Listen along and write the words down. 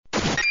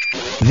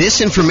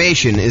This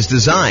information is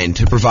designed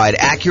to provide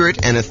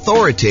accurate and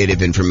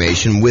authoritative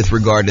information with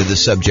regard to the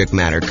subject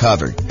matter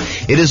covered.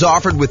 It is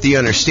offered with the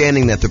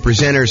understanding that the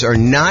presenters are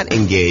not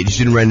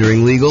engaged in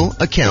rendering legal,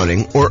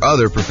 accounting, or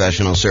other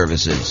professional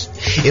services.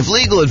 If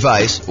legal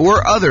advice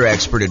or other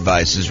expert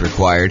advice is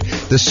required,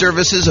 the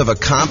services of a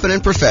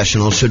competent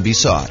professional should be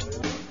sought.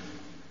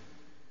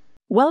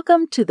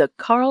 Welcome to the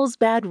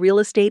Carlsbad Real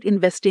Estate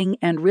Investing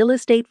and Real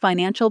Estate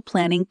Financial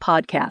Planning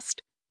Podcast.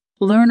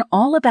 Learn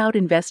all about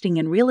investing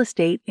in real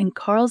estate in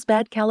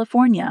Carlsbad,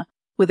 California,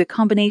 with a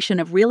combination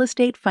of real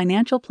estate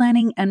financial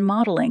planning and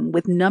modeling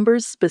with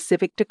numbers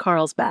specific to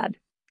Carlsbad,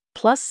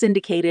 plus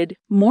syndicated,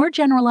 more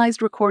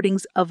generalized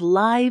recordings of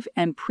live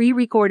and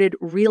pre-recorded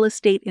real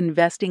estate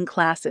investing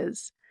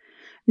classes.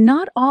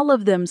 Not all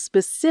of them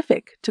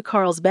specific to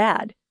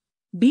Carlsbad.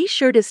 Be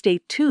sure to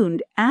stay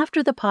tuned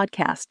after the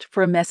podcast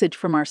for a message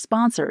from our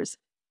sponsors.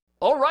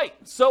 All right,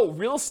 so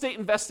real estate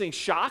investing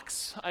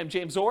shocks. I'm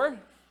James Orr.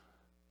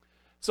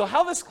 So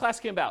how this class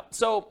came about.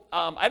 So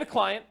I had a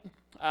client,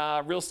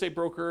 real estate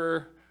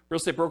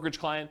brokerage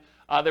client.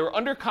 They were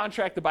under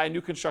contract to buy a new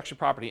construction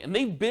property, and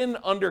they've been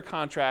under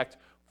contract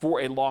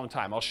for a long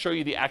time. I'll show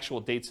you the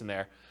actual dates in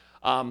there.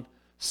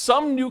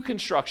 Some new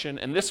construction,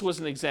 and this was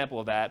an example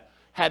of that,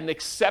 had an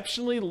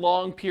exceptionally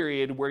long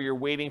period where you're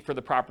waiting for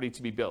the property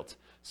to be built.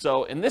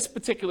 So in this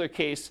particular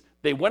case,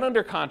 they went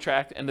under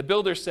contract, and the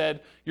builder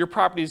said, your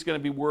property is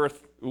going to be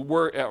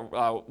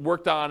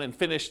worked on and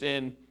finished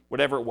in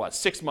whatever it was,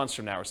 6 months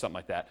from now or something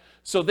like that.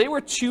 So they were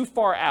too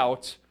far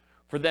out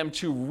for them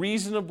to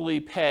reasonably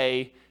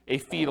pay a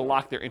fee to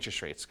lock their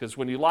interest rates. Because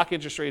when you lock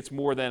interest rates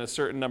more than a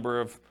certain number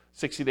of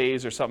 60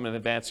 days or something in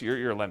advance,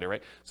 you're a lender,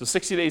 right? So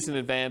 60 days in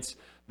advance,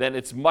 then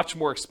it's much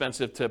more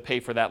expensive to pay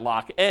for that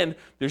lock. And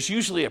there's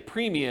usually a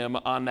premium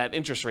on that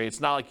interest rate.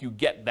 It's not like you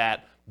get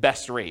that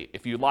best rate.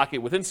 If you lock it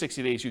within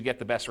 60 days, you get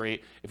the best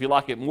rate. If you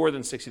lock it more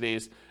than 60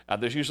 days,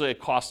 there's usually a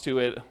cost to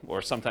it,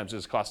 or sometimes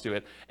there's a cost to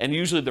it, and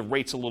usually the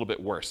rate's a little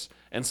bit worse.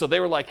 And so they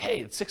were like,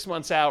 hey, it's 6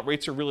 months out,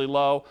 rates are really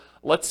low.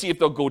 Let's see if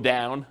they'll go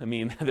down. I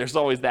mean, there's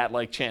always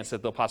that chance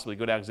that they'll possibly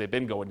go down because they've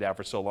been going down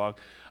for so long.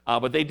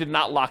 But they did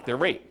not lock their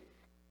rate.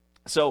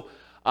 So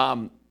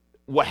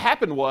what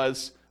happened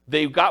was,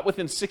 they got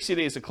within 60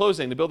 days of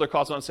closing. The builder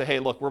calls on and says, hey,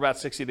 look, we're about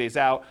 60 days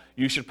out.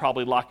 You should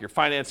probably lock your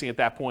financing at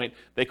that point.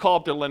 They call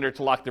up their lender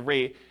to lock the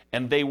rate,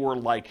 and they were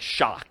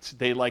shocked.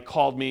 They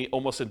called me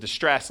almost in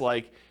distress,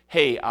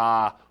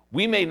 hey,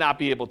 we may not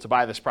be able to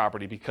buy this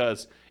property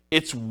because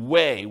it's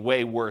way,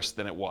 way worse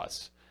than it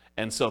was.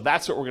 And so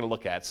that's what we're going to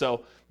look at.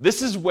 So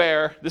this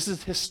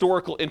is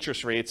historical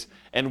interest rates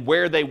and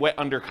where they went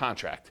under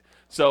contract.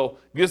 So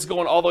this is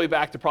going all the way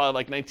back to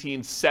probably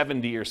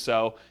 1970 or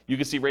so. You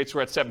can see rates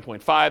were at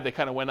 7.5. They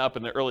kind of went up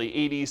in the early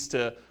 80s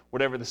to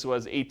whatever this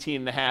was,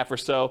 18.5 or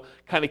so.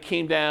 Kind of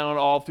came down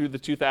all through the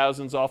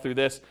 2000s, all through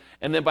this.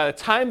 And then by the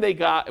time they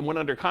got and went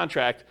under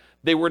contract,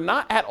 they were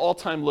not at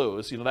all-time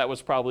lows. That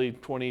was probably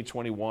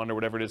 2021 or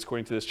whatever it is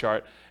according to this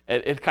chart.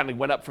 It kind of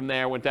went up from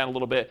there, went down a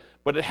little bit,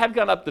 but it had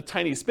gone up the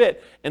tiniest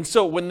bit. And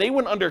so when they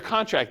went under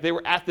contract, they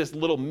were at this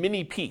little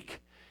mini peak.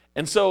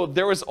 And so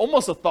there was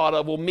almost a thought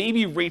of, well,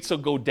 maybe rates will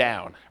go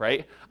down,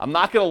 right? I'm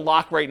not going to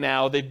lock right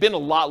now. They've been a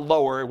lot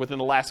lower within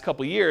the last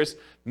couple of years.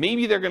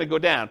 Maybe they're going to go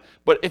down.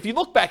 But if you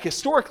look back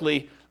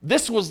historically,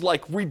 this was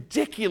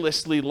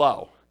ridiculously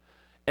low.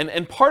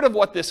 And part of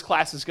what this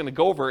class is going to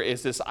go over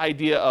is this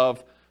idea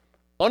of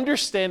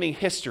understanding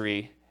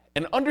history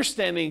and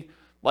understanding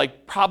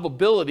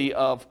probability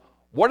of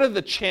what are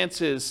the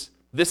chances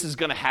this is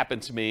going to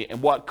happen to me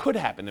and what could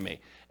happen to me.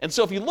 And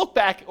so if you look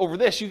back over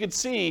this, you can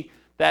see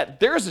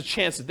that there's a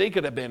chance that they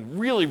could have been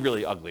really,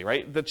 really ugly,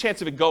 right? The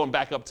chance of it going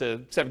back up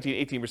to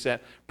 17, 18%,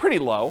 pretty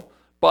low.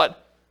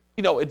 But,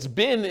 it's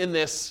been in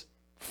this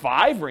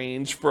 5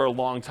 range for a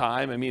long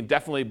time. I mean,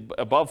 definitely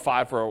above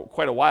 5 for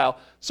quite a while.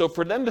 So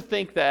for them to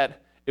think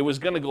that it was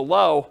going to go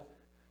low,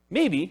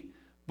 maybe,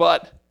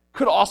 but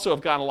could also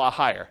have gone a lot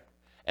higher.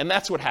 And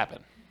that's what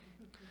happened.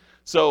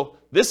 So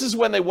this is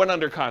when they went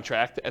under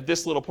contract at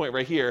this little point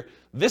right here.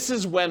 This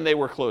is when they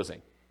were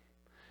closing.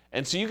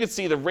 And so you can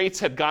see the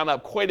rates had gone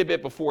up quite a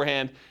bit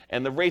beforehand,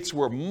 and the rates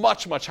were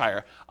much, much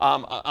higher.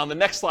 On the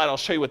next slide, I'll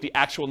show you what the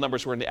actual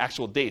numbers were and the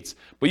actual dates.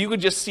 But you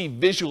could just see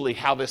visually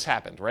how this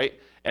happened, right?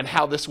 And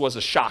how this was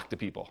a shock to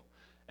people.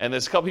 And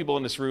there's a couple people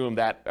in this room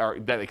that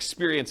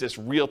experienced this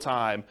real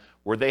time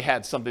where they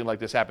had something like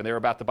this happen. They were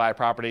about to buy a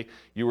property.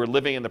 You were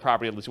living in the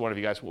property, at least one of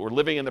you guys were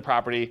living in the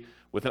property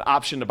with an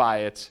option to buy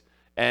it.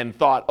 And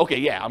thought, okay,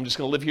 yeah, I'm just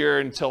going to live here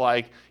until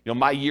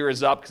my year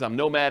is up because I'm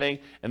nomading.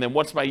 And then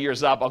once my year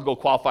is up, I'll go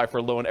qualify for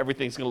a loan.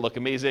 Everything's going to look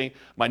amazing.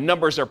 My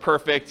numbers are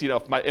perfect.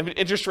 If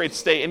interest rates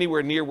stay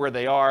anywhere near where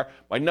they are,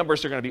 my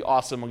numbers are going to be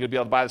awesome. I'm going to be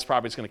able to buy this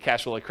property. It's going to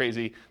cash flow like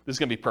crazy. This is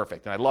going to be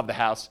perfect. And I love the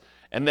house.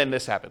 And then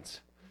this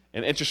happens.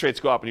 And interest rates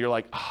go up and you're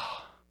like,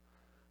 oh,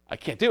 I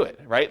can't do it,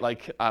 right?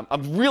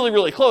 I'm really,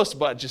 really close,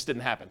 but it just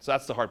didn't happen. So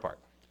that's the hard part.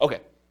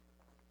 Okay.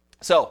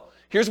 So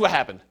here's what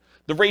happened.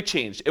 the rate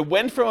changed. It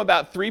went from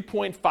about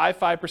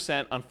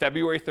 3.55% on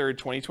February 3rd,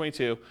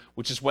 2022,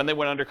 which is when they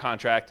went under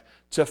contract,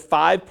 to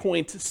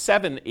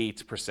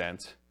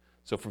 5.78%.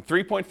 So from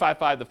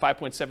 3.55 to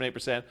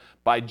 5.78%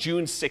 by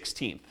June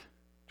 16th,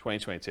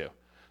 2022.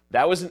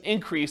 That was an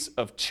increase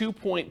of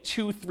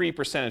 2.23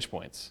 percentage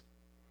points.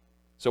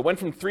 So it went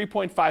from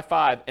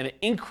 3.55 and it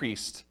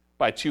increased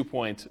by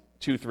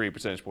 2.23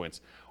 percentage points,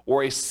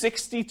 or a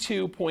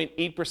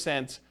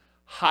 62.8%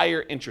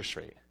 higher interest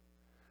rate.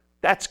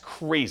 That's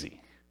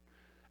crazy.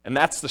 And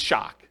that's the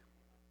shock.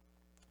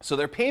 So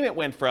their payment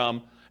went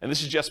from, and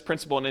this is just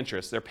principal and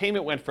interest, their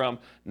payment went from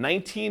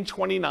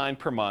 $1,929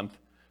 per month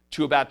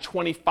to about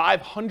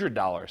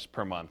 $2,500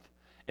 per month,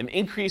 an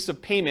increase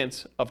of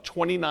payments of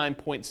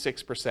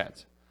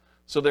 29.6%.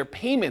 So their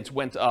payments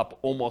went up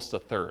almost a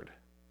third.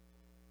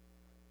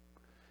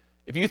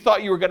 If you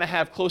thought you were going to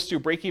have close to a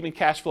break-even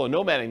cash flow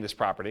nomading this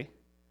property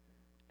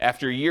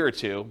after a year or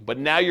two, but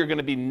now you're going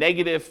to be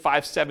negative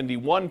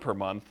 $571 per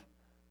month,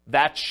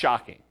 that's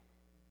shocking,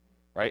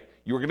 right?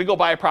 You were going to go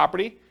buy a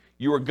property,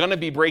 you were going to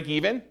be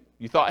break-even.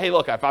 You thought, hey,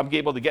 look, if I'm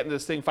able to get into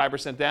this thing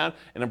 5% down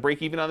and I'm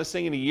break-even on this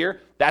thing in a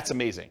year, that's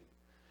amazing.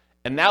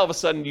 And now all of a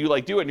sudden you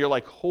do it and you're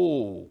like,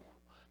 oh,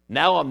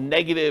 now I'm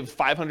negative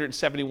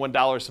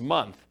 $571 a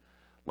month,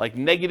 like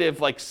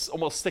negative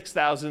almost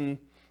 $6,000,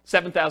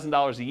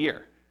 $7,000 a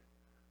year.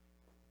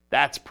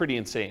 That's pretty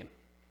insane.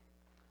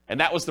 And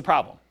that was the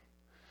problem.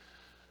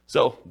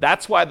 So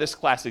that's why this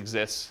class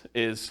exists,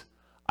 is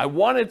I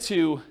wanted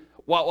to,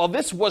 while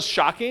this was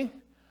shocking,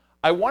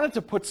 I wanted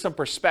to put some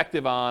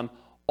perspective on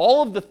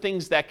all of the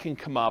things that can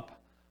come up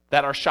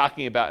that are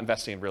shocking about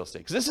investing in real estate.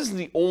 Because this isn't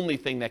the only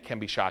thing that can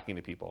be shocking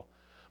to people.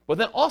 But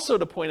then also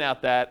to point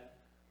out that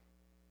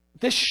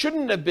this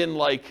shouldn't have been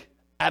like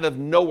out of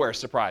nowhere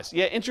surprise.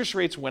 Yeah, interest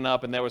rates went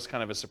up and that was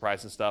kind of a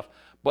surprise and stuff.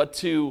 But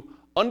to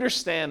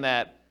understand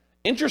that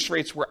interest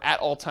rates were at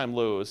all-time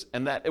lows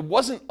and that it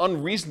wasn't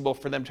unreasonable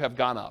for them to have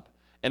gone up.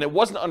 And it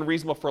wasn't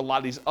unreasonable for a lot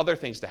of these other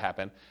things to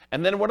happen.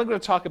 And then what I'm going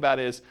to talk about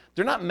is,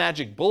 they're not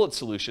magic bullet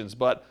solutions,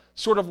 but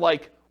sort of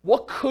like,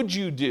 what could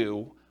you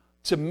do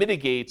to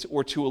mitigate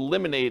or to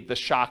eliminate the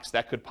shocks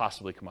that could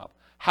possibly come up?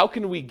 How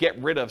can we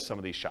get rid of some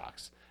of these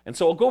shocks? And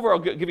so I'll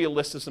give you a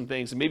list of some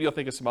things, and maybe you'll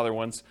think of some other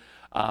ones.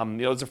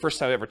 It's the first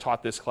time I ever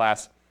taught this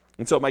class,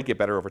 and so it might get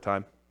better over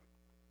time.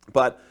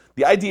 But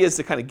the idea is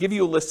to kind of give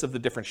you a list of the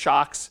different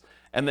shocks,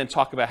 and then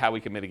talk about how we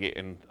can mitigate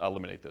and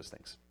eliminate those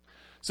things.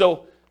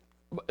 So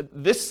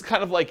this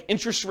kind of like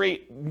interest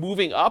rate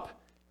moving up,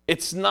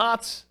 it's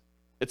not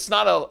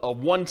a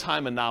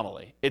one-time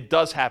anomaly. It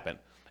does happen.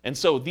 And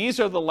so these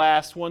are the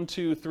last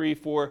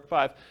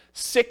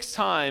 6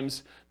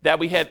 times that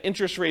we had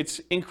interest rates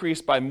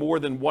increase by more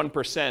than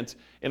 1%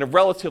 in a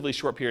relatively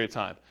short period of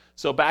time.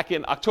 So back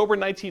in October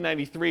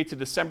 1993 to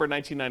December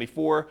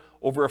 1994,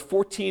 over a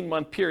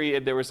 14-month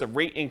period, there was a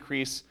rate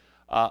increase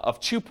of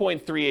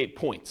 2.38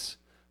 points.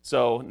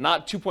 So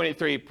not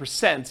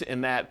 2.83%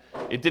 in that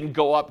it didn't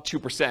go up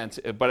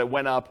 2%, but it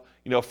went up,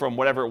 from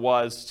whatever it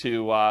was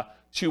to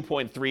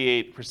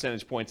 2.38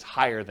 percentage points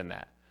higher than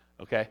that.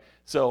 Okay,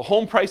 so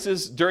home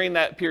prices during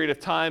that period of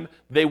time,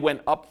 they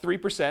went up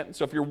 3%.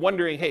 So if you're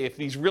wondering, hey, if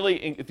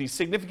these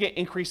significant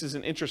increases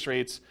in interest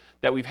rates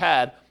that we've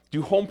had,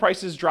 do home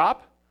prices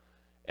drop?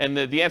 And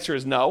the answer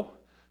is no.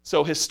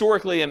 So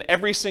historically, in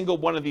every single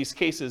one of these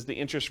cases, the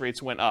interest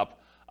rates went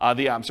up.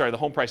 The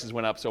home prices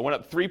went up. So it went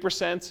up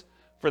 3%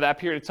 for that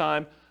period of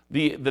time.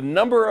 The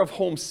number of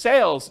home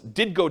sales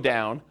did go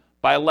down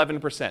by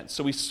 11%.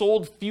 So we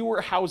sold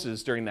fewer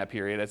houses during that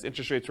period as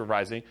interest rates were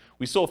rising.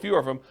 We sold fewer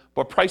of them,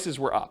 but prices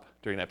were up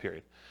during that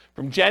period.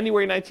 From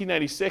January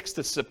 1996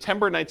 to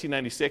September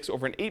 1996,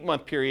 over an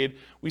 8-month period,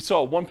 we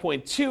saw a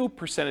 1.2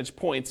 percentage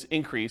points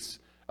increase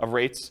of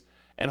rates,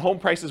 and home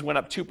prices went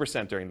up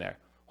 2% during there.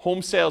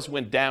 Home sales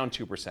went down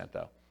 2%,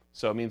 though.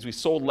 So it means we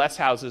sold less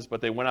houses,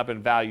 but they went up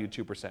in value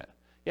 2%.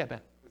 Yeah,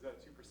 Ben? Is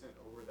that 2%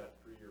 over that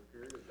 3-year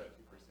period, or is that 2%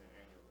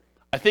 annually?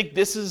 I think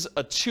this is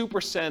a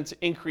 2%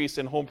 increase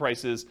in home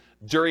prices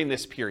during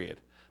this period.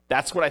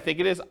 That's what I think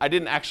it is. I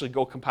didn't actually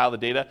go compile the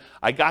data.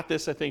 I got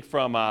this, I think,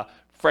 from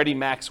Freddie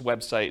Mac's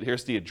website.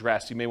 Here's the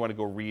address. You may want to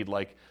go read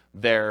like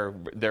their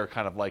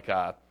kind of like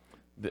the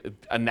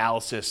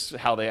analysis,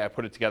 how they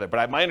put it together.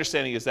 But my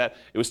understanding is that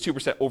it was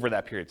 2% over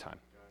that period of time.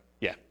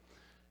 Yeah.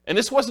 And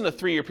this wasn't a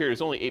 3-year period. It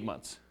was only 8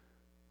 months.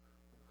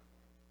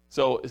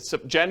 So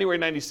January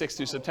 96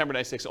 through September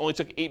 96, it only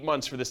took 8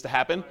 months for this to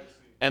happen.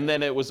 And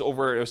then it was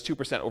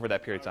 2% over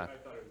that period of time. I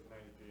thought it was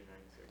 93 and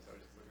 96. I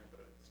was just looking at the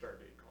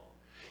start date column.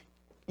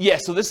 Yeah,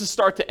 so this is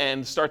start to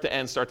end, start to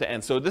end, start to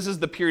end. So this is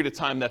the period of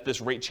time that this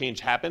rate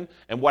change happened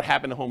and what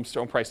happened to home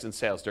prices and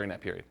sales during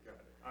that period. Got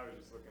it. I was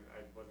just looking,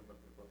 I wasn't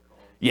looking at both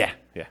columns. Yeah.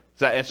 Does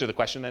that answer the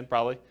question then,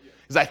 probably?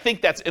 Because I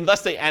think that's,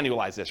 unless they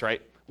annualize this,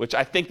 right? Which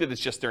I think that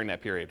it's just during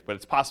that period. But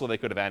it's possible they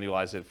could have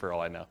annualized it for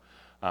all I know.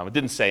 It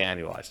didn't say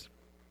annualized.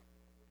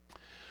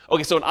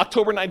 Okay, so in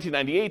October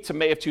 1998 to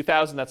May of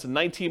 2000, that's a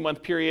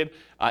 19-month period,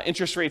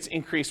 interest rates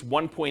increased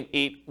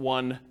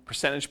 1.81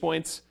 percentage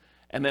points,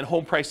 and then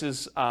home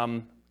prices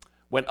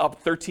went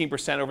up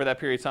 13% over that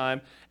period of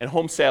time, and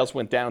home sales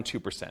went down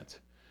 2%.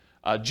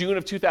 June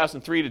of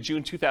 2003 to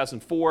June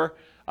 2004,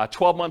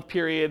 12-month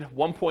period,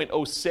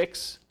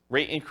 1.06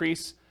 rate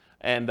increase,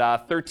 and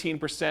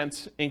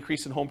 13%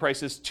 increase in home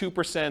prices,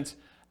 2%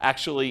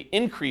 actually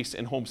increase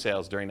in home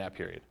sales during that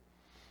period.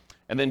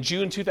 And then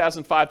June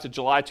 2005 to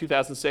July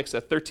 2006,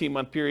 a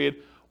 13-month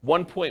period,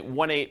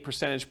 1.18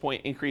 percentage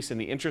point increase in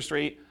the interest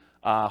rate.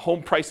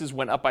 Home prices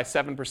went up by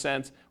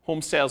 7%.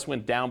 Home sales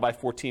went down by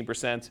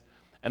 14%.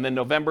 And then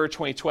November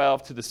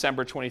 2012 to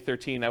December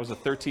 2013, that was a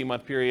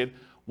 13-month period,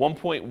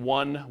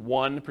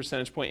 1.11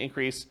 percentage point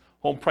increase.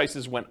 Home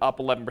prices went up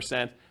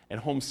 11%, and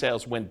home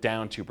sales went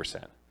down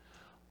 2%.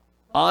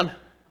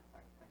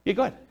 Yeah,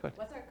 go ahead. What's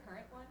our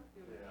current one?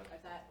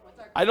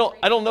 I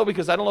don't know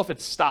because I don't know if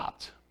it's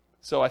stopped.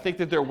 So I think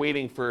that they're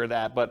waiting for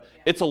that, but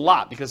it's a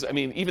lot because, I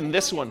mean, even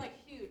this one. It's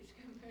like huge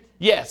compared to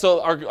Yeah,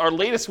 so our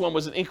latest one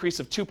was an increase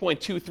of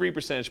 2.23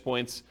 percentage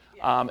points,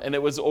 and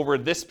it was over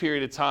this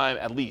period of time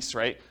at least,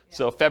 right? Yeah.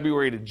 So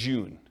February to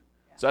June.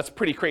 Yeah. So that's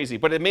pretty crazy,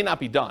 but it may not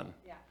be done.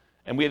 Yeah.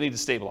 And we need to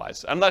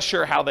stabilize. I'm not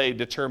sure how they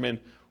determine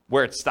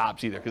where it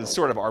stops either, because it's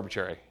sort of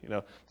arbitrary,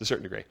 to a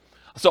certain degree.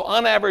 So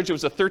on average, it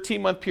was a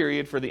 13-month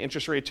period for the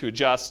interest rate to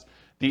adjust.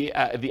 The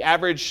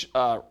average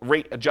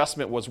rate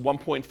adjustment was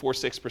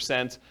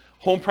 1.46%.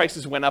 Home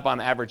prices went up on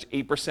average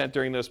 8%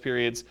 during those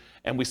periods,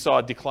 and we saw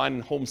a decline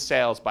in home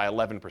sales by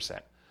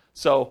 11%.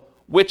 So,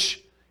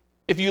 which,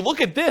 if you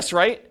look at this,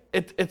 right,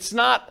 it's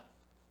not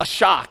a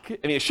shock.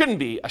 I mean, it shouldn't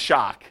be a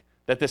shock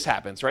that this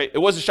happens, right? It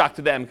was a shock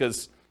to them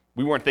because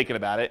we weren't thinking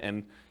about it,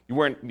 and you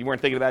weren't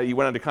thinking about it. You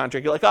went under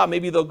contract. You're like, oh,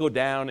 maybe they'll go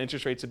down.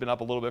 Interest rates have been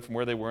up a little bit from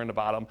where they were in the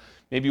bottom.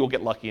 Maybe we'll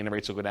get lucky and the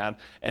rates will go down.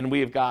 And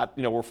we have got,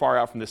 we're far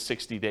out from this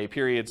 60-day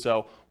period,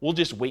 so we'll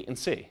just wait and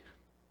see.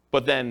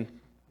 But then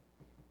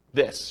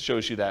this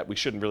shows you that we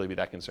shouldn't really be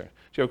that concerned.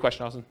 Do you have a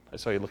question, Austin? I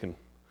saw you looking.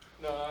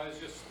 No, I was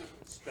just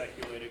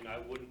speculating.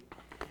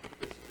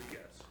 This is a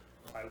guess.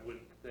 I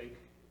wouldn't think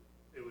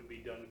it would be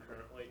done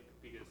currently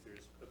because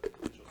there's a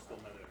potential still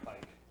another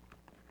hike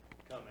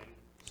coming.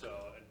 So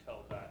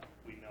until that,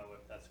 we know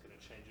if that's going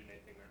to change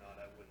anything or not.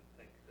 I wouldn't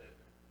think that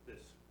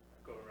this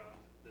go around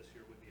this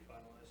year would be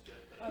finalized yet.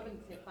 I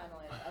wouldn't say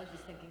finalized. I was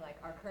just thinking like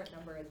our current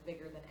number is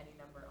bigger than any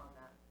number on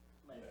that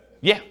list.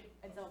 Yeah.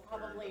 And so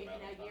probably in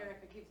a year,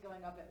 if it keeps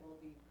going up, it will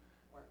be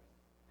worse.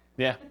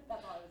 Yeah.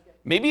 That's all I was getting.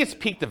 Maybe it's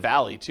peak to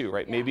valley too,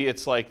 right? Yeah. Maybe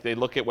it's like they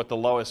look at what the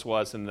lowest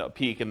was and the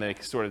peak, and they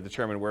sort of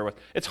determine where it was.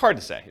 It's hard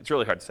to say. It's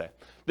really hard to say.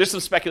 There's some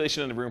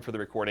speculation in the room for the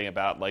recording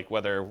about like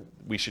whether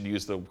we should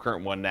use the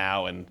current one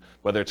now and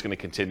whether it's going to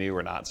continue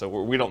or not. So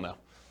we don't know.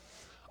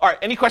 All right.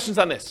 Any questions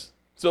on this?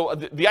 So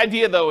the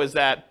idea though is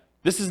that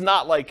this is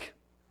not like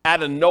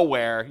out of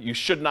nowhere. You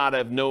should not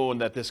have known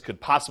that this could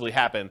possibly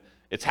happen.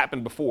 It's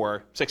happened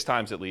before, 6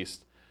 times at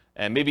least,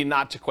 and maybe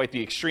not to quite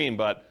the extreme,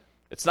 but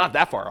it's not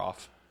that far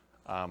off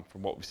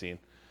from what we've seen.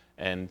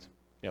 And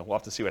we'll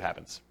have to see what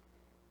happens.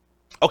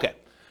 Okay,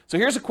 so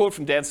here's a quote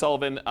from Dan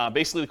Sullivan.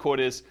 Basically, the quote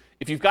is: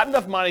 "If you've got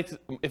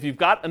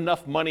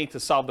enough money to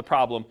solve the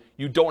problem,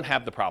 you don't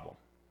have the problem."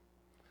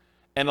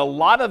 And a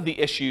lot of the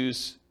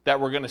issues that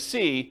we're going to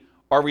see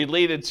are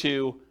related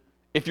to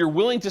if you're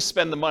willing to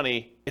spend the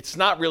money, it's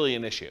not really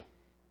an issue,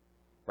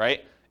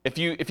 right? If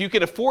you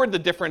can afford the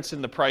difference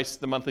in the price,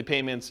 the monthly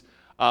payments,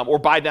 or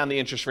buy down the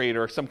interest rate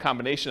or some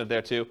combination of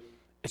there two,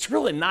 it's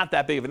really not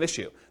that big of an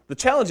issue. The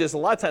challenge is a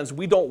lot of times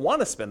we don't want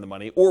to spend the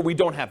money or we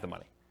don't have the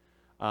money.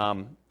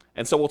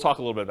 And so we'll talk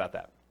a little bit about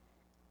that.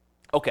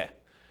 Okay,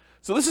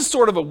 so this is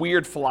sort of a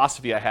weird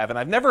philosophy I have, and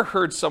I've never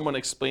heard someone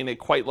explain it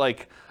quite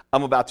like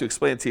I'm about to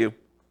explain it to you.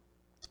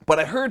 But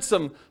I heard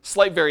some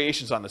slight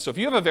variations on this. So if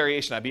you have a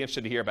variation, I'd be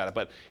interested to hear about it.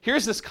 But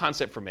here's this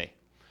concept for me.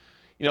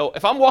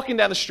 If I'm walking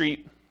down the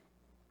street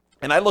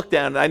and I look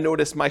down and I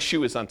notice my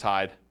shoe is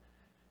untied,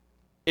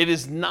 it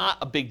is not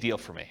a big deal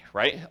for me,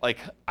 right? Like,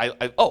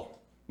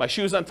 my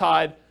shoe's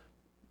untied.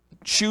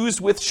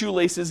 Shoes with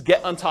shoelaces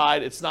get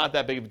untied. It's not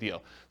that big of a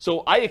deal.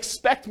 So I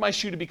expect my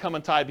shoe to become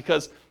untied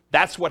because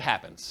that's what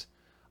happens.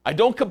 I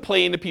don't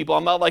complain to people.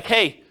 I'm not like,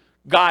 hey,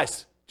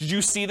 guys, did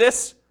you see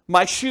this?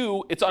 My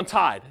shoe, it's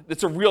untied.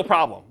 It's a real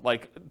problem.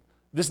 Like,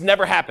 this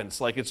never happens.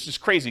 Like, it's just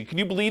crazy. Can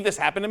you believe this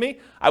happened to me?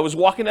 I was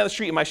walking down the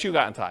street and my shoe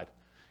got untied.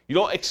 You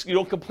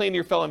don't complain to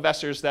your fellow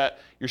investors that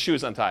your shoe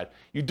is untied.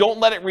 You don't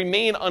let it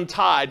remain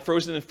untied,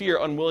 frozen in fear,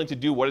 unwilling to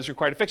do what is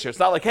required to fix it. It's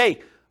not like,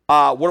 hey,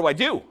 what do I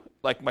do?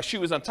 Like, my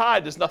shoe is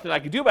untied. There's nothing I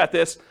can do about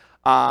this.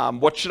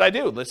 What should I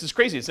do? This is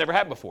crazy. It's never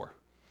happened before.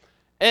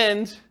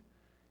 And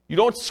you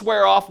don't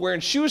swear off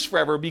wearing shoes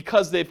forever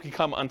because they've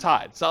become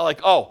untied. It's not like,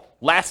 oh,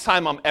 last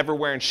time I'm ever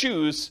wearing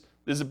shoes,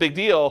 this is a big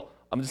deal.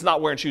 I'm just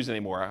not wearing shoes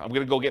anymore. I'm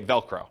going to go get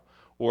Velcro.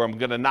 Or I'm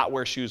going to not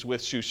wear shoes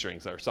with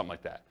shoestrings or something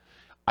like that.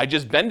 I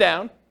just bend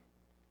down,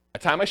 I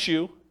tie my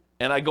shoe,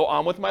 and I go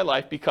on with my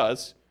life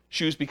because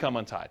shoes become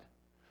untied.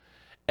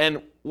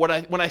 And when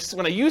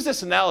I use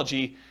this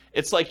analogy,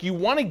 it's like you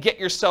want to get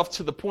yourself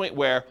to the point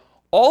where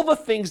all the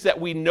things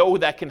that we know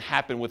that can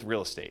happen with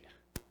real estate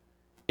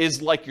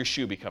is like your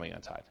shoe becoming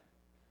untied.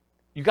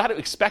 You got to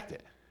expect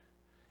it.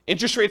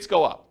 Interest rates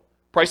go up.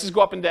 Prices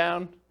go up and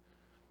down.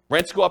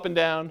 Rents go up and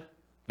down,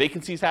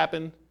 vacancies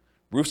happen,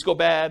 roofs go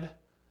bad,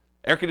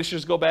 air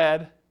conditioners go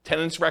bad,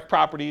 tenants wreck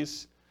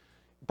properties,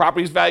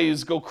 properties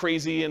values go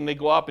crazy and they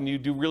go up and you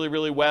do really,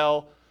 really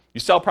well.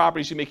 You sell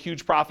properties, you make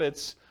huge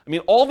profits. I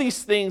mean, all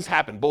these things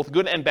happen, both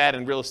good and bad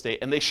in real estate,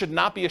 and they should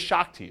not be a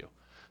shock to you.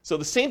 So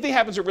the same thing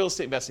happens with real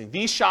estate investing.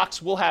 These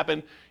shocks will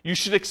happen. You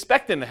should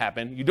expect them to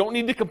happen. You don't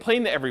need to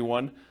complain to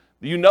everyone.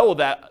 You know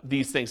that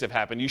these things have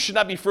happened. You should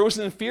not be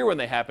frozen in fear when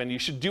they happen. You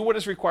should do what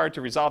is required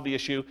to resolve the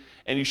issue,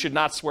 and you should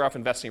not swear off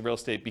investing in real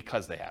estate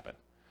because they happen.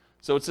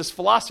 So it's this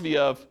philosophy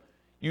of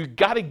you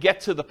got to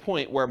get to the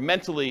point where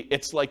mentally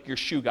it's like your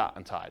shoe got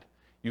untied.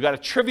 You got to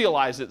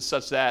trivialize it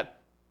such that,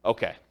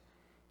 okay,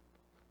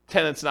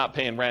 tenant's not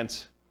paying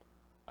rent.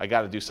 I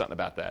got to do something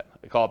about that.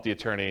 I call up the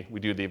attorney. We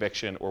do the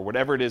eviction or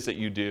whatever it is that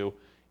you do.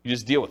 You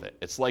just deal with it.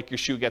 It's like your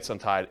shoe gets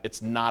untied.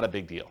 It's not a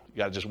big deal. You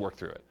got to just work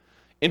through it.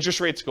 Interest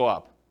rates go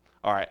up.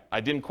 All right, I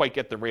didn't quite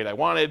get the rate I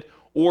wanted,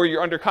 or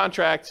you're under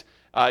contract,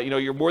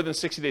 you're more than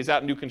 60 days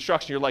out in new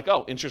construction, you're like,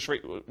 oh, interest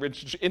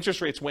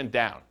rates went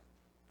down.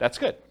 That's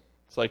good.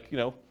 It's like,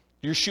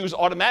 your shoe's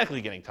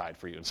automatically getting tied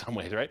for you in some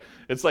ways, right?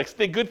 It's like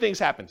good things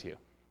happen to you.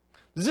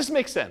 Does this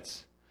make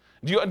sense?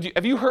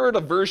 Have you heard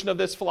a version of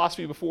this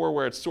philosophy before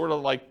where it's sort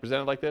of like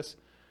presented like this?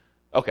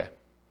 Okay.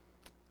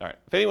 All right.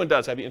 If anyone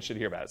does, I'd be interested to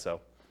hear about it.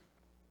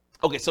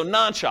 So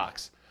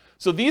non-shocks.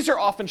 So these are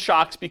often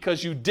shocks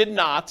because you did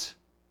not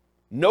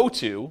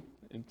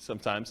and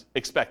sometimes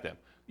expect them.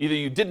 Either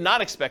you did not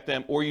expect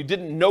them or you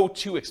didn't know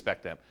to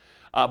expect them.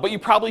 But you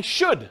probably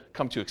should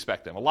come to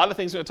expect them. A lot of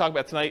things we're going to talk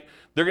about tonight,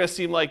 they're going to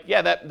seem like,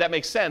 yeah, that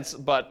makes sense,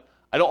 but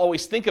I don't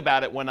always think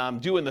about it when I'm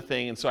doing the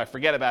thing, and so I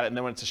forget about it, and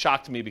then when it's a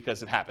shock to me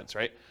because it happens,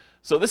 right?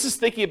 So this is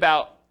thinking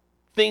about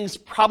things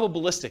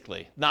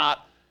probabilistically,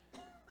 not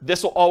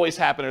this will always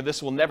happen or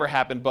this will never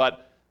happen,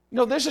 but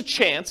there's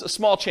a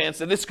small chance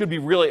that this could be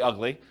really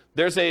ugly.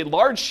 There's a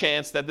large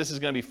chance that this is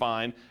going to be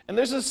fine, and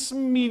there's a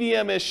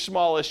medium-ish,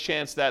 smallish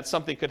chance that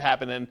something could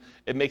happen and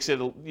it makes it,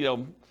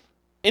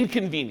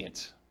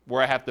 inconvenient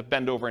where I have to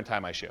bend over and tie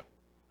my shoe,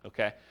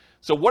 okay?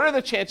 So what are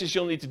the chances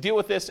you'll need to deal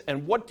with this,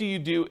 and what do you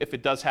do if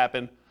it does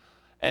happen?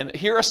 And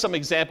here are some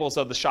examples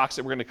of the shocks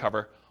that we're going to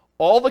cover.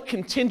 All the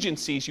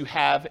contingencies you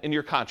have in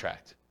your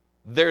contract,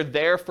 they're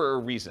there for a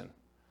reason.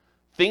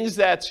 Things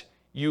that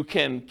you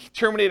can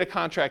terminate a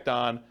contract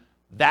on,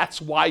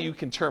 that's why you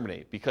can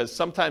terminate, because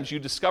sometimes you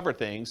discover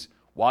things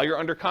while you're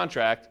under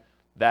contract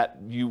that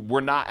you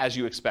were not as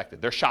you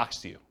expected. They're shocks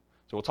to you.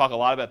 So we'll talk a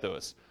lot about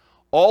those.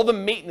 All the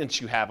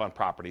maintenance you have on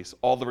properties,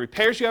 all the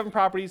repairs you have in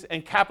properties,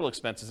 and capital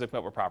expenses that come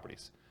up with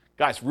properties.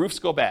 Guys, roofs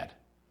go bad.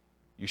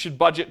 You should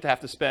budget to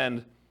have to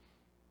spend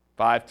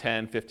 $5,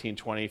 $10, $15,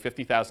 $20,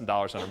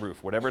 $50,000 on a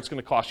roof. Whatever it's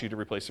going to cost you to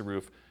replace a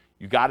roof,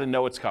 you got to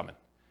know it's coming.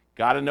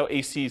 Got to know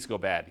ACs go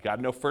bad. You got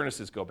to know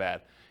furnaces go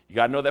bad. You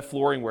got to know that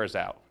flooring wears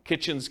out.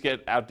 Kitchens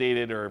get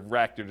outdated or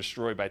wrecked or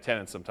destroyed by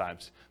tenants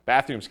sometimes.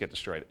 Bathrooms get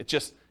destroyed.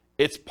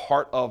 It's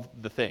part of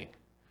the thing.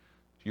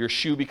 Your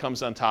shoe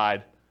becomes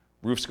untied.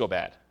 Roofs go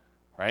bad,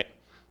 right?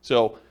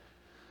 So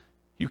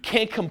you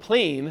can't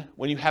complain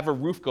when you have a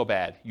roof go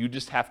bad. You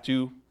just have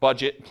to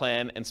budget,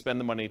 plan, and spend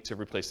the money to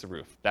replace the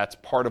roof. That's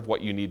part of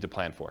what you need to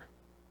plan for.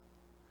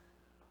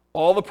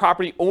 All the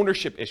property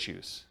ownership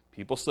issues.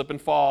 People slip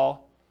and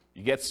fall.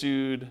 You get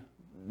sued.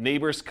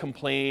 Neighbors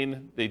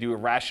complain. They do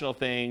irrational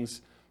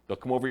things. They'll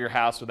come over your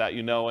house without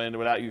you knowing,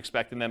 without you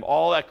expecting them.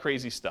 All that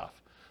crazy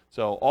stuff.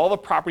 So all the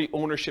property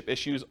ownership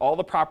issues, all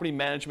the property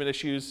management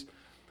issues.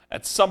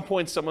 At some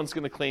point, someone's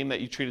going to claim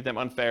that you treated them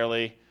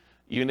unfairly.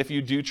 Even if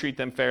you do treat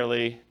them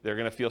fairly, they're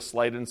going to feel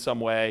slighted in some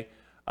way.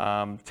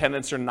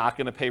 Tenants are not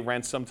going to pay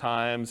rent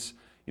sometimes.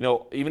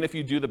 Even if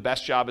you do the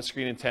best job at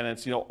screening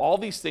tenants, all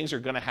these things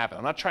are going to happen.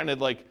 I'm not trying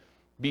to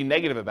be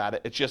negative about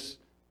it. It's just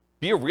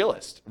be a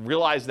realist.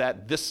 Realize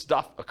that this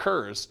stuff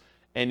occurs,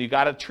 and you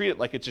got to treat it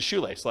like it's a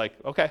shoelace. Like,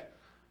 okay,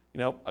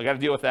 I got to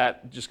deal with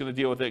that. Just going to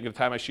deal with it. Going to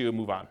tie my shoe and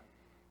move on.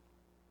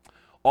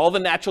 All the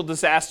natural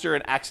disaster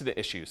and accident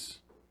issues.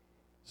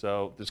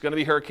 So there's going to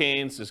be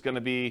hurricanes, there's going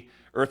to be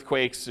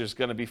earthquakes, there's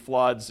going to be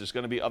floods, there's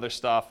going to be other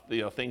stuff,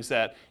 things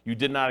that you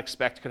did not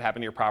expect could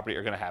happen to your property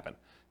are going to happen.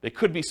 They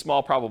could be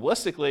small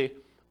probabilistically,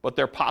 but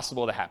they're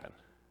possible to happen.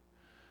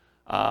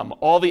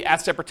 All the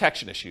asset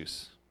protection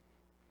issues.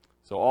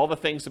 So all the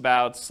things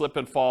about slip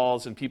and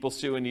falls and people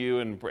suing you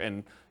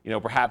and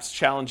perhaps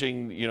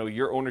challenging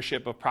your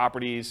ownership of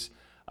properties,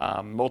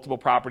 multiple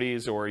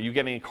properties, or you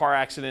getting in car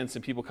accidents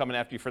and people coming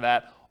after you for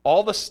that.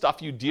 All the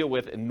stuff you deal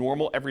with in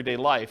normal everyday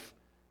life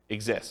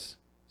exists.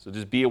 So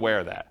just be aware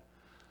of that.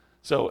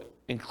 So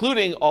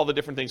including all the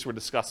different things we're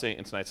discussing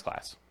in tonight's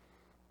class.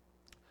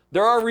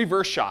 There are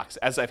reverse shocks,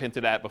 as I've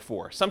hinted at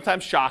before.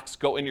 Sometimes shocks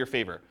go in your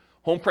favor.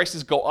 Home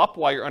prices go up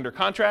while you're under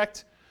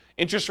contract.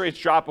 Interest rates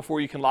drop before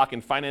you can lock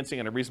in financing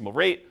at a reasonable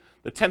rate.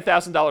 The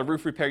 $10,000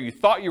 roof repair you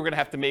thought you were going to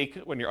have to make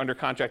when you're under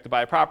contract to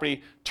buy a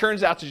property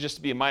turns out to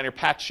just be a minor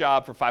patch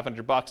job for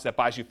 $500 that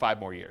buys you 5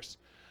 more years.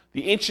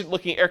 The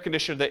ancient-looking air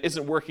conditioner that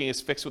isn't working is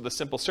fixed with a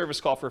simple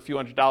service call for a few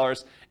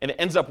 $100s, and it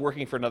ends up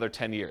working for another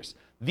 10 years.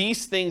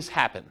 These things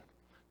happen.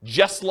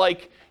 Just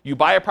like you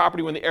buy a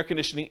property when the air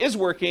conditioning is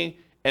working,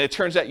 and it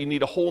turns out you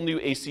need a whole new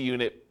AC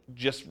unit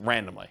just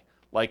randomly.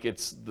 Like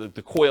it's the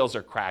coils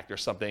are cracked or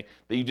something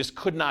that you just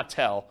could not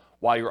tell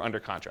while you were under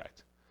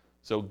contract.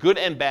 So good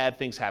and bad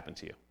things happen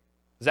to you.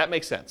 Does that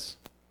make sense?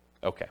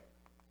 Okay.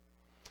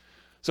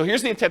 So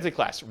here's the intent of the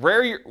class.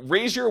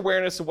 Raise your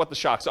awareness of what the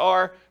shocks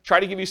are. Try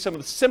to give you some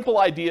of the simple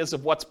ideas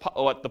of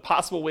what the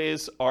possible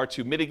ways are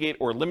to mitigate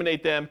or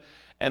eliminate them,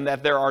 and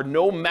that there are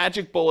no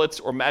magic bullets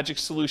or magic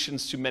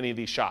solutions to many of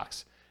these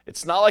shocks.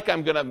 It's not like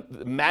I'm going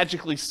to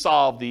magically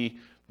solve the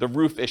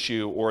roof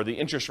issue or the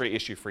interest rate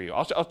issue for you.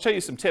 I'll tell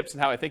you some tips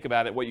and how I think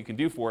about it, what you can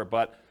do for it,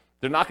 but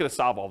they're not going to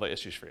solve all the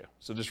issues for you.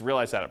 So just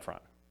realize that up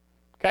front.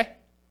 Okay?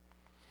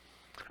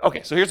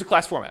 Okay, so here's the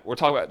class format. We're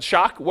talking about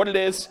shock, what it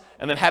is,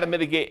 and then how to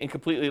mitigate and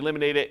completely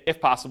eliminate it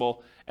if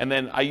possible. And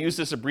then I use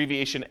this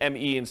abbreviation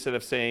ME instead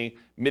of saying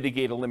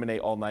mitigate, eliminate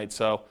all night.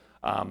 So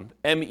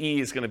ME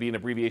is going to be an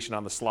abbreviation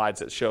on the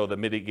slides that show the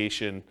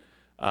mitigation,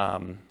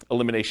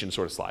 elimination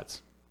sort of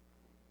slides.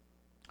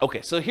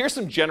 Okay, so here's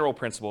some general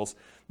principles.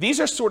 These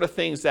are sort of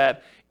things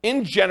that,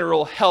 in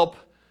general, help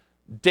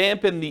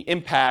dampen the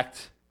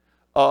impact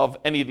of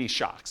any of these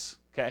shocks.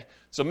 Okay,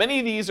 so many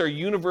of these are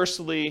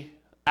universally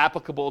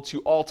applicable to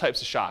all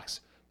types of shocks.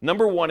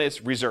 Number one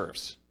is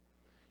reserves.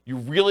 You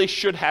really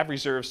should have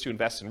reserves to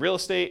invest in real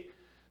estate.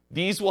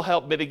 These will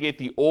help mitigate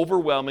the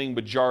overwhelming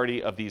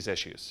majority of these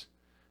issues.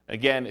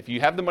 Again, if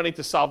you have the money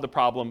to solve the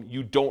problem,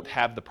 you don't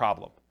have the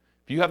problem.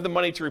 If you have the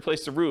money to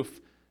replace the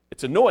roof,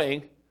 it's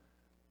annoying,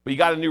 but you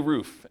got a new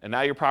roof, and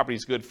now your property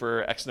is good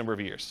for X number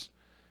of years.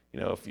 You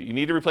know, if you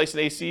need to replace an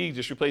AC,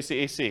 just replace the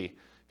AC.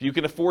 If you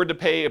can afford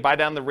to buy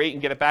down the rate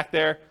and get it back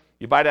there,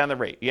 you buy down the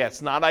rate. Yeah,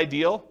 it's not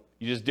ideal.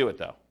 You just do it,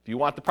 though. If you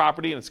want the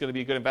property and it's going to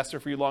be a good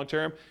investment for you long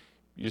term,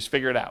 you just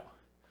figure it out.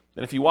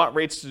 And if you want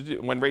rates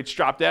when rates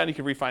drop down, you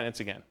can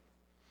refinance again.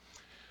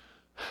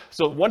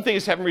 So one thing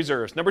is having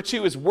reserves. Number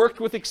two is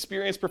worked with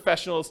experienced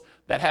professionals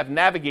that have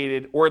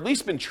navigated or at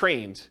least been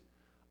trained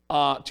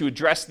to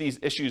address these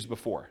issues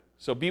before.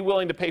 So be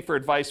willing to pay for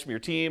advice from your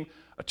team,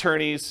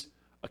 attorneys,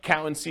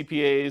 accountants,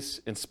 CPAs,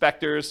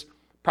 inspectors,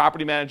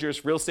 property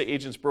managers, real estate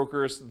agents,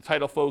 brokers, the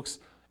title folks,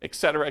 et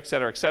cetera, et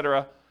cetera, et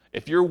cetera.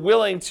 If you're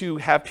willing to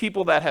have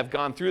people that have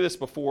gone through this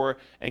before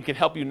and can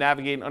help you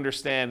navigate and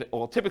understand,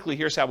 well, typically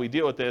here's how we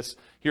deal with this,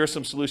 here are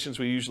some solutions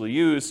we usually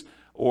use,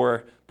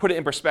 or put it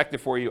in perspective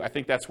for you, I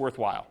think that's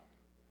worthwhile.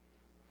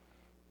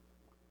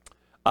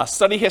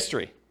 Study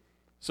history.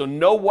 So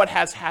know what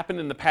has happened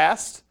in the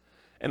past,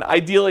 and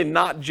ideally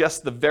not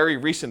just the very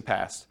recent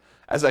past.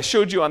 As I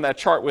showed you on that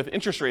chart with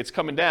interest rates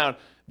coming down,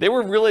 they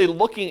were really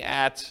looking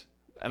at,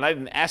 and I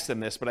didn't ask them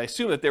this, but I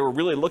assume that they were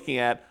really looking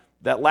at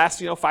that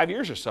last 5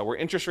 years or so where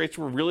interest rates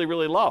were really,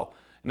 really low.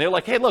 And they're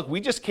like, hey, look,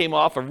 we just came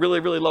off a really,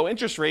 really low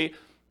interest rate.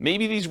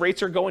 Maybe these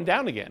rates are going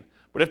down again.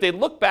 But if they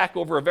look back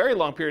over a very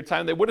long period of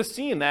time, they would have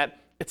seen that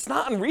it's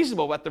not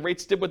unreasonable that the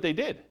rates did what they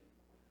did,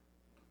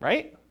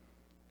 right?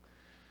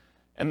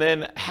 And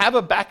then have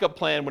a backup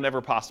plan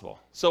whenever possible.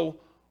 So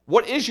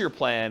what is your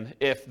plan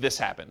if this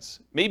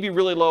happens? Maybe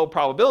really low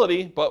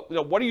probability, but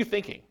what are you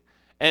thinking?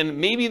 And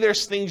maybe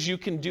there's things you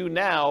can do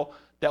now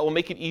that will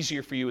make it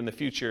easier for you in the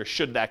future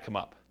should that come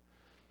up.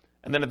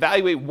 And then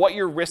evaluate what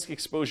your risk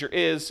exposure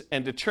is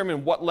and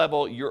determine what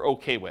level you're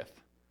okay with.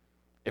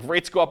 If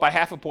rates go up by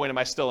half a point, am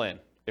I still in?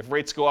 If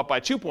rates go up by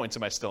 2 points,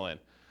 am I still in?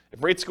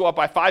 If rates go up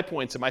by 5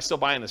 points, am I still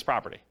buying this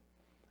property?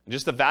 And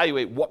just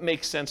evaluate what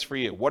makes sense for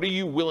you. What are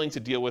you willing to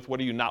deal with?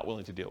 What are you not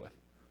willing to deal with?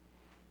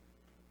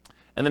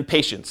 And then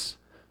patience.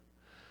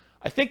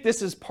 I think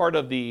this is part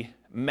of the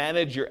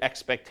manage your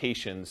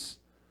expectations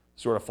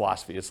sort of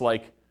philosophy. It's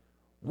like,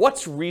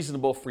 what's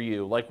reasonable for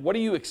you? Like, what do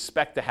you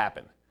expect to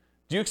happen?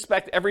 Do you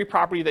expect every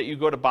property that you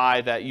go to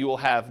buy that you will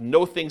have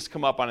no things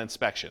come up on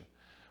inspection?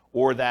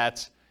 Or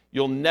that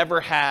you'll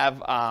never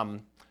have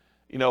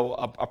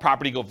a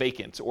property go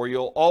vacant? Or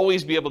you'll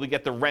always be able to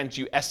get the rent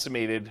you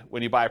estimated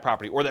when you buy a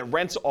property? Or that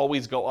rents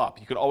always go up?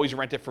 You could always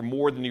rent it for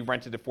more than you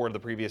rented it for the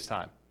previous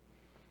time.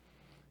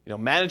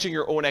 Managing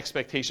your own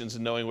expectations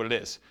and knowing what it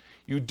is.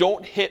 You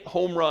don't hit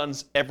home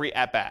runs every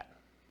at-bat.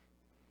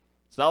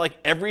 It's not like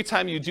every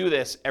time you do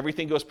this,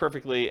 everything goes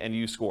perfectly and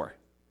you score.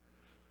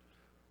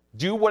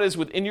 Do what is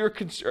within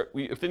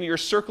your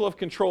circle of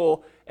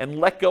control and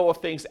let go of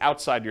things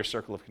outside your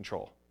circle of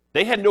control.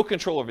 They had no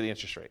control over the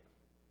interest rate.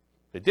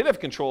 They did have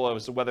control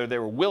over whether they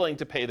were willing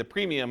to pay the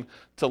premium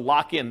to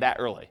lock in that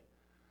early.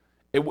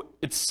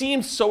 It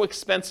seemed so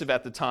expensive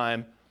at the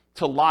time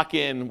to lock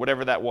in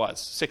whatever that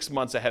was, 6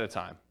 months ahead of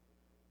time.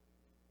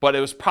 But it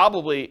was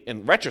probably,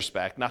 in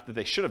retrospect, not that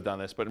they should have done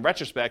this, but in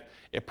retrospect,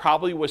 it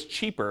probably was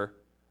cheaper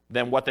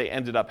than what they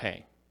ended up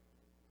paying.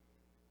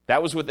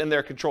 That was within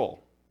their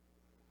control.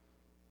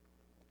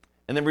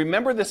 And then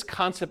remember this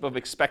concept of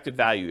expected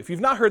value. If you've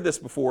not heard this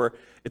before,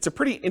 it's a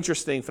pretty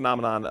interesting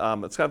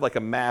phenomenon. It's kind of like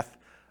a math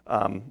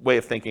way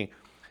of thinking.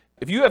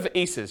 If you have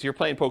aces, you're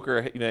playing poker,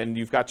 and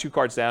you've got 2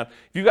 cards down.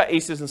 If you've got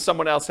aces and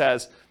someone else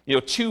has,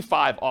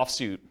 2-5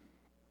 offsuit,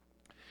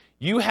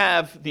 you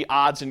have the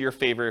odds in your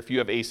favor if you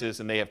have aces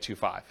and they have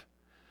 2-5.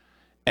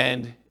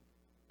 And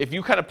if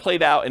you kind of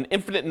played out an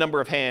infinite number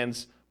of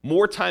hands,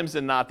 more times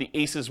than not, the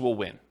aces will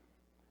win.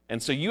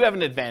 And so you have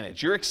an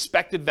advantage. Your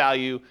expected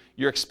value,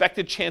 your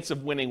expected chance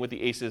of winning with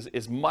the aces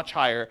is much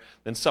higher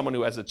than someone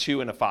who has a 2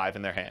 and a 5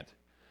 in their hand.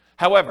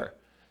 However,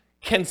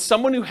 can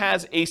someone who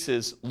has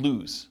aces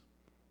lose?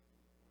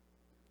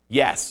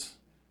 Yes.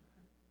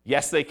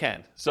 Yes, they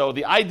can. So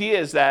the idea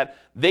is that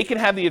they can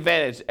have the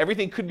advantage.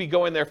 Everything could be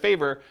going in their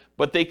favor,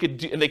 but they could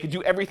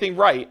do everything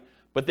right,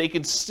 but they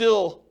could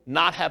still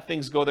not have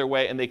things go their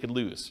way and they could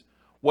lose.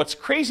 What's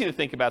crazy to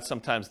think about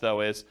sometimes,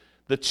 though, is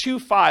the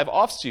 2-5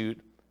 offsuit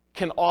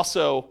can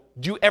also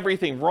do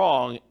everything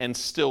wrong and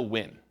still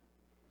win.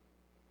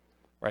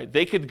 Right?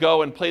 They could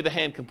go and play the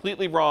hand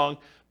completely wrong,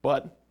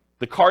 but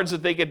the cards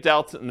that they get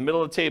dealt in the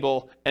middle of the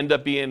table end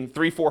up being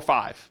 3, 4,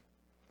 5.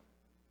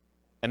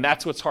 And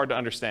that's what's hard to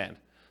understand.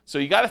 So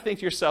you got to think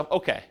to yourself,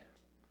 okay,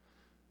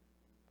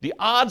 the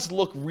odds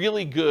look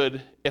really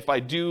good if I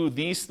do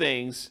these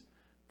things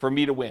for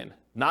me to win.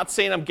 Not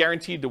saying I'm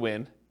guaranteed to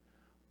win,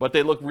 but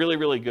they look really,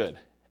 really good.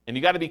 And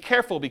you got to be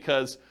careful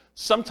because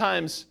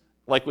sometimes,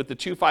 like with the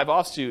 2-5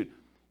 offsuit,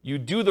 you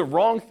do the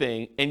wrong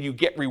thing and you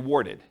get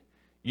rewarded.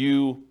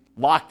 You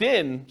locked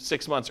in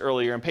 6 months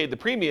earlier and paid the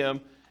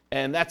premium,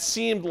 and that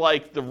seemed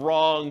like the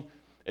wrong,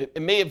 it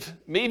may have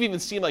even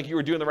seemed like you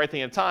were doing the right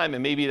thing at the time,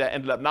 and maybe that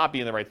ended up not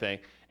being the right thing.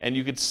 And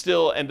you could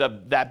still end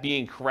up that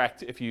being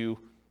correct if you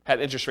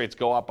had interest rates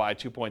go up by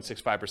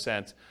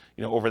 2.65%,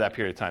 over that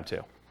period of time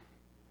too.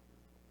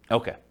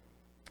 Okay.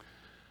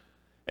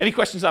 Any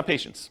questions on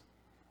patience?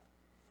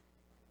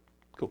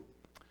 Cool.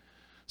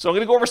 So I'm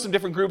going to go over some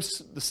different groups,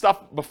 the stuff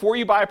before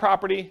you buy a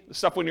property, the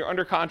stuff when you're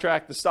under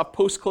contract, the stuff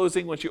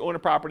post-closing once you own a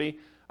property,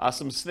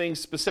 some things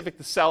specific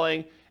to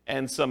selling,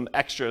 and some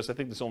extras. I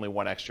think there's only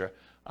one extra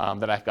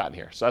that I've gotten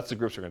here. So that's the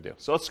groups we're going to do.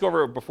 So let's go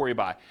over before you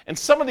buy. And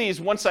some of these,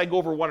 once I go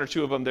over one or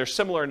two of them, they're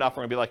similar enough,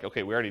 we're going to be like,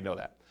 okay, we already know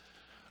that.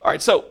 All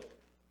right, so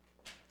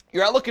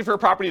you're out looking for a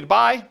property to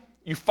buy.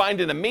 You find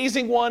an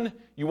amazing one.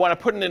 You want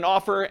to put in an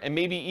offer, and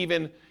maybe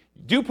even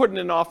do put in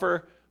an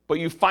offer, but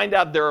you find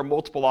out there are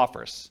multiple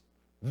offers.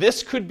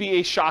 This could be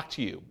a shock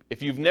to you.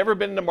 If you've never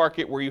been in a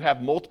market where you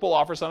have multiple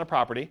offers on a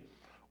property,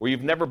 or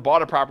you've never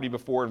bought a property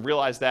before and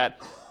realized that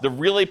the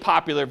really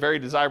popular, very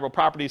desirable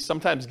properties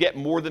sometimes get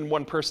more than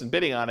one person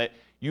bidding on it,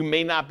 you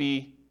may not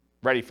be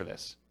ready for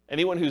this.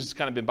 Anyone who's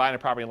kind of been buying a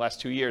property in the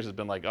last 2 years has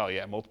been like, oh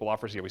yeah, multiple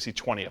offers here, we see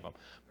 20 of them.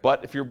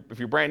 But if you're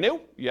brand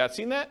new, you haven't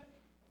seen that,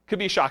 could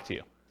be a shock to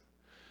you.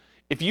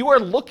 If you are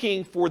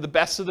looking for the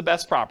best of the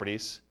best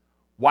properties,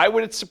 why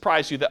would it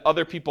surprise you that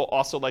other people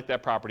also like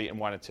that property and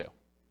want it too?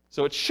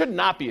 So it should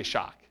not be a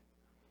shock.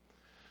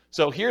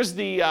 So here's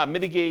the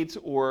mitigate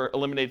or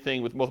eliminate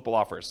thing with multiple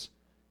offers.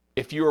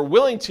 If you are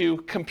willing to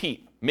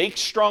compete, make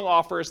strong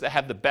offers that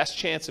have the best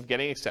chance of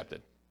getting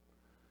accepted.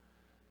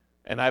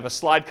 And I have a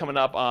slide coming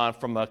up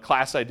from a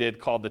class I did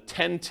called the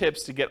 10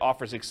 tips to get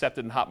offers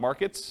accepted in hot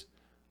markets.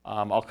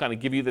 I'll kind of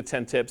give you the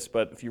 10 tips,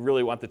 but if you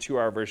really want the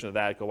 2-hour version of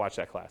that, go watch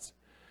that class.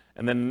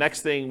 And then the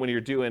next thing when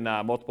you're doing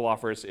multiple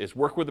offers is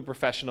work with a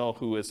professional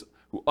who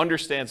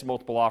understands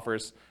multiple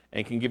offers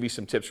and can give you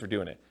some tips for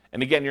doing it.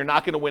 And again, you're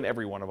not going to win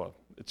every one of them.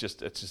 It's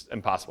just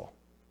impossible.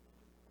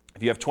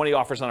 If you have 20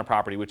 offers on a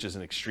property, which is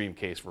an extreme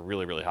case for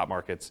really, really hot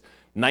markets,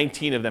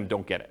 19 of them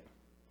don't get it.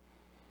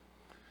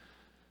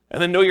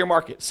 And then know your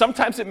market.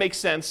 Sometimes it makes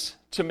sense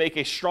to make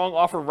a strong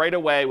offer right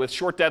away with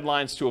short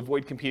deadlines to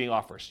avoid competing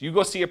offers. You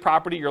go see a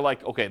property, you're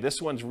like, okay,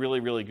 this one's really,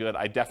 really good.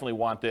 I definitely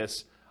want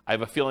this. I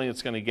have a feeling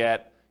it's going to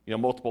get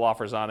multiple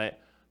offers on it.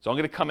 So I'm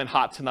going to come in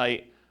hot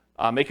tonight,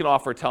 make an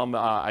offer, tell them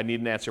I need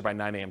an answer by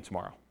 9 a.m.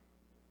 tomorrow.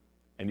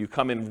 And you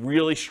come in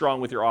really strong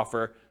with your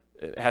offer.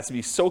 It has to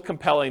be so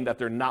compelling that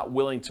they're not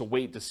willing to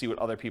wait to see what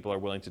other people are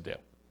willing to do.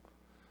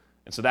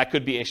 And so that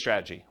could be a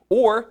strategy.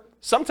 Or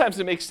sometimes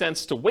it makes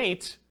sense to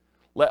wait,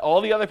 let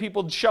all the other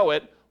people show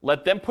it,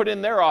 let them put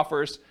in their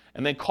offers,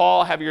 and then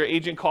have your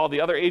agent call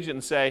the other agent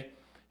and say,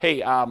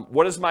 hey,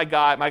 what does my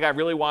guy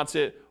really wants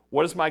it,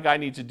 what does my guy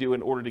need to do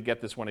in order to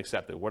get this one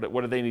accepted? What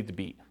do they need to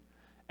beat?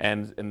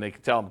 And they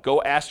can tell them,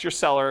 go ask your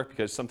seller,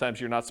 because sometimes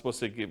you're not supposed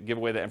to give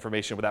away that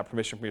information without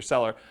permission from your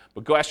seller,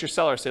 but go ask your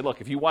seller, say, look,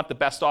 if you want the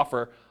best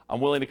offer, I'm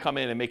willing to come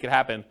in and make it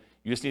happen.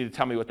 You just need to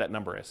tell me what that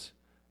number is.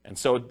 And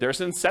so there's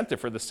an incentive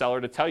for the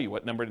seller to tell you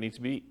what number it needs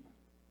to beat.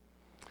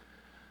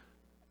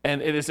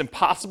 And it is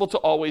impossible to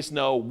always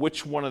know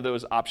which one of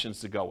those options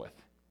to go with.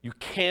 You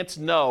can't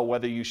know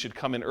whether you should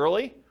come in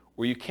early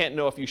or you can't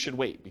know if you should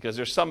wait, because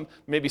there's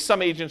maybe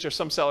some agents or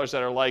some sellers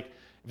that are like,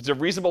 if it's a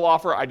reasonable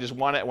offer, I just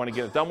want it, I want to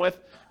get it done with.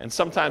 And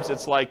sometimes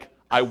it's like,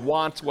 I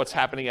want what's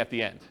happening at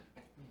the end.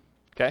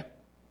 Okay?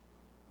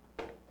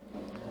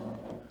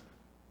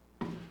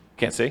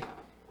 Can't see?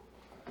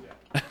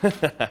 All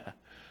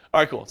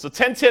right, cool. So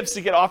 10 tips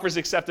to get offers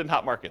accepted in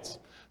hot markets.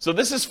 So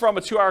this is from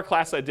a 2-hour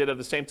class I did of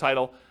the same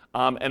title.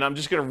 And I'm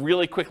just going to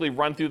really quickly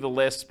run through the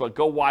list, but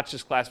go watch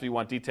this class if you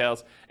want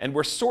details. And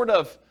we're sort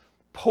of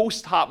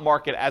post-hot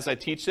market as I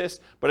teach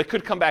this, but it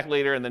could come back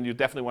later, and then you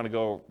definitely want to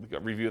go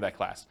review that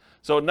class.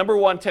 So number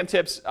 1, 10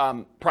 tips,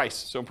 price.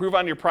 So improve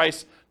on your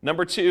price.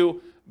 Number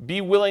 2,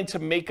 be willing to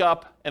make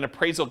up an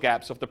appraisal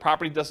gap. So if the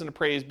property doesn't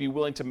appraise, be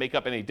willing to make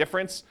up any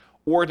difference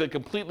or to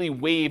completely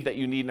waive that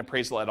you need an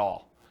appraisal at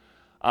all.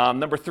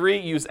 Number 3,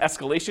 use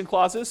escalation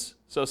clauses.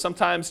 So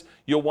sometimes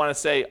you'll want to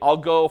say, I'll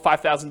go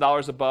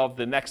 $5,000 above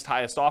the next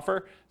highest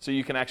offer. So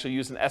you can actually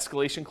use an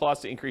escalation clause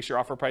to increase your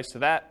offer price to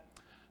that.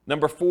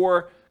 Number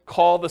 4,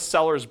 call the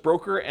seller's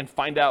broker and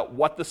find out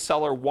what the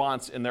seller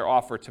wants in their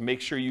offer to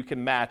make sure you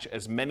can match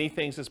as many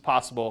things as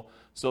possible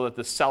so that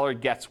the seller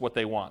gets what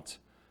they want.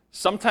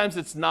 Sometimes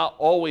it's not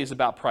always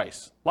about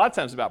price. A lot of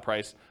times it's about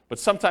price, but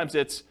sometimes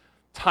it's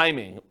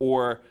timing,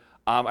 or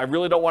I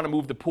really don't want to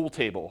move the pool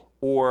table,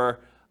 or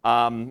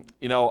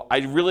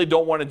I really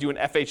don't want to do an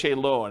FHA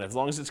loan. As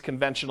long as it's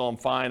conventional, I'm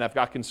fine. I've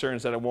got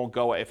concerns that it won't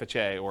go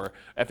FHA or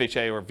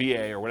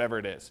VA or whatever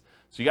it is.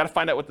 So you got to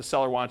find out what the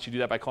seller wants. You do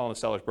that by calling the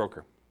seller's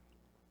broker.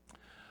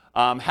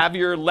 Have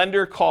your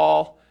lender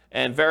call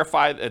and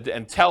verify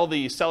and tell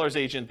the seller's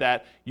agent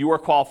that you are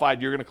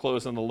qualified, you're going to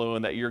close on the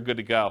loan, that you're good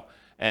to go.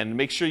 And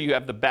make sure you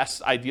have the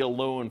best ideal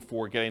loan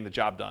for getting the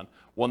job done.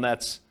 One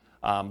that's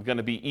going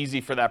to be easy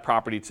for that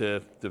property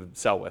to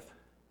sell with.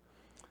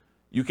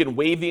 You can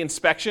waive the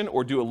inspection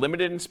or do a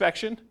limited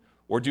inspection,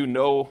 or do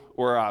no,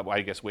 or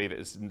I guess waive it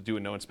is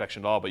doing no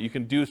inspection at all, but you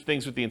can do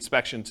things with the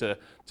inspection to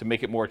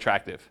make it more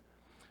attractive.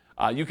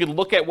 You can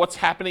look at what's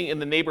happening in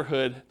the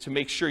neighborhood to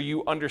make sure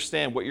you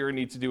understand what you're going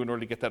to need to do in order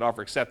to get that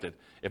offer accepted.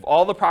 If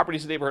all the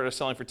properties in the neighborhood are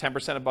selling for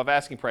 10% above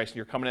asking price and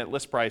you're coming in at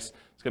list price,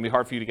 it's going to be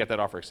hard for you to get that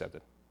offer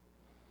accepted.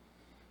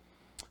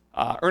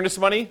 Earnest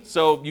money.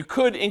 So you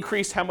could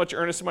increase how much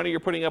earnest money you're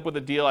putting up with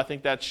a deal. I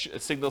think that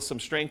signals some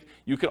strength.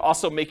 You could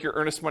also make your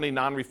earnest money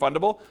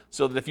non-refundable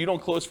so that if you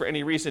don't close for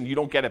any reason, you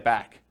don't get it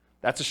back.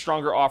 That's a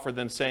stronger offer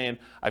than saying,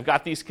 I've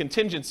got these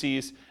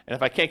contingencies, and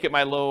if I can't get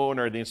my loan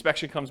or the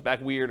inspection comes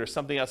back weird or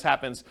something else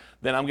happens,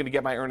 then I'm going to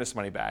get my earnest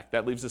money back.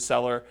 That leaves the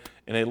seller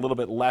in a little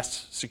bit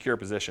less secure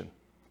position.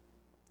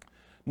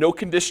 No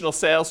conditional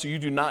sale, so you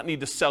do not need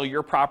to sell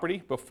your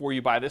property before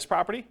you buy this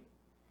property.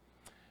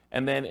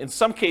 And then in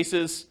some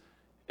cases,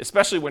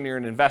 especially when you're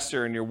an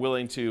investor and you're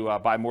willing to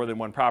buy more than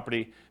one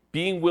property,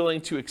 being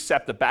willing to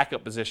accept a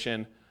backup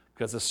position,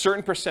 because a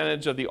certain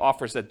percentage of the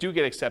offers that do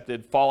get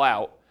accepted fall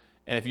out.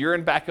 And if you're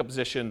in backup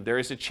position, there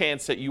is a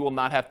chance that you will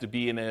not have to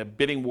be in a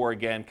bidding war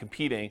again,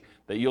 competing,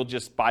 that you'll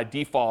just by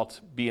default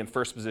be in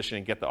first position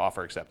and get the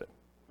offer accepted.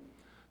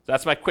 So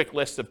that's my quick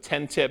list of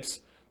 10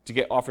 tips to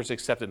get offers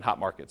accepted in hot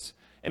markets.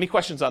 Any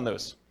questions on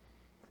those?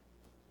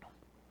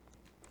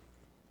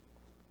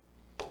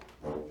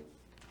 All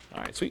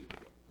right, sweet.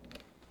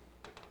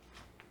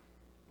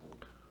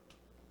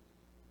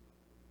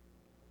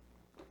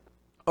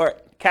 All right,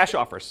 cash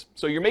offers.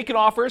 So you're making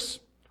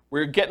offers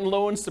where you're getting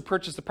loans to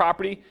purchase the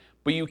property,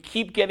 but you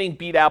keep getting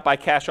beat out by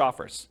cash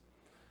offers.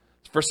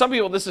 For some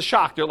people, this is a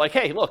shock. They're like,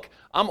 hey, look,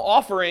 I'm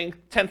offering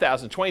 $10,000,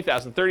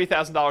 $20,000,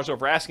 $30,000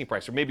 over asking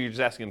price, or maybe you're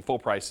just asking full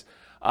price.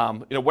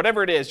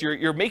 Whatever it is,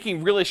 you're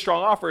making really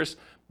strong offers,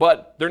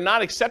 but they're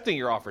not accepting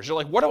your offers. You're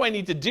like, what do I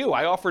need to do?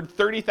 I offered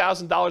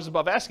 $30,000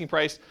 above asking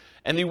price,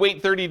 and you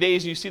wait 30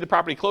 days and you see the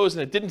property close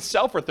and it didn't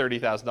sell for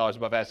 $30,000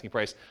 above asking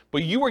price,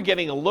 but you were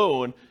getting a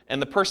loan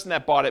and the person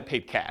that bought it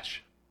paid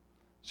cash.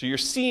 So you're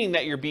seeing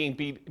that you're being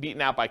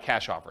beaten out by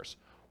cash offers.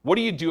 What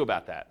do you do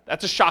about that?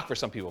 That's a shock for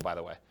some people, by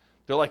the way.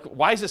 They're like,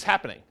 why is this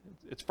happening?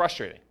 It's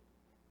frustrating.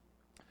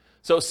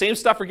 So same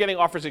stuff for getting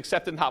offers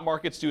accepted in hot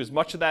markets. Do as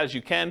much of that as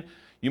you can.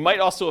 You might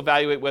also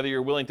evaluate whether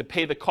you're willing to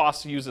pay the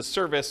cost to use a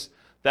service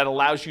that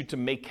allows you to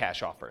make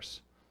cash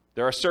offers.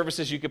 There are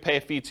services you could pay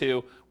a fee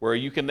to where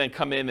you can then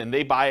come in and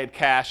they buy it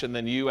cash and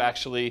then you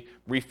actually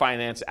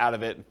refinance out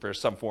of it for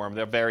some form.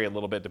 They'll vary a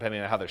little bit depending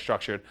on how they're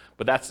structured,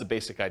 but that's the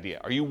basic idea.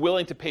 Are you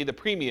willing to pay the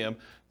premium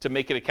to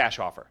make it a cash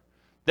offer?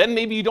 Then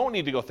maybe you don't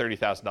need to go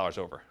 $30,000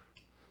 over.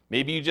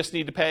 Maybe you just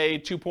need to pay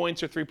 2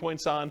 points or 3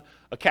 points on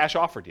a cash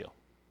offer deal.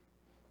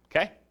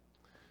 Okay?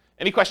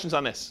 Any questions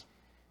on this?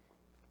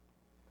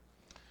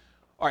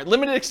 All right,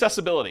 limited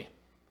accessibility.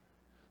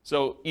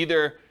 So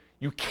either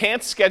you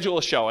can't schedule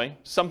a showing,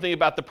 something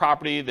about the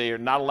property, they're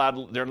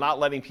not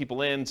letting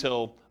people in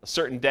until a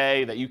certain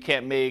day that you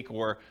can't make,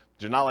 or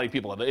they're not letting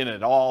people in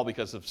at all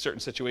because of a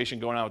certain situation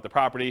going on with the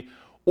property,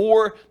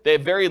 or they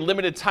have very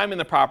limited time in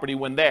the property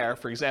when there.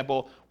 For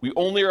example, we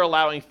only are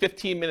allowing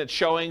 15-minute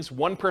showings,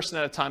 one person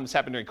at a time. This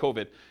happened during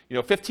COVID.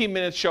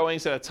 15-minute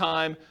showings at a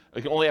time.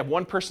 We can only have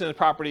one person in the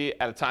property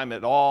at a time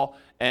at all.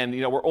 And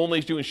we're only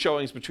doing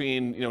showings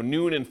between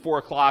noon and 4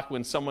 o'clock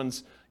when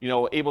someone's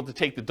able to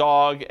take the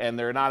dog and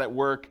they're not at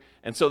work.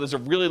 And so there's a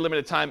really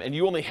limited time, and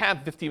you only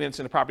have 15 minutes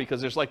in the property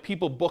because there's like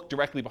people booked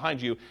directly behind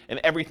you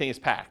and everything is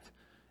packed.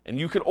 And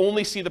you can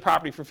only see the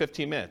property for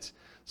 15 minutes.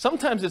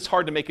 Sometimes it's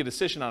hard to make a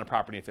decision on a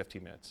property in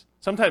 15 minutes.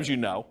 Sometimes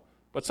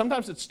but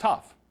sometimes it's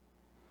tough.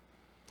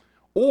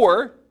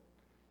 Or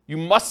you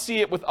must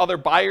see it with other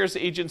buyers,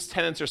 agents,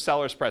 tenants, or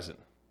sellers present.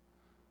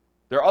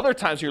 There are other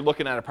times you're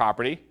looking at a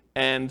property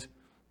and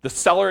the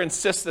seller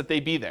insists that they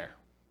be there.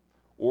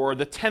 Or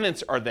the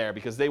tenants are there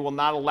because they will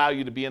not allow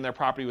you to be in their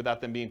property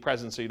without them being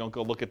present, so you don't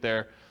go look at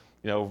their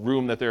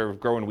room that they're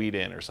growing weed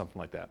in or something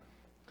like that.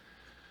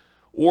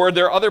 Or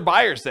there are other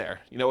buyers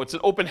there. It's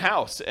an open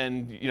house,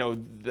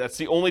 and that's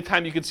the only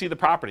time you can see the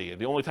property,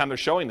 the only time they're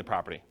showing the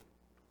property.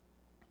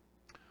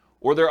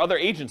 Or there are other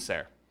agents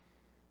there.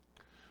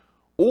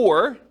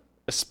 Or,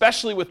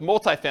 especially with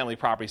multifamily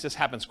properties, this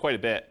happens quite a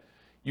bit,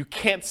 you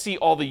can't see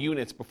all the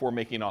units before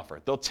making an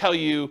offer. They'll tell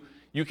you,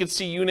 you can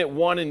see unit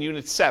 1 and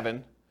unit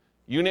 7.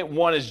 Unit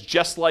 1 is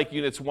just like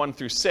units 1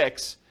 through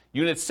 6.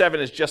 Unit 7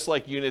 is just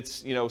like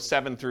units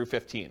 7 through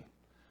 15.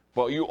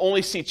 But you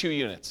only see 2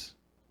 units.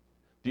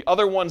 The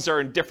other ones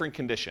are in different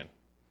condition.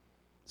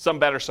 Some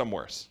better, some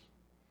worse.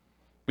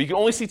 But you can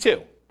only see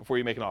 2 before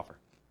you make an offer.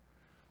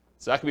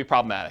 So that can be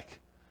problematic.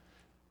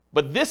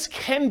 But this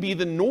can be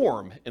the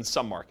norm in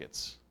some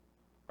markets,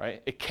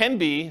 right? It can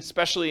be,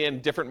 especially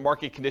in different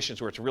market conditions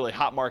where it's a really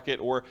hot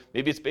market, or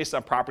maybe it's based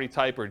on property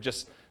type, or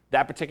just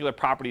that particular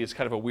property is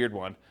kind of a weird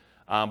one.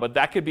 But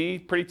that could be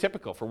pretty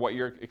typical for what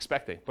you're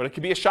expecting. But it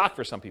could be a shock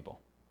for some people.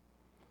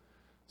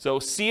 So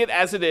see it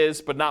as it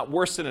is, but not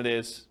worse than it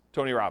is,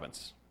 Tony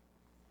Robbins.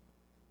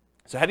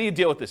 So how do you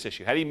deal with this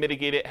issue? How do you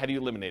mitigate it? How do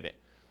you eliminate it?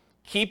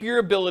 Keep your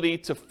ability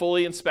to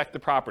fully inspect the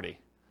property.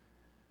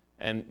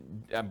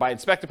 And by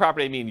inspect the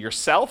property, I mean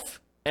yourself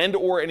and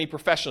or any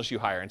professionals you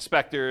hire,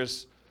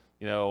 inspectors,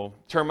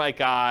 termite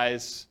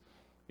guys,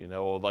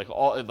 radon,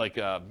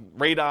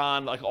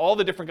 like all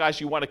the different guys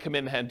you want to come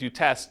in and do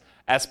tests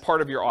as part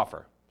of your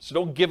offer. So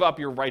don't give up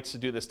your rights to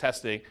do this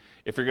testing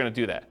if you're going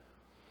to do that.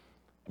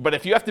 But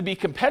if you have to be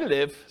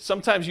competitive,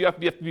 sometimes you have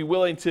to be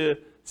willing to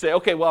say,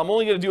 okay, well, I'm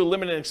only going to do a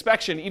limited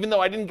inspection, even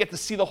though I didn't get to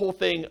see the whole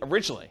thing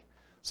originally.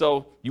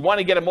 So you want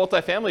to get a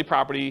multifamily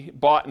property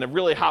bought in a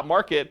really hot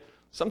market.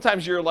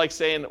 Sometimes you're like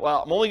saying,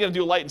 well, I'm only going to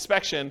do a light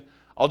inspection.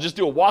 I'll just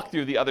do a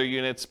walkthrough of the other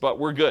units, but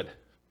we're good.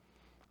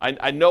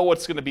 I know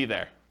what's going to be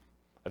there.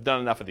 I've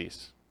done enough of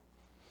these.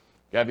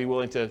 You got to be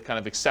willing to kind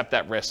of accept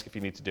that risk if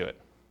you need to do it.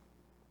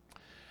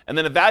 And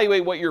then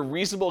evaluate what your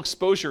reasonable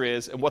exposure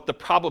is and what the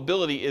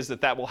probability is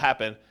that will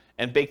happen,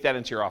 and bake that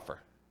into your offer.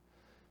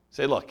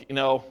 Say, look,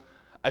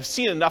 I've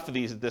seen enough of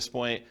these at this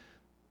point.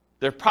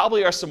 There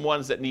probably are some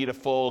ones that need a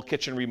full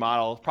kitchen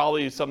remodel,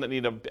 probably some that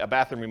need a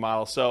bathroom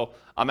remodel. So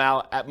I'm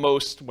out at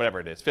most, whatever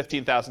it is,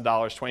 $15,000,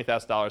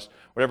 $20,000,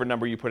 whatever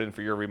number you put in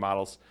for your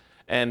remodels.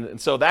 And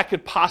so that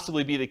could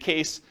possibly be the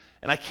case.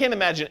 And I can't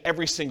imagine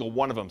every single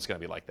one of them is going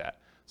to be like that.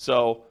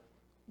 So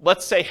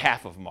let's say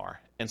half of them are.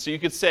 And so you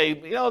could say,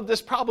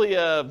 there's probably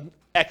a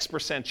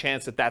X%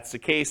 chance that that's the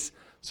case.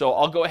 So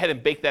I'll go ahead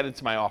and bake that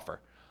into my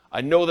offer.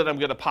 I know that I'm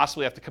going to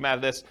possibly have to come out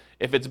of this.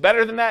 If it's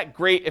better than that,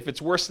 great. If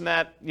it's worse than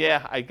that,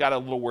 yeah, I got a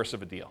little worse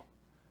of a deal.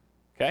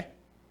 Okay?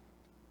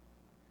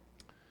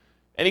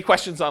 Any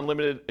questions on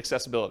limited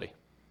accessibility?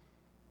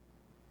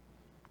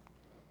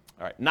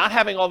 All right, not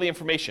having all the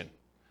information.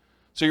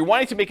 So you're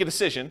wanting to make a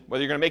decision,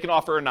 whether you're going to make an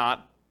offer or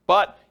not,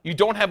 but you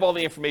don't have all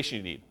the information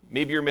you need.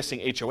 Maybe you're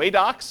missing HOA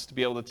docs to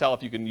be able to tell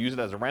if you can use it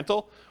as a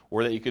rental,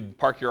 or that you could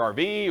park your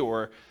RV,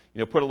 or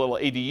put a little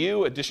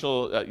ADU,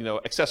 additional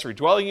accessory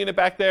dwelling unit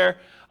back there.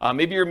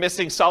 Maybe you're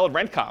missing solid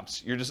rent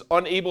comps. You're just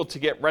unable to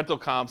get rental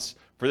comps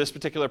for this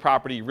particular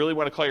property. You really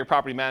want to call your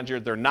property manager.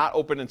 They're not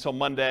open until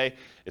Monday.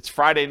 It's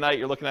Friday night.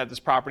 You're looking at this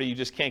property. You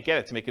just can't get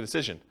it to make a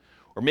decision.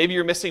 Or maybe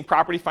you're missing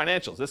property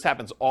financials. This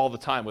happens all the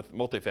time with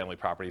multifamily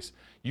properties.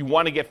 You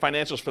want to get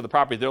financials for the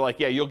property. They're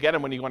like, yeah, you'll get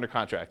them when you go under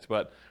contract,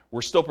 but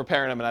we're still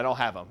preparing them and I don't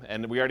have them.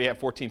 And we already have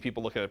 14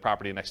 people looking at the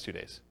property in the next 2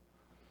 days.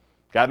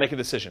 Got to make a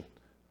decision.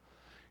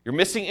 You're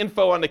missing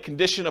info on the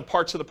condition of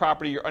parts of the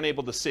property you're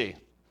unable to see.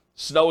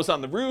 Snow is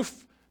on the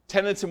roof,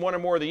 tenants in one or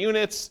more of the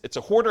units. It's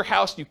a hoarder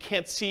house. You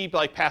can't see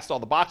past all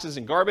the boxes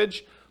and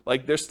garbage.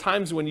 There's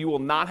times when you will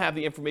not have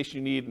the information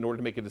you need in order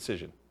to make a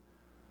decision.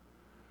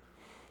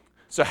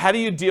 So how do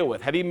you deal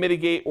with, how do you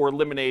mitigate or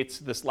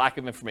eliminate this lack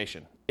of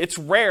information? It's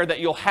rare that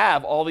you'll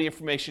have all the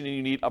information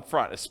you need up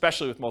front,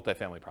 especially with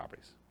multifamily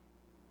properties.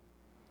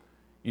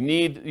 You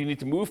need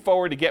to move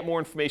forward to get more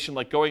information,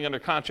 like going under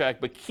contract,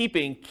 but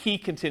keeping key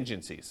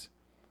contingencies.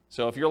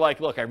 So if you're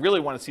like, look, I really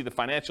want to see the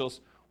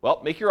financials,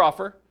 well, make your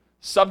offer,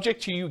 subject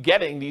to you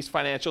getting these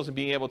financials and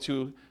being able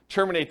to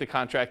terminate the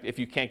contract if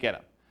you can't get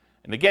them.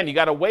 And again, you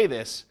got to weigh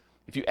this.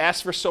 If you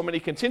ask for so many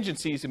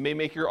contingencies, it may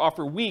make your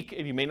offer weak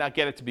and you may not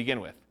get it to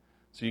begin with.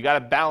 So you got to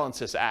balance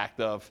this act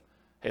of,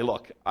 hey,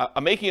 look,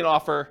 I'm making an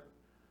offer.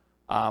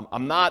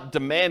 I'm not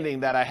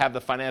demanding that I have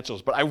the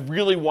financials, but I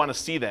really want to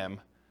see them.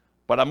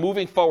 But I'm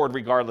moving forward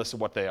regardless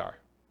of what they are.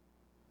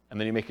 And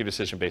then you make your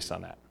decision based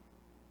on that.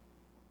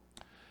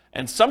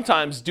 And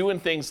sometimes doing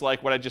things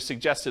like what I just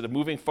suggested of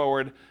moving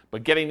forward,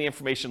 but getting the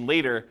information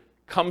later,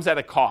 comes at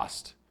a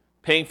cost.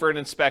 Paying for an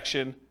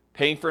inspection,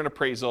 paying for an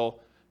appraisal,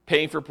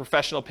 paying for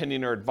professional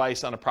opinion or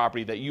advice on a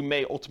property that you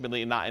may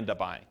ultimately not end up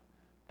buying.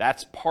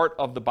 That's part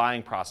of the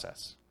buying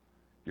process.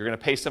 You're going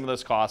to pay some of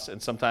those costs,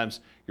 and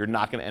sometimes you're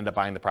not going to end up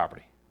buying the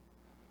property.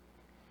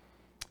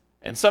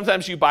 And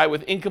sometimes you buy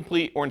with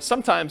incomplete or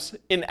sometimes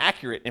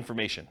inaccurate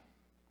information.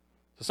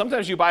 So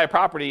sometimes you buy a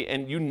property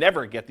and you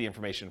never get the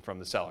information from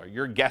the seller.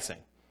 You're guessing.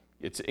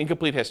 It's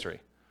incomplete history.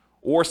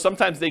 Or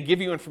sometimes they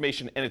give you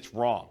information and it's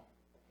wrong.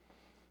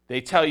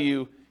 They tell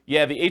you,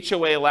 yeah, the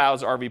HOA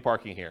allows RV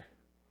parking here.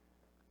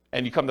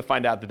 and you come to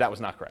find out that that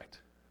was not correct.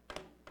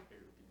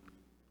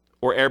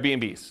 Or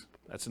Airbnbs.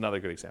 That's another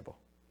good example.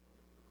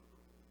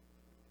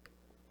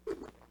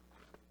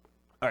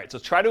 All right, so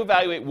try to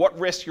evaluate what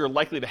risk you're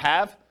likely to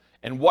have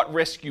and what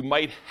risk you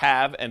might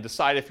have and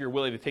decide if you're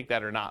willing to take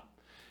that or not.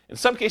 In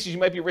some cases, you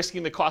might be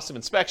risking the cost of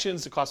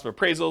inspections, the cost of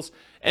appraisals,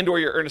 and or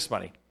your earnest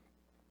money.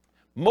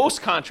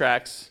 Most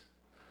contracts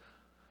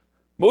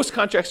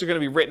are going to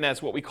be written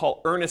as what we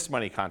call earnest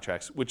money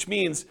contracts, which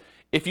means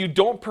if you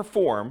don't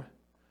perform,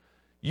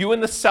 you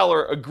and the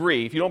seller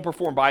agree, if you don't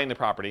perform buying the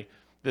property,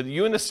 that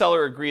you and the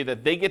seller agree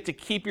that they get to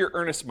keep your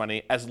earnest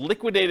money as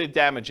liquidated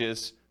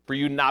damages for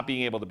you not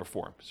being able to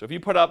perform. So if you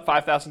put up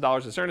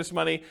 $5,000 as earnest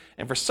money,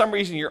 and for some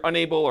reason you're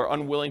unable or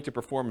unwilling to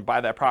perform and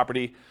buy that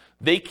property,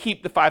 they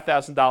keep the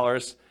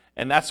 $5,000,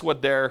 and that's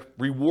what their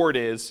reward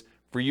is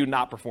for you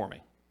not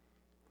performing.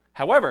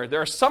 However,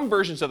 there are some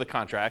versions of the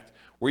contract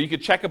where you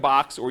could check a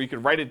box or you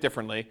could write it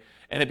differently,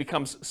 and it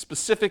becomes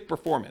specific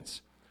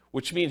performance,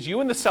 which means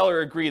you and the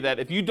seller agree that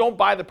if you don't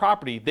buy the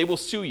property, they will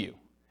sue you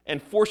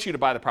and force you to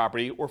buy the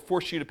property or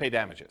force you to pay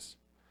damages.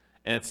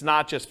 And it's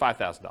not just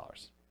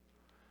 $5,000.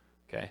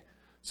 Okay?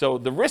 So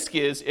the risk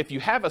is if you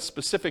have a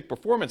specific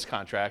performance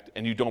contract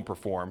and you don't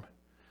perform,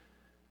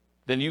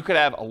 then you could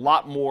have a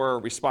lot more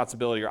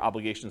responsibility or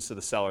obligations to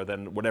the seller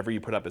than whatever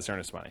you put up as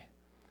earnest money.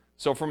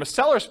 So from a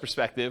seller's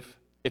perspective,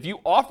 if you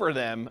offer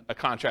them a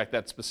contract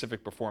that's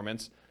specific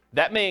performance,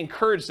 that may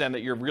encourage them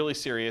that you're really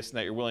serious and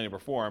that you're willing to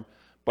perform,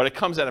 but it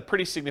comes at a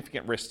pretty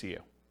significant risk to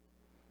you.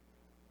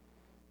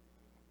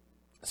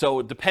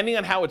 So depending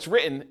on how it's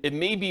written, it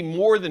may be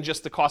more than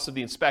just the cost of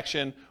the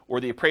inspection or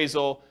the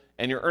appraisal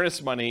and your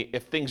earnest money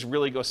if things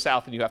really go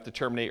south and you have to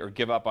terminate or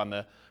give up on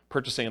the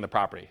purchasing of the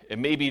property. It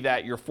may be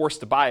that you're forced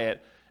to buy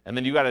it, and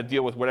then you got to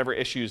deal with whatever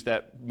issues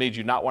that made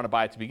you not want to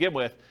buy it to begin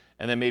with,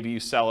 and then maybe you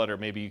sell it or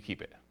maybe you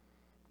keep it.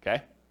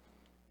 Okay?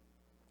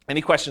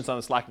 Any questions on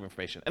this lack of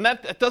information? And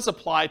that does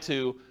apply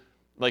to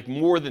like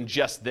more than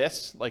just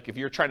this. Like if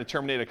you're trying to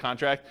terminate a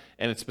contract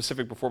and it's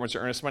specific performance or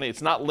earnest money,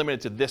 it's not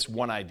limited to this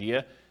one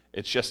idea.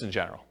 It's just in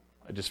general.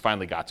 I just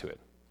finally got to it.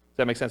 Does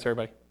that make sense,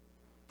 everybody?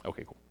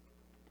 Okay, cool.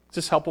 Is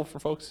this helpful for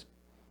folks?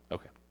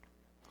 Okay.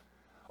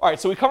 All right,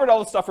 so we covered all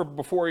the stuff for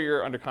before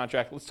you're under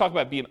contract. Let's talk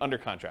about being under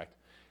contract.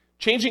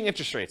 Changing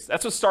interest rates.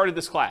 That's what started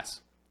this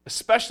class,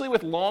 especially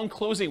with long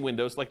closing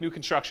windows like new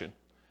construction.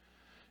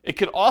 It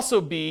could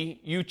also be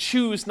you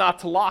choose not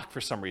to lock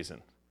for some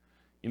reason.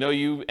 You know,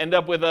 you end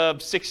up with a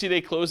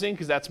 60-day closing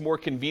because that's more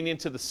convenient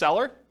to the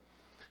seller.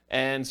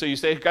 And so you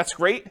say, that's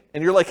great.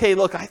 And you're like, hey,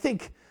 look, we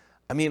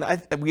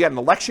got an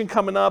election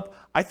coming up.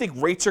 I think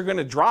rates are going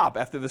to drop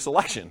after this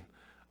election.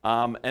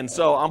 And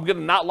so I'm going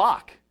to not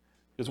lock.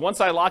 Because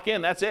once I lock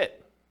in, that's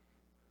it.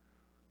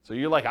 So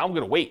you're like, I'm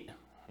going to wait.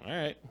 All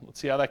right, let's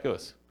see how that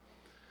goes.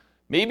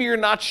 Maybe you're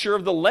not sure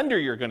of the lender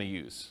you're going to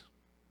use.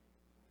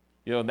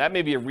 You know, that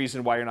may be a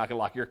reason why you're not going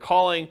to lock. You're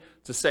calling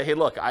to say, hey,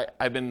 look, I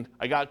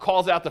got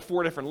calls out to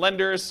 4 different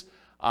lenders.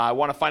 I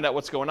want to find out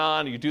what's going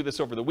on. You do this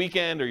over the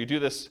weekend, or you do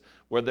this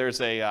where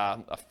there's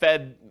a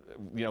Fed,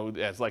 you know,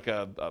 as like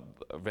a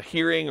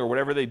hearing or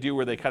whatever they do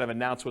where they kind of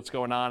announce what's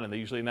going on, and they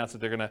usually announce that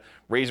they're going to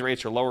raise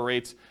rates or lower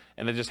rates,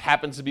 and it just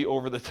happens to be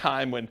over the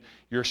time when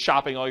you're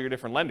shopping all your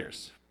different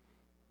lenders.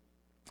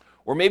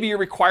 Or maybe you're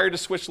required to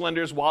switch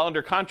lenders while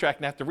under contract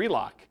and have to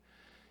relock.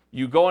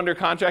 You go under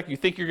contract, you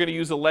think you're going to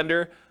use a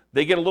lender,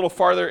 they get a little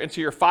farther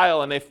into your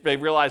file and they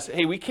realize,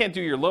 hey, we can't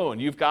do your loan.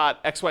 You've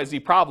got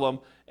XYZ problem,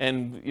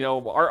 and you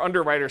know our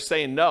underwriter's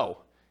saying no,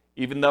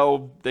 even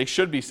though they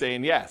should be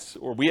saying yes.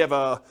 Or we have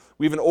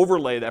an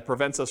overlay that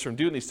prevents us from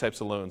doing these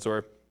types of loans.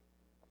 Or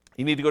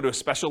you need to go to a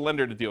special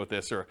lender to deal with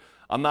this. Or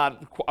I'm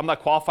not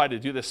qualified to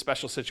do this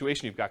special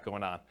situation you've got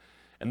going on.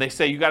 And they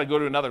say you got to go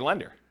to another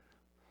lender.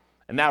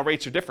 And now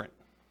rates are different.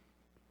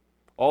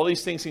 All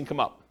these things can come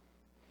up.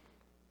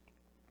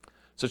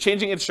 So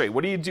changing interest rate,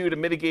 what do you do to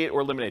mitigate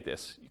or eliminate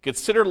this? You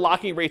consider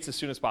locking rates as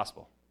soon as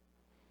possible.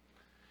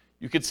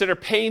 You consider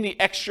paying the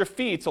extra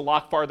fee to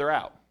lock farther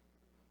out.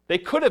 They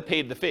could have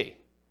paid the fee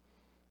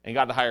and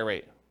gotten a higher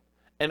rate.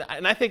 And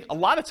I think a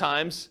lot of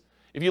times,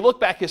 if you look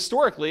back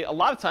historically, a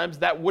lot of times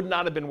that would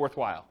not have been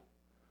worthwhile.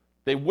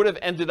 They would have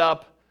ended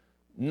up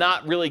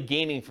not really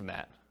gaining from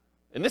that.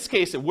 In this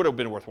case, it would have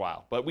been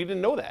worthwhile, but we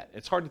didn't know that.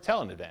 It's hard to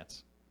tell in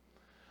advance.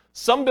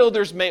 Some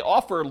builders may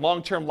offer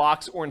long-term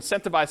locks or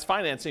incentivized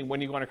financing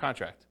when you go under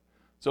contract.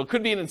 So it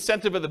could be an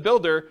incentive of the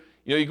builder.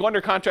 You know, you go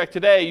under contract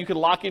today, you can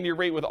lock in your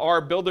rate with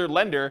our builder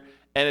lender,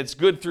 and it's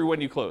good through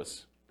when you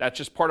close. That's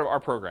just part of our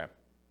program.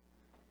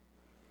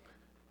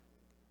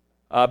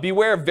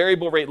 Beware of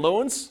variable rate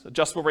loans,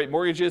 adjustable rate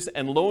mortgages,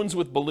 and loans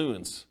with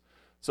balloons.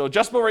 So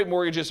adjustable rate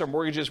mortgages are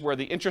mortgages where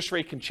the interest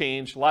rate can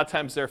change. A lot of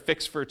times they're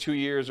fixed for 2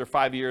 years or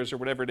 5 years or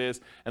whatever it is.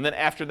 And then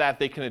after that,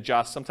 they can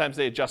adjust. Sometimes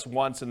they adjust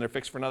once and they're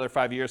fixed for another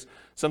 5 years.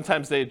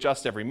 Sometimes they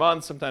adjust every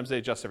month. Sometimes they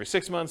adjust every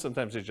 6 months.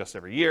 Sometimes they adjust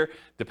every year.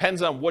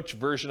 Depends on which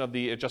version of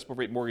the adjustable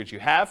rate mortgage you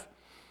have.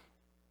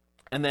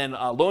 And then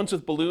loans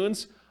with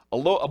balloons. A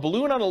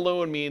balloon on a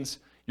loan means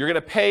you're going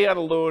to pay on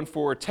a loan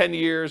for 10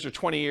 years or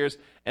 20 years.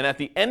 And at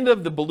the end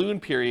of the balloon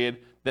period,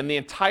 then the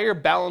entire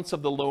balance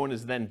of the loan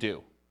is then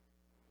due.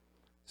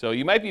 So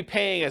you might be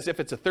paying as if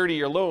it's a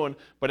 30-year loan,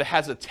 but it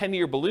has a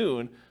 10-year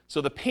balloon, so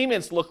the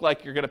payments look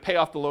like you're going to pay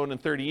off the loan in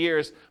 30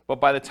 years,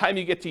 but by the time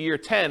you get to year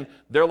 10,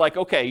 they're like,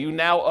 okay, you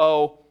now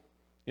owe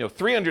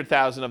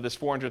 $300,000 of this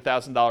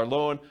 $400,000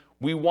 loan.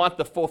 We want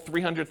the full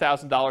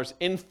 $300,000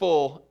 in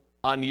full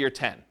on year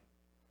 10.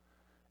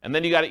 And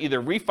then you got to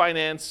either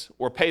refinance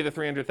or pay the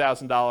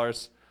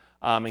 $300,000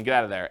 and get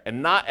out of there.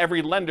 And not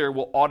every lender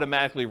will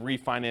automatically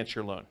refinance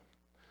your loan.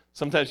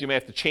 Sometimes you may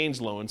have to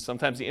change loans.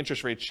 Sometimes the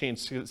interest rates change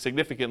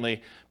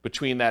significantly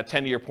between that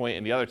 10-year point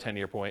and the other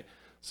 10-year point.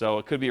 So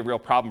it could be a real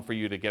problem for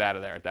you to get out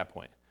of there at that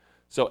point.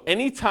 So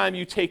anytime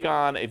you take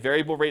on a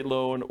variable rate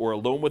loan or a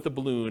loan with a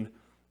balloon,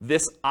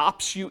 this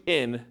opts you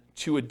in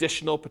to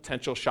additional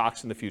potential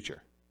shocks in the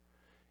future.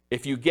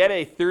 If you get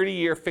a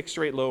 30-year fixed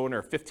rate loan or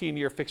a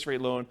 15-year fixed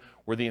rate loan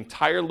where the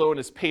entire loan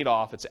is paid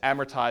off, it's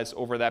amortized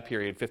over that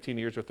period, 15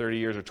 years or 30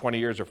 years or 20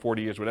 years or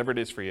 40 years, whatever it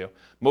is for you.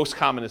 Most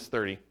common is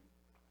 30.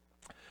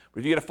 But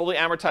if you get a fully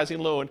amortizing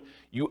loan,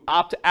 you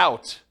opt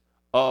out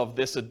of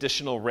this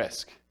additional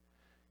risk.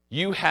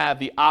 You have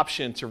the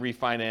option to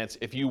refinance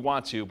if you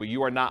want to, but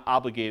you are not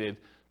obligated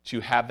to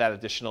have that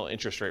additional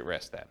interest rate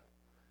risk then.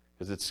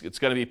 Because it's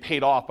going to be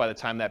paid off by the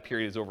time that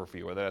period is over for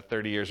you, whether that's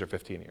 30 years or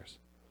 15 years.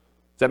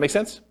 Does that make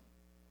sense?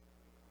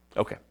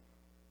 Okay.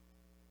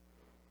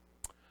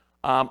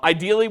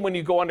 Ideally, when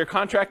you go under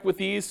contract with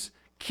these,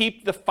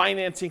 keep the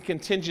financing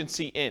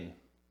contingency in.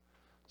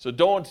 So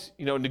don't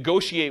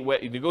negotiate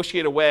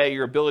away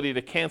your ability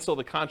to cancel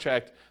the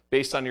contract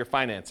based on your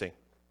financing.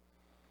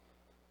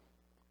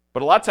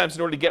 But a lot of times,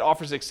 in order to get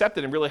offers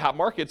accepted in really hot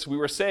markets, we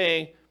were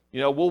saying,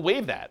 we'll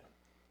waive that.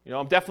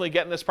 I'm definitely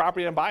getting this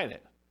property and I'm buying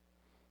it.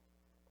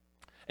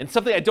 And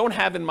something I don't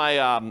have in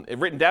my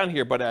written down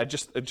here, but it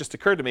just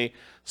occurred to me,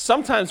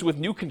 sometimes with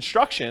new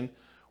construction,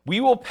 we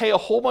will pay a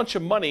whole bunch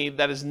of money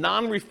that is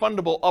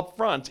non-refundable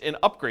upfront in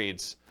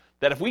upgrades,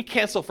 that if we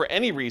cancel for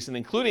any reason,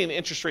 including the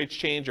interest rates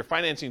change or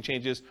financing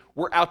changes,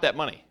 we're out that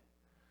money.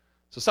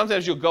 So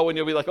sometimes you'll go and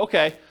you'll be like,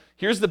 okay,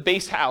 here's the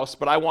base house,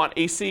 but I want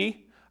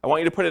AC. I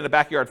want you to put in a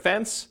backyard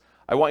fence.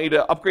 I want you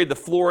to upgrade the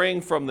flooring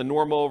from the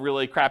normal,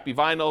 really crappy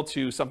vinyl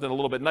to something a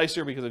little bit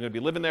nicer because I'm going to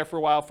be living there for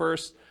a while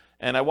first.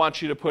 And I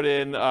want you to put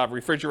in a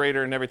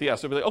refrigerator and everything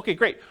else. So we'll be like, okay,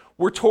 great.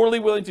 We're totally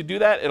willing to do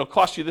that. It'll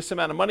cost you this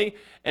amount of money.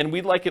 And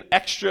we'd like an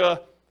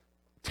extra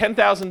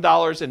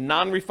 $10,000 in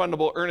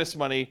non-refundable earnest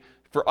money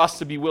for us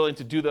to be willing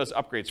to do those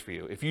upgrades for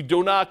you. If you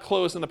do not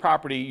close on the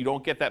property, you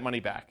don't get that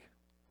money back.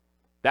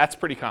 That's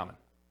pretty common.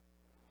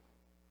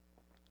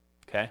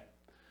 Okay?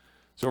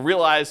 So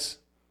realize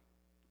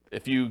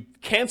if you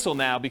cancel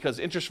now because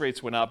interest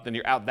rates went up, then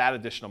you're out that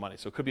additional money.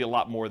 So it could be a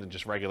lot more than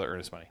just regular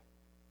earnest money.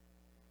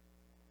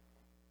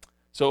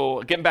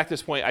 So getting back to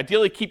this point,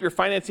 ideally keep your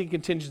financing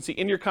contingency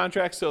in your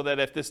contract so that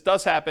if this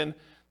does happen,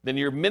 then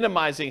you're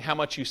minimizing how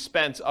much you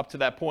spent up to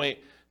that point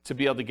to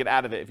be able to get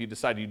out of it if you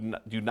decide you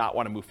do not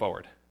want to move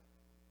forward.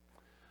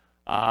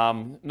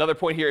 Another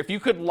point here, if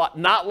you could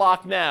not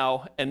lock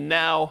now, and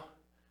now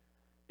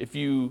if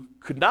you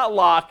could not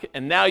lock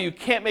and now you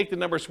can't make the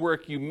numbers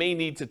work, you may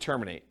need to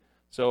terminate.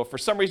 So if for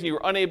some reason you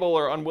were unable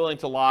or unwilling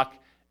to lock,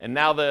 and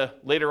now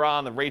later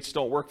on the rates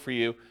don't work for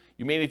you,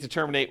 you may need to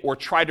terminate or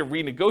try to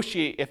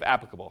renegotiate if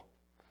applicable.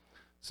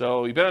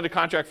 So you've been under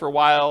contract for a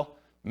while.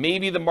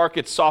 Maybe the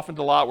market's softened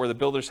a lot where the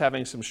builder's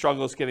having some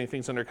struggles getting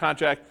things under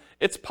contract.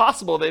 It's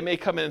possible they may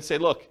come in and say,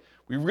 look,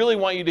 we really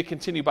want you to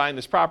continue buying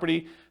this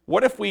property.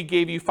 What if we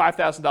gave you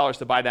 $5,000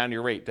 to buy down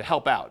your rate to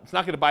help out? It's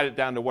not going to buy it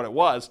down to what it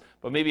was,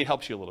 but maybe it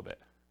helps you a little bit.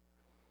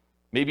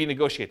 Maybe you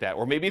negotiate that.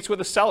 Or maybe it's with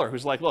a seller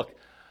who's like, look,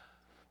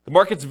 the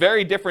market's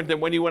very different than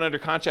when you went under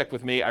contract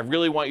with me. I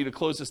really want you to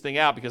close this thing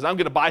out because I'm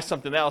going to buy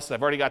something else.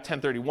 I've already got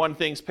 1031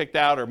 things picked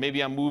out, or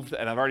maybe I'm moved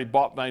and I've already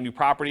bought my new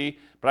property,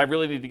 but I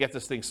really need to get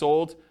this thing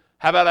sold.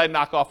 How about I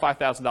knock off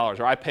 $5,000,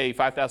 or I pay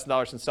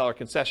 $5,000 in seller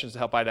concessions to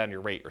help buy down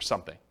your rate or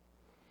something?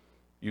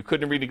 You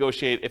couldn't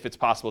renegotiate if it's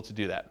possible to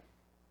do that.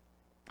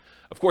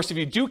 Of course, if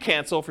you do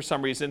cancel for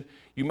some reason,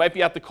 you might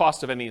be at the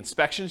cost of any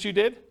inspections you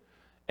did,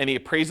 any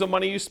appraisal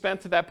money you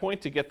spent to that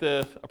point to get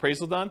the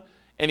appraisal done,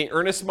 any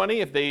earnest money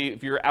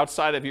if you're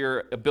outside of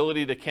your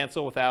ability to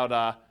cancel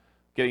without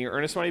getting your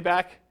earnest money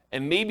back,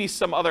 and maybe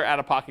some other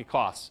out-of-pocket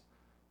costs.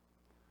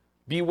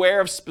 Beware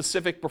of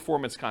specific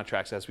performance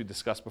contracts, as we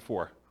discussed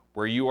before,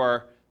 where you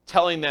are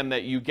telling them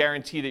that you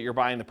guarantee that you're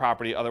buying the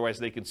property, otherwise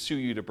they can sue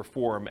you to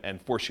perform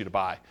and force you to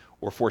buy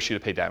or force you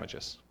to pay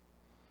damages.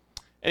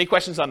 Any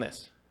questions on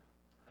this?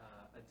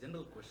 A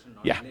general question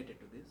not Yeah. related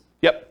to this.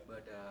 Yep.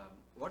 But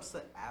what's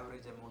the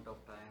average amount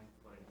of time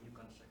for a new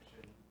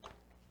construction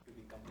to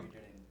be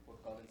completed in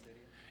Fort Collins area?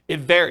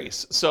 It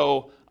varies.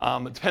 So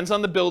it depends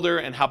on the builder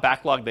and how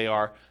backlogged they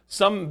are.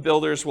 Some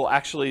builders will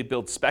actually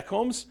build spec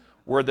homes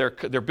where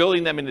they're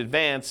building them in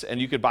advance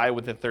and you could buy it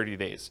within 30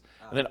 days.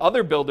 And then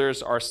other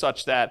builders are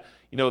such that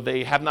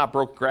they have not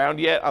broke ground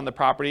yet on the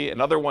property,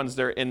 and other ones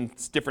they're in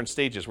different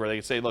stages where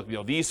they say, look,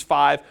 these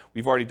 5,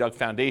 we've already dug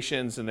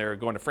foundations and they're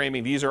going to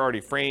framing. These are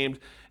already framed.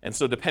 And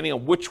so depending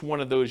on which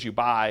one of those you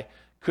buy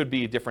could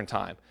be a different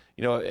time.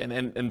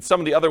 and some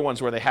of the other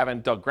ones where they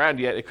haven't dug ground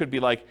yet, it could be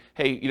like,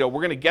 hey, we're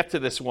going to get to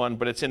this one,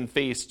 but it's in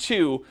phase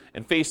 2,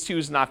 and phase 2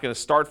 is not going to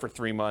start for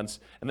 3 months,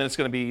 and then it's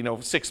going to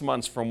be 6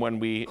 months from when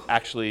we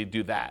actually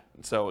do that.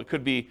 So it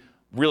could be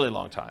really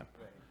long time.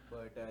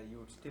 Right. But you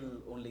would still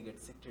only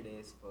get 60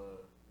 days for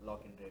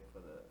lock-in rate for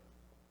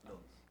the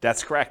loans.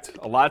 That's correct.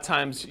 A lot of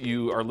times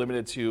you are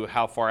limited to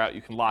how far out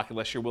you can lock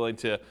unless you're willing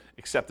to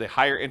accept a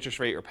higher interest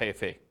rate or pay a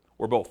fee,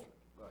 or both.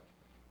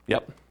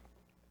 Yep.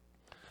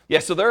 Yeah,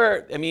 so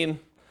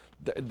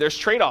there's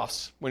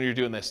trade-offs when you're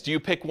doing this. Do you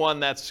pick one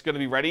that's going to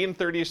be ready in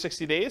 30 or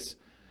 60 days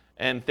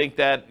and think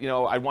that,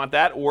 I want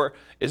that? Or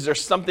is there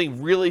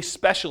something really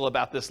special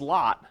about this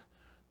lot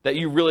that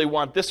you really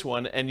want this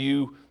one and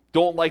you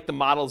don't like the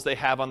models they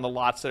have on the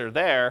lots that are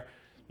there?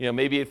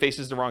 Maybe it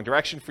faces the wrong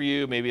direction for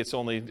you. Maybe it's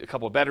only a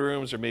couple of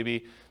bedrooms, or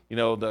maybe,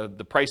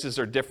 the prices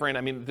are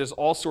different. There's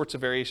all sorts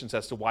of variations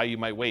as to why you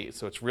might wait.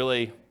 So it's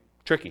really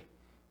tricky.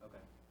 Okay.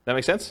 That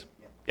make sense?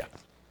 Yeah.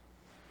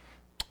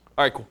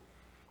 All right, cool.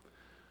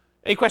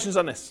 Any questions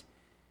on this?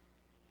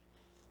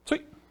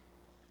 Sweet.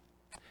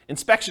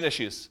 Inspection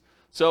issues.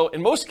 So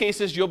in most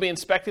cases, you'll be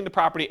inspecting the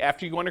property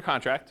after you go under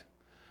contract,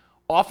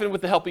 often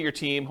with the help of your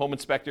team, home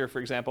inspector, for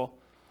example.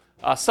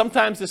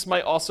 Sometimes this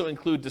might also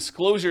include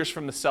disclosures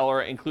from the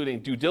seller,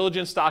 including due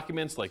diligence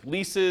documents like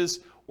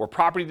leases or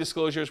property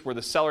disclosures where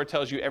the seller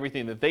tells you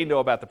everything that they know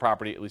about the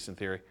property, at least in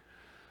theory.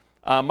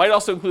 Might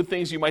also include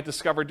things you might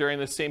discover during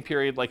the same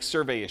period, like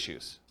survey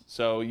issues.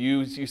 So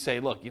you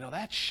say, look,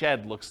 that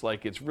shed looks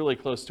like it's really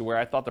close to where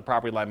I thought the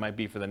property line might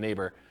be for the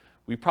neighbor.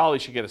 We probably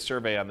should get a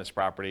survey on this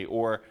property.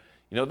 Or,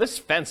 this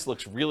fence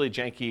looks really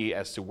janky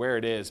as to where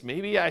it is.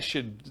 Maybe I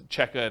should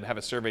check and have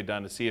a survey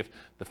done to see if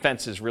the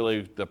fence is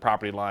really the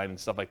property line and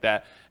stuff like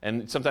that.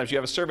 And sometimes you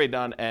have a survey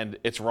done and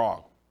it's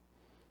wrong.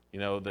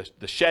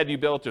 The shed you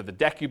built or the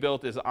deck you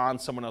built is on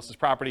someone else's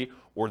property,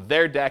 or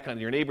their deck on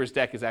your neighbor's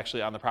deck is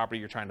actually on the property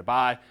you're trying to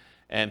buy,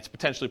 and it's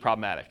potentially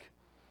problematic.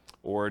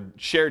 Or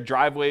shared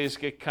driveways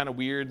get kind of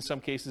weird in some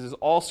cases. There's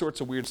all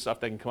sorts of weird stuff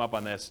that can come up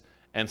on this,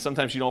 and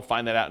sometimes you don't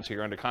find that out until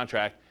you're under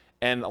contract.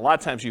 And a lot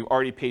of times you've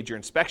already paid your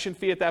inspection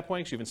fee at that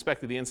point, because you've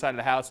inspected the inside of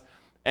the house,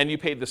 and you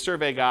paid the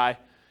survey guy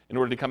in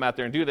order to come out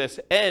there and do this,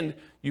 and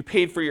you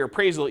paid for your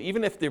appraisal,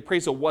 even if the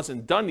appraisal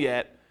wasn't done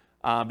yet,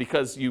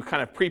 because you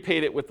kind of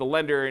prepaid it with the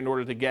lender in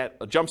order to get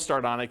a jump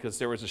start on it, because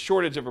there was a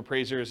shortage of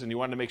appraisers and you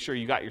wanted to make sure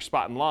you got your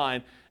spot in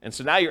line. And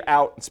so now you're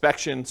out,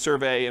 inspection,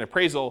 survey, and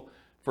appraisal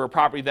for a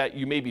property that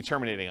you may be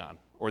terminating on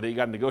or that you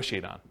got to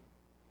negotiate on.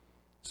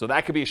 So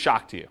that could be a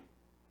shock to you. You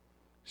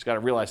just got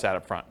to realize that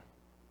up front.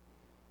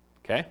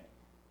 Okay?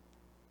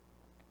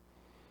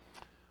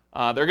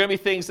 There are going to be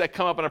things that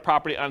come up on a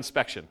property on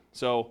inspection.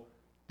 So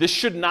this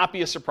should not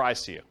be a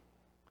surprise to you.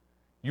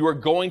 You are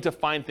going to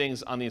find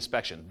things on the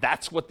inspection.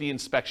 That's what the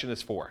inspection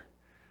is for.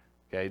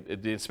 Okay?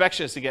 The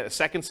inspection is to get a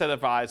second set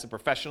of eyes, a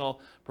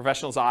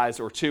professional's eyes,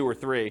 or 2 or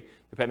 3,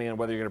 depending on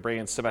whether you're going to bring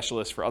in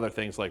specialists for other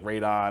things like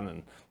radon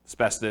and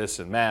asbestos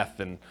and meth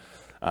and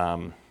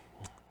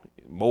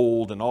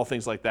mold and all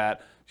things like that.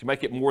 So you might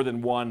get more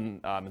than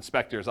one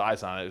inspector's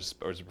eyes on it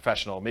or as a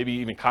professional. Maybe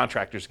even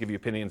contractors give you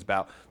opinions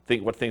about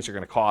what things are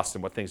going to cost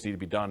and what things need to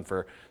be done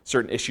for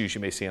certain issues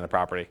you may see on the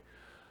property.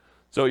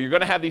 So you're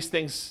going to have these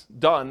things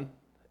done,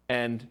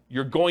 and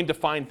you're going to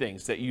find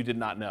things that you did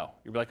not know.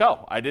 You'll be like,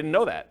 oh, I didn't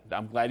know that.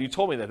 I'm glad you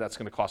told me that that's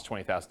going to cost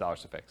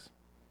 $20,000 to fix.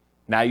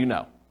 Now you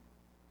know.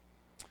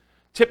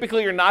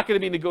 Typically, you're not going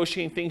to be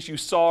negotiating things you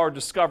saw or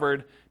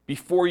discovered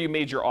before you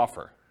made your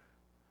offer.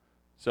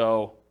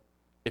 So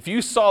if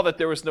you saw that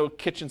there was no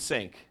kitchen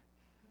sink,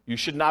 you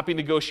should not be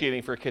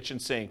negotiating for a kitchen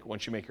sink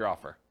once you make your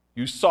offer.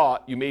 You saw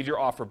it, you made your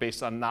offer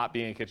based on not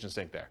being a kitchen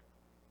sink there.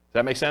 Does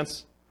that make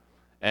sense?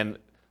 And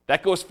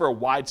that goes for a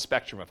wide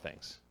spectrum of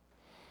things.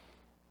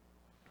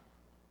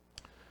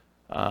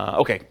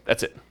 Okay,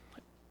 that's it.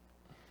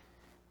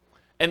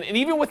 And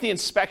even with the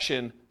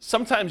inspection,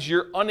 sometimes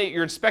your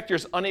inspector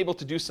is unable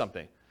to do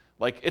something.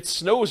 Like it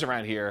snows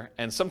around here,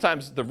 and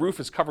sometimes the roof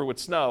is covered with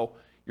snow.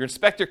 Your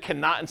inspector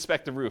cannot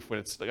inspect the roof when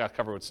it's got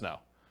covered with snow.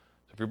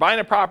 So if you're buying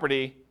a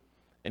property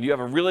and you have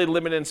a really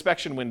limited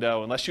inspection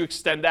window, unless you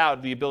extend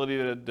out the ability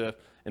to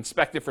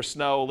inspect it for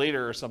snow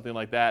later or something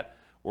like that,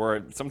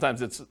 or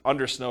sometimes it's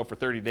under snow for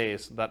 30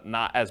 days,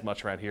 not as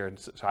much around here,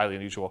 it's highly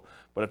unusual.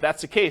 But if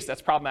that's the case,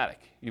 that's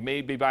problematic. You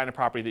may be buying a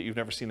property that you've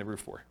never seen the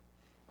roof for.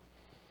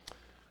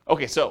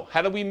 Okay, so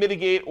how do we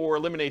mitigate or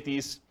eliminate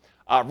these?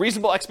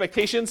 Reasonable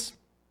expectations.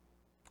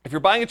 If you're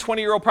buying a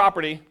 20-year-old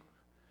property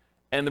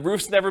and the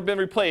roof's never been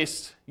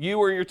replaced, you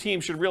or your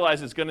team should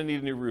realize it's going to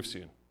need a new roof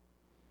soon.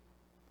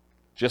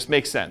 Just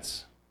makes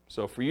sense.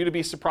 So for you to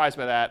be surprised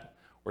by that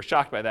or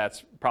shocked by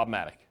that's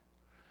problematic.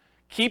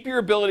 Keep your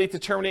ability to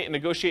terminate and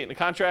negotiate in a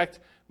contract.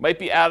 Might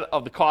be out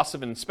of the cost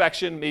of an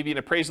inspection, maybe an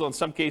appraisal in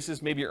some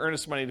cases, maybe your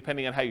earnest money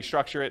depending on how you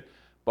structure it.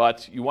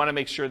 But you want to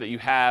make sure that you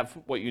have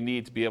what you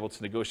need to be able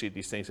to negotiate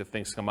these things if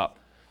things come up.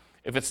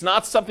 If it's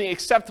not something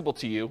acceptable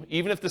to you,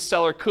 even if the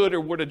seller could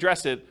or would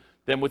address it,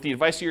 then with the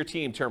advice of your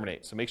team,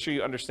 terminate. So make sure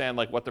you understand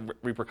what the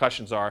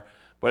repercussions are.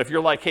 But if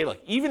you're like, hey, look,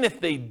 even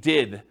if they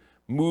did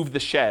move the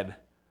shed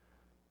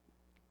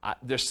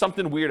there's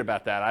something weird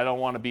about that. I don't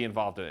want to be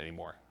involved in it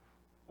anymore,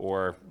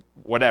 or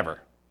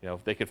whatever.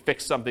 If they could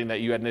fix something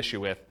that you had an issue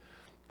with,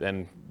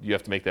 then you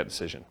have to make that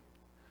decision.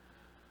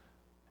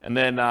 And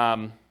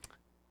then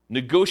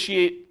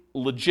negotiate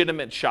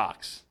legitimate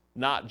shocks,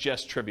 not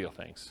just trivial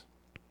things.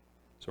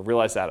 So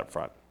realize that up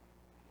front.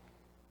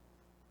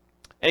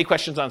 Any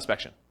questions on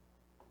inspection?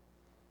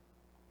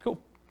 Cool.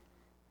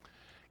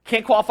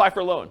 Can't qualify for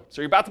a loan.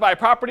 So you're about to buy a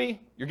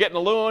property, you're getting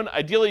a loan.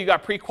 Ideally, you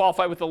got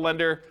pre-qualified with a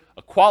lender,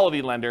 a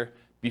quality lender,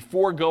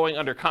 before going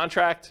under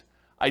contract.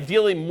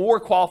 Ideally, more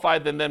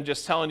qualified than them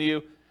just telling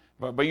you,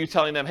 but you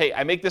telling them, hey,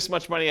 I make this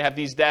much money, I have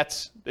these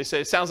debts. They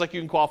say, it sounds like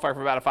you can qualify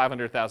for about a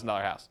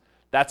 $500,000 house.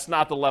 That's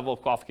not the level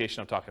of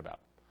qualification I'm talking about.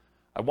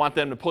 I want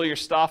them to pull your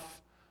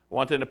stuff. I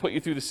want them to put you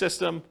through the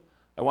system.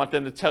 I want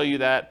them to tell you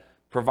that,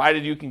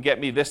 provided you can get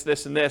me this,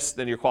 this, and this,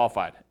 then you're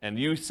qualified. And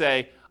you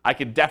say, I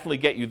can definitely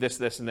get you this,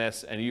 this, and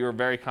this, and you're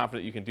very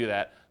confident you can do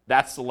that.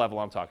 That's the level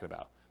I'm talking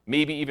about.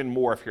 Maybe even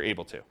more if you're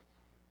able to.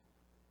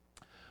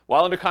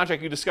 While under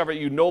contract, you discover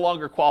you no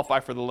longer qualify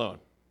for the loan.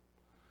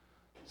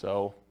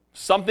 So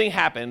something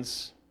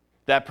happens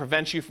that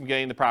prevents you from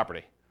getting the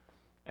property.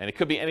 And it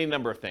could be any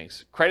number of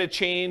things. Credit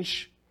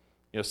change,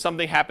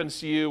 something happens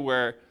to you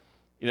where,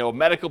 a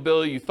medical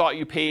bill you thought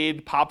you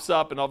paid pops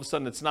up and all of a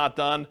sudden it's not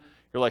done.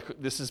 You're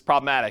like, this is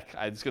problematic.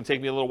 It's going to take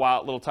me a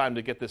little time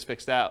to get this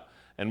fixed out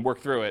and work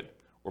through it.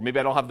 Or maybe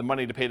I don't have the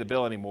money to pay the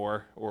bill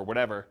anymore or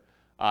whatever.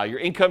 Your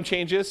income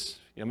changes.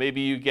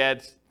 Maybe you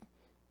get,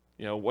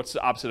 what's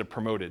the opposite of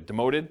promoted?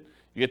 Demoted.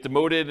 You get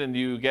demoted and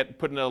you get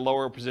put in a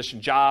lower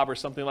position job or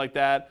something like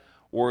that.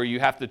 Or you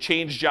have to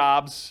change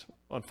jobs.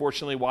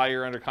 Unfortunately, while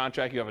you're under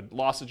contract, you have a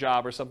loss of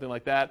job or something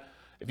like that.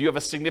 If you have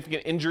a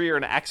significant injury or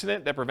an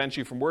accident that prevents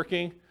you from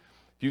working,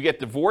 if you get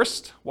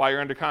divorced while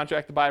you're under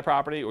contract to buy a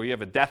property, or you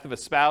have a death of a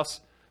spouse,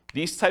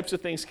 these types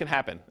of things can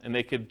happen, and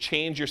they could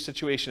change your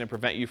situation and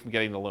prevent you from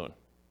getting the loan.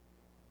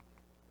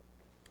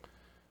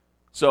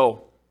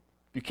 So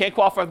if you can't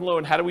qualify for the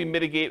loan, how do we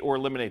mitigate or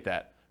eliminate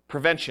that?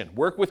 Prevention.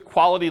 Work with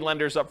quality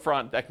lenders up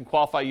front that can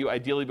qualify you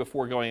ideally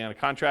before going on a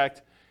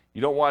contract.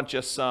 You don't want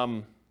just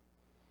some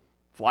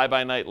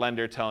fly-by-night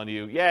lender telling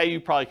you, yeah, you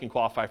probably can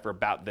qualify for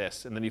about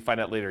this, and then you find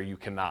out later you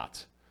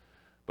cannot.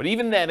 But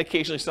even then,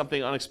 occasionally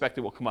something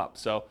unexpected will come up.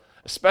 So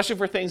especially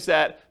for things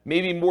that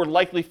may be more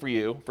likely for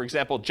you, for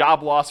example,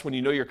 job loss when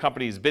you know your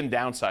company has been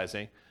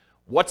downsizing,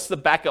 what's the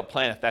backup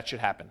plan if that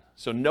should happen?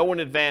 So know in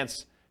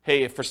advance,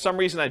 hey, if for some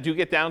reason I do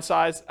get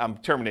downsized, I'm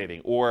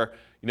terminating. Or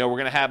we're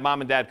going to have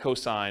mom and dad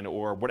co-sign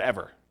or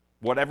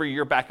whatever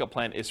your backup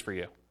plan is for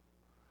you.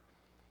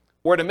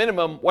 Or at a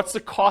minimum, what's the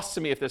cost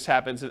to me if this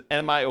happens, and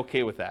am I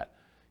okay with that?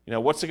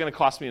 What's it going to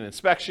cost me in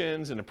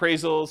inspections and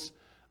appraisals?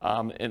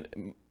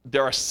 And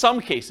there are some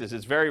cases,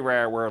 it's very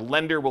rare, where a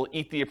lender will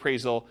eat the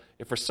appraisal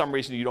if for some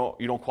reason you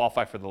don't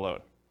qualify for the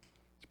loan.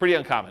 It's pretty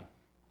uncommon,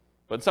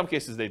 but in some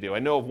cases they do. I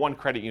know of one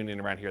credit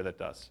union around here that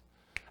does.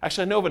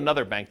 Actually, I know of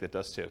another bank that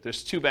does too.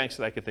 There's 2 banks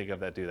that I could think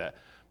of that do that,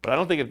 but I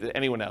don't think of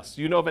anyone else.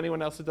 Do you know of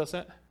anyone else that does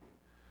that?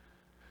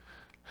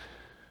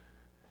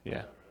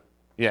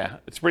 Yeah,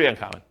 it's pretty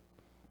uncommon.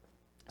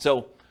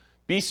 So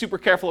be super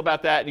careful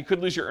about that, and you could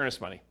lose your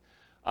earnest money.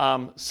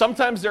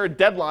 Sometimes there are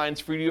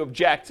deadlines for you to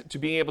object to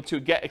being able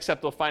to get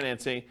acceptable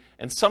financing,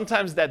 and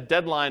sometimes that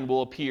deadline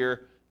will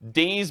appear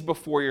days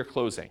before your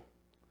closing.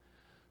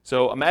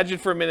 So imagine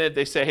for a minute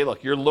they say, hey,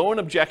 look, your loan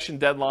objection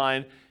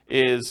deadline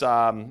is the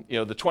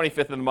 25th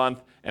of the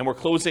month, and we're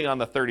closing on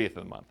the 30th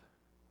of the month.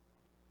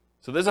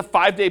 So there's a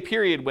 5-day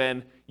period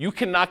when you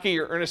cannot get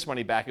your earnest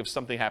money back if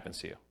something happens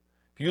to you.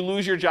 If you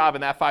lose your job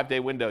in that 5-day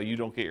window, you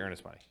don't get your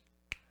earnest money.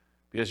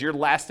 Because your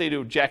last day to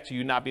object to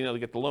you not being able to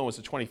get the loan was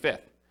the 25th.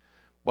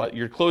 But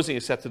your closing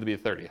is set to be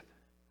the 30th.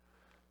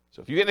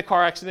 So if you get in a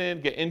car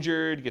accident, get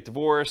injured, get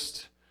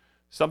divorced,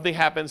 something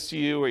happens to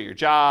you or your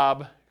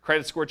job,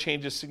 credit score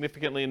changes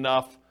significantly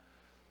enough,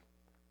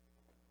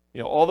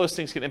 all those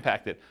things can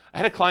impact it. I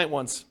had a client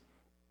once,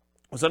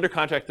 was under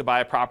contract to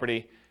buy a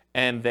property,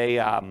 and they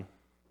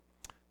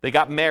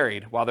got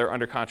married while they were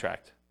under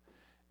contract.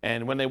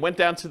 And when they went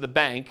down to the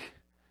bank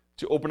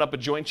to open up a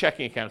joint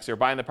checking account, because they were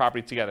buying the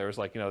property together, it was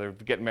like, they're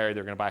getting married,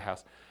 they're going to buy a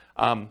house.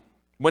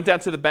 Went down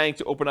to the bank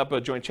to open up a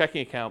joint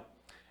checking account,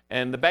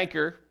 and the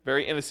banker,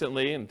 very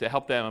innocently, and to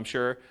help them, I'm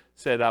sure,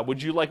 said,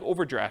 would you like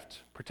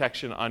overdraft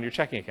protection on your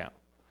checking account?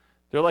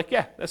 They're like,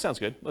 yeah, that sounds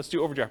good. Let's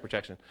do overdraft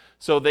protection.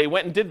 So they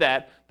went and did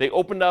that. They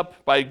opened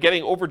up, by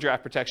getting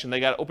overdraft protection,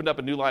 they opened up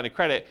a new line of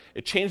credit.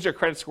 It changed their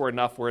credit score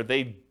enough where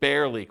they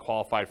barely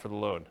qualified for the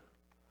loan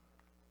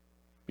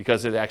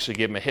because it actually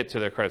gave them a hit to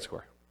their credit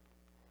score.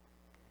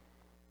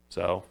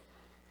 So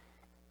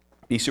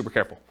be super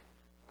careful.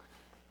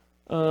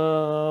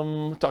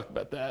 Talked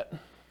about that.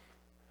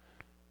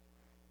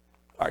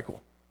 All right,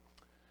 cool.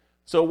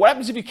 So what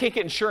happens if you can't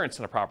get insurance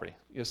on a property?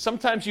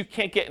 Sometimes you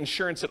can't get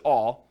insurance at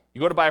all.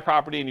 You go to buy a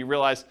property and you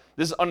realize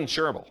this is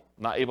uninsurable,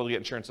 not able to get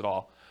insurance at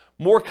all.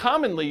 More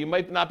commonly, you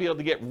might not be able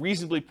to get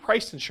reasonably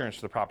priced insurance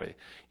for the property.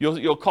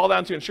 You'll call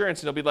down to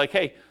insurance and they'll be like,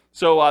 hey,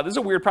 so this is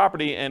a weird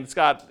property and it's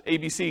got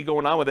ABC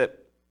going on with it.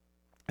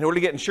 in order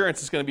to get insurance,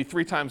 it's going to be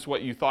 3 times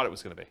what you thought it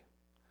was going to be.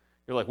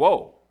 You're like,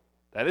 whoa,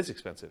 that is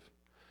expensive.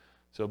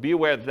 So be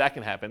aware that that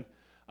can happen.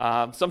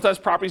 Sometimes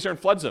properties are in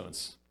flood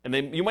zones,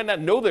 and you might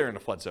not know they're in a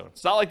flood zone.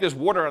 It's not like there's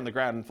water on the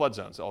ground in flood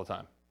zones all the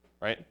time,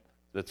 right?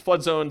 It's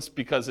flood zones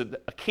because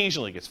it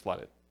occasionally gets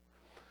flooded.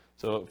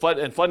 So flood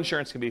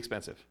insurance can be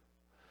expensive.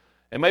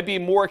 It might be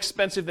more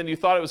expensive than you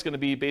thought it was going to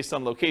be based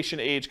on location,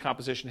 age,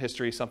 composition,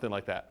 history, something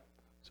like that.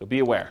 So be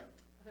aware.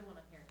 Other one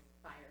on here is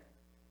fire.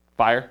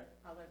 Fire?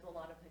 There's a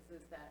lot of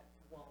places that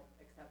will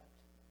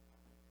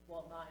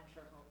not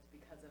insure homes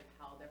because of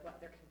how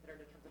what they're considered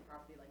in terms of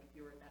property. Like if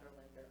you were in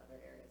Netherlands or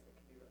other areas, it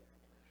can be really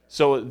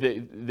hard to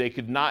insure. So they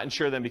could not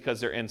insure them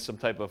because they're in some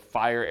type of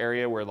fire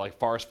area where like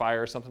forest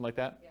fire or something like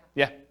that?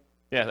 Yeah.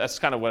 Yeah, that's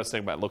kind of what I was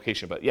saying about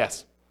location, but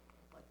yes.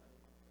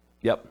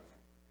 Yep.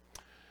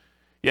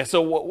 Yeah,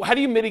 so how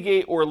do you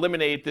mitigate or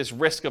eliminate this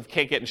risk of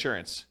can't get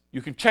insurance?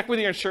 You can check with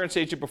your insurance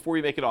agent before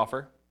you make an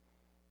offer.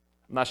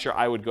 I'm not sure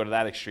I would go to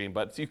that extreme,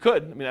 but you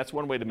could. I mean, that's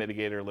one way to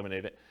mitigate or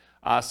eliminate it.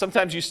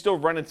 Sometimes you still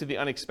run into the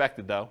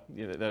unexpected, though.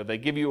 They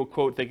give you a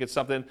quote, think it's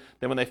something,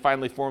 then when they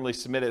finally formally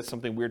submit it,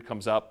 something weird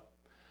comes up.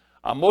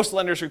 Most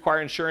lenders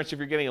require insurance if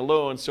you're getting a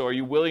loan, so are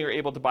you willing or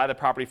able to buy the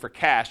property for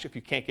cash if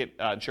you can't get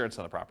insurance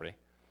on the property?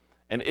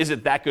 And is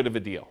it that good of a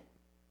deal?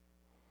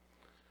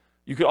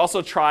 You could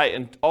also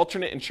try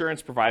alternate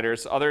insurance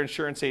providers, other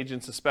insurance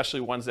agents, especially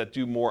ones that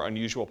do more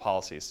unusual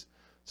policies.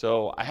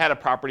 So I had a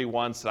property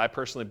once that I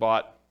personally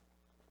bought,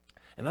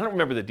 and I don't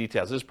remember the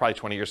details. This is probably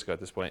 20 years ago at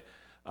this point.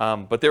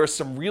 But there was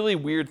some really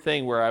weird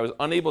thing where I was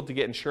unable to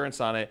get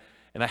insurance on it,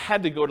 and I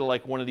had to go to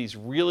like one of these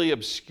really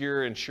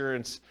obscure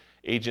insurance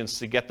agents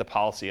to get the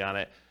policy on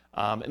it.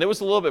 And it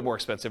was a little bit more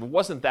expensive. It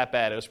wasn't that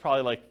bad. It was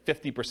probably like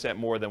 50%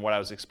 more than what I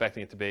was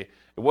expecting it to be. It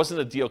wasn't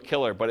a deal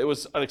killer, but it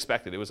was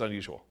unexpected. It was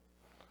unusual.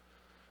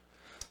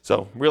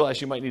 So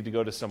realize you might need to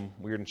go to some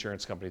weird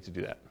insurance company to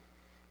do that.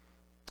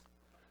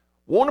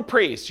 Won't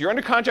appraise. You're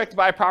under contract to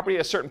buy a property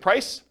at a certain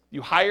price.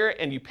 You hire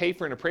and you pay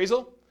for an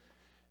appraisal.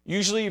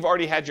 Usually you've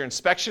already had your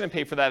inspection and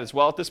pay for that as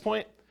well at this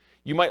point.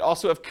 You might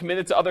also have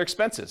committed to other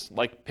expenses,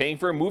 like paying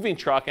for a moving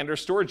truck and or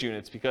storage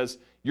units because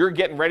you're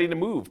getting ready to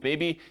move.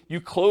 Maybe you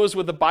close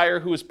with a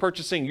buyer who is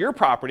purchasing your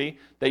property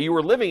that you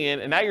were living in,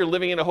 and now you're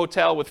living in a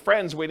hotel with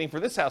friends waiting for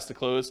this house to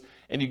close,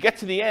 and you get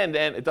to the end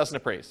and it doesn't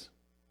appraise.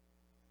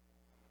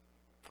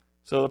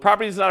 So the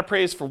property is not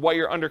appraised for what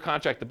you're under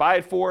contract to buy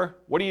it for.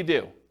 What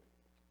do?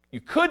 You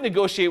could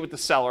negotiate with the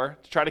seller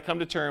to try to come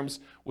to terms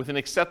with an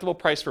acceptable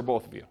price for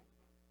both of you.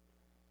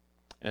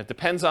 And it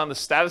depends on the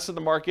status of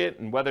the market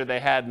and whether they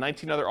had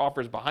 19 other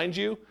offers behind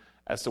you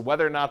as to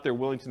whether or not they're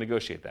willing to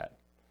negotiate that.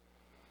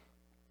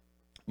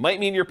 Might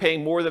mean you're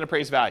paying more than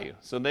appraised value.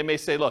 So they may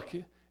say, look,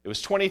 it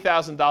was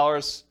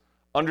 $20,000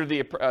 under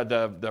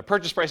the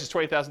purchase price is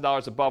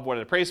 $20,000 above what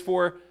it appraised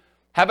for.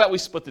 How about we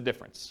split the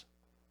difference?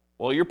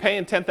 Well, you're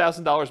paying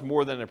 $10,000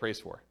 more than it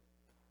appraised for.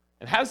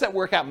 And how does that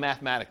work out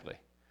mathematically,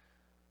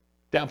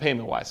 down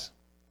payment-wise?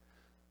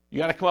 You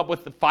got to come up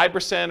with the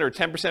 5% or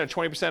 10%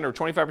 or 20% or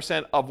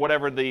 25% of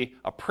whatever the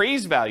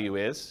appraised value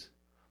is,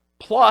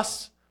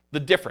 plus the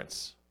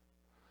difference.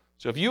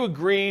 So if you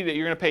agree that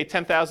you're going to pay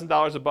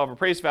 $10,000 above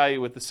appraised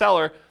value with the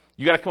seller,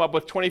 you got to come up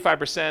with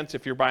 25%,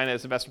 if you're buying it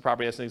as investment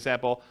property as an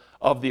example,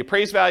 of the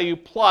appraised value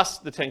plus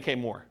the $10K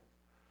more.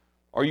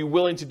 Are you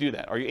willing to do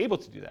that? Are you able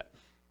to do that?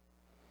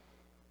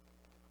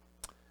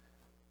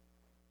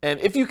 And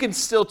if you can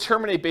still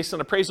terminate based on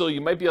appraisal,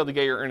 you might be able to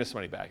get your earnest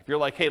money back. If you're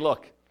like, hey,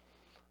 look,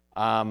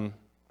 I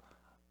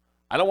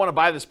don't want to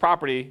buy this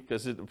property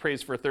because it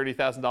appraised for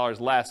 $30,000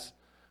 less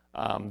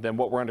than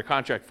what we're under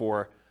contract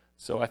for,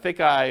 so I think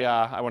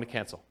I want to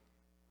cancel.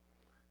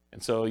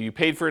 And so you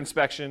paid for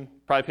inspection,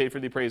 probably paid for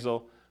the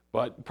appraisal,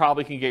 but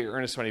probably can get your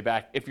earnest money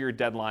back if your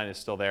deadline is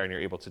still there and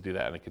you're able to do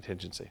that in a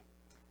contingency.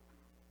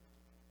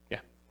 Yeah?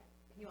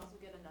 Can you also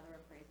get another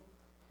appraisal?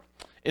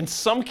 In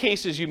some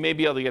cases, you may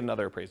be able to get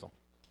another appraisal.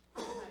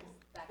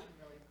 That can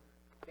really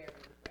vary,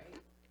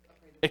 right?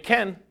 It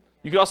can.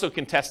 You could also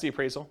contest the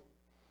appraisal.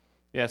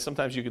 Yeah,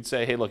 sometimes you could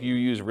say, hey, look, you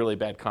use really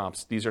bad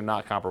comps. These are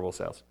not comparable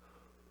sales.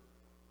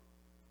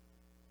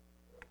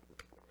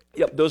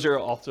 Yep, those are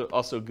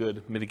also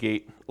good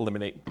mitigate,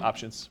 eliminate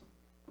options.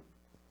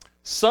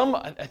 Is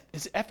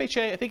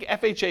FHA? I think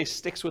FHA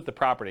sticks with the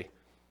property.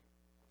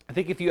 I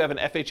think if you have an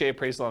FHA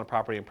appraisal on a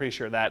property, I'm pretty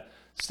sure that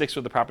sticks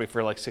with the property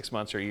for like 6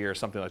 months or a year or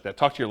something like that.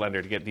 Talk to your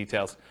lender to get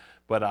details.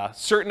 But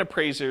certain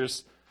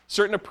appraisals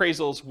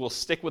will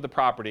stick with the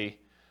property,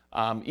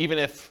 even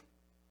if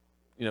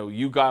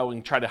you go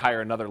and try to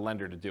hire another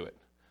lender to do it.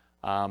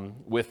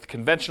 With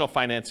conventional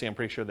financing, I'm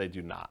pretty sure they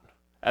do not,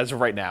 as of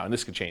right now, and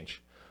this could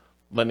change.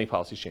 Lending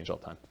policies change all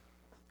the time.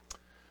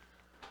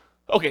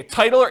 Okay,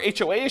 title or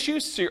HOA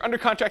issues. So you're under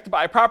contract to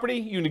buy a property.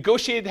 You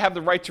negotiated to have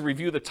the right to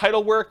review the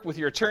title work with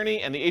your attorney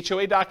and the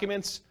HOA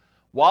documents.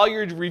 While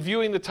you're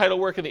reviewing the title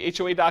work and the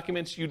HOA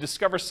documents, you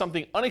discover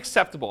something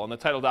unacceptable in the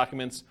title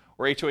documents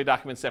or HOA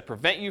documents that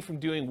prevent you from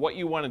doing what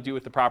you want to do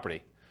with the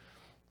property.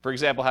 For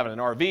example, having an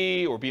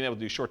RV or being able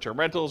to do short-term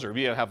rentals or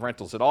being able to have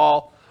rentals at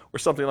all or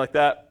something like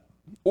that.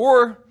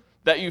 Or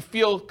that you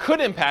feel could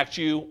impact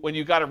you when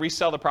you got to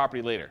resell the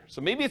property later.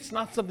 So maybe it's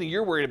not something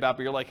you're worried about,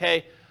 but you're like,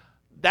 hey,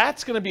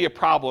 that's going to be a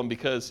problem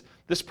because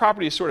this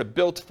property is sort of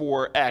built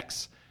for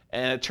X,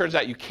 and it turns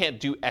out you can't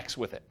do X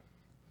with it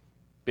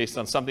based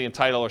on something in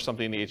title or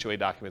something in the HOA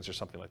documents or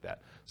something like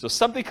that. So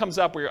something comes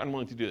up where you're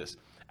unwilling to do this.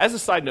 As a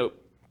side note,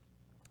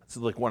 this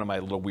is like one of my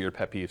little weird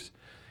pet peeves.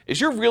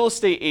 Is your real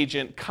estate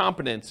agent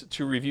competent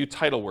to review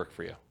title work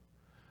for you?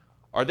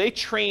 Are they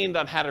trained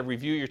on how to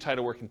review your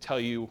title work and tell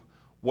you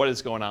what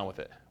is going on with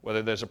it,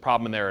 whether there's a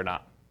problem in there or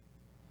not?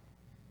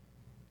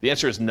 The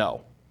answer is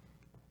no.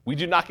 We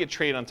do not get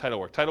trained on title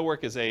work. Title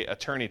work is an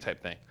attorney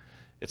type thing.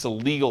 It's a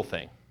legal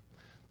thing.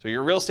 So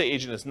your real estate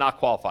agent is not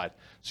qualified.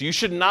 So you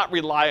should not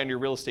rely on your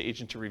real estate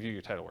agent to review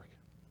your title work.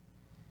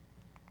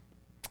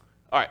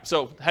 All right,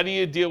 so how do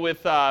you deal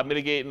with,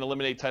 mitigate and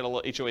eliminate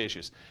title HOA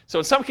issues? So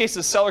in some cases,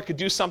 the seller could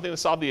do something to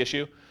solve the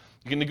issue.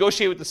 You can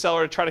negotiate with the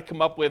seller to try to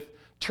come up with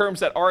terms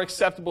that are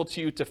acceptable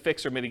to you to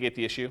fix or mitigate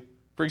the issue.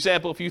 For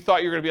example, if you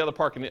thought you were going to be able to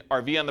park an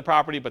RV on the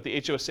property, but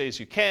the HOA says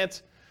you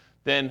can't,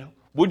 then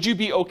would you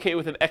be okay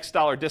with an X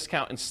dollar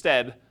discount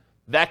instead?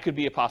 That could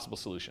be a possible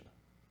solution.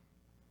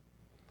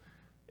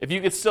 If you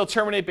could still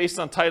terminate based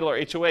on title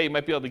or HOA, you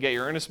might be able to get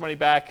your earnest money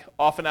back,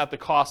 often out the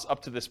costs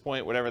up to this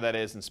point, whatever that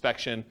is,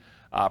 inspection,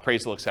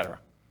 appraisal, etc.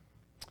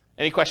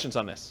 Any questions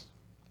on this?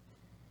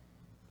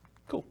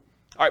 Cool.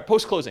 All right,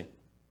 post-closing.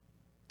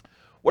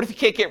 What if you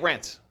can't get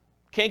rent?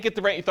 Can't get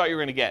the rent you thought you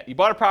were going to get? You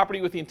bought a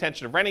property with the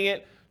intention of renting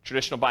it,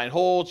 traditional buy and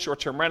hold,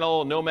 short-term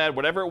rental, nomad,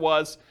 whatever it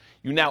was.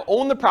 You now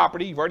own the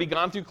property. You've already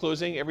gone through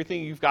closing,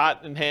 everything you've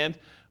got in hand,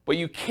 but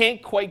you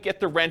can't quite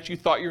get the rent you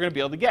thought you were going to be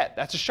able to get.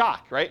 That's a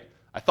shock, right?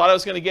 I thought I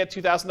was going to get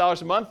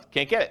 $2,000 a month.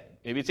 Can't get it.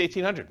 Maybe it's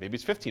 $1,800. Maybe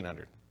it's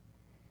 $1,500.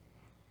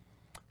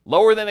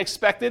 Lower than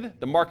expected.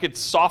 The market's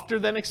softer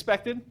than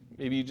expected.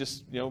 Maybe you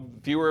just,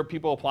 fewer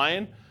people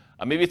applying.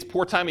 Maybe it's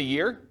poor time of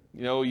year.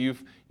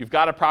 You've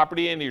got a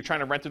property and you're trying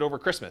to rent it over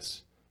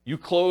Christmas. You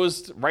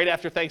closed right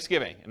after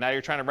Thanksgiving, and now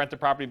you're trying to rent the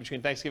property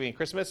between Thanksgiving and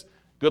Christmas.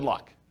 Good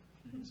luck.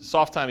 It's a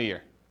soft time of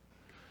year.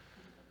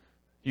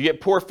 You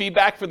get poor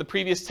feedback from the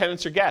previous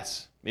tenants or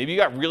guests. Maybe you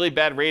got really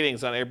bad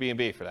ratings on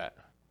Airbnb for that.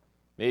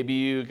 Maybe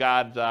you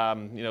got,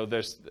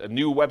 there's a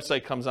new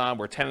website comes on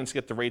where tenants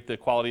get to rate the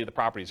quality of the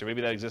properties, or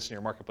maybe that exists in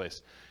your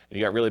marketplace, and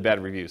you got really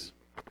bad reviews.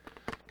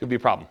 Could be a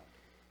problem.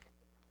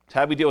 So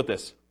how do we deal with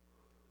this?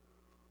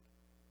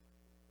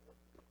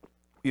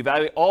 We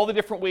evaluate all the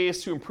different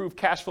ways to improve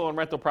cash flow on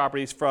rental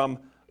properties from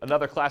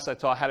another class I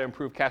taught, How to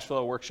Improve Cash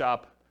Flow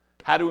Workshop,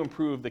 How to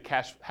Improve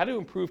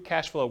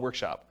Cash Flow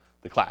Workshop,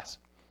 the class.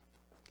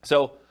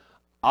 So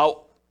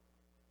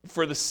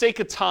for the sake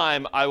of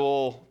time, I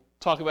will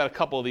talk about a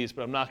couple of these,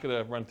 but I'm not going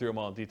to run through them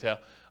all in detail.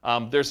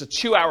 There's a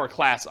 2-hour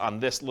class on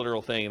this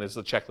literal thing, and there's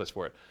a checklist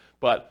for it.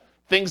 But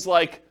things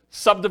like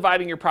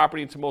subdividing your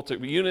property into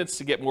multiple units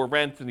to get more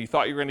rent than you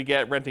thought you were going to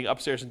get, renting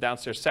upstairs and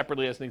downstairs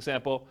separately as an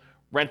example,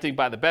 renting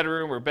by the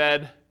bedroom or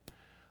bed,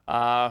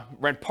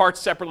 rent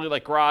parts separately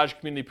like garage,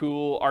 community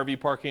pool, RV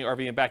parking,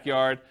 RV and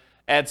backyard,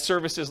 add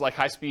services like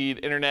high-speed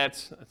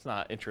internet. It's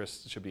not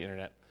interest, it should be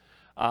internet.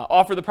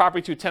 Offer the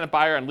property to a tenant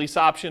buyer on lease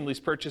option, lease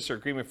purchase, or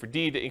agreement for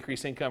deed to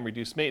increase income,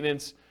 reduce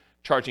maintenance,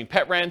 charging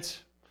pet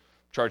rent,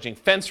 charging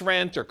fence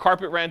rent or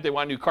carpet rent. They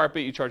want new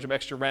carpet, you charge them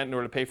extra rent in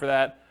order to pay for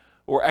that,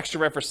 or extra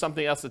rent for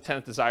something else the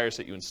tenant desires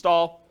that you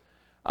install.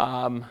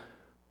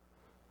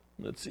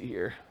 Let's see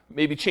here.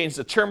 Maybe change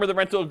the term of the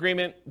rental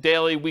agreement,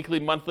 daily, weekly,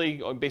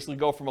 monthly, or basically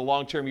go from a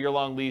long-term,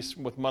 year-long lease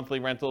with monthly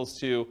rentals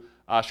to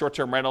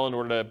short-term rental in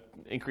order to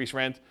increase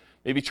rent.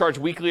 Maybe charge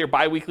weekly or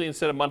bi-weekly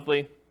instead of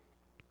monthly.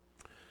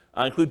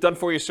 Include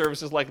done-for-you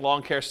services like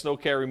lawn care, snow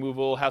care,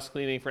 removal, house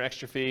cleaning for an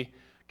extra fee.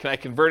 Can I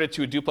convert it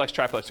to a duplex,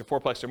 triplex, or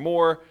fourplex or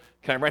more?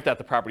 Can I rent out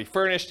the property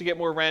furnished to get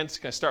more rent?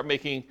 Can I start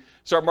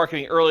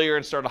marketing earlier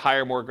and start a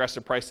higher, more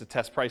aggressive price to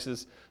test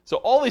prices? So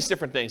all these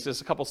different things.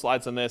 There's a couple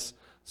slides on this.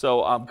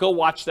 So go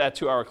watch that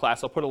 2-hour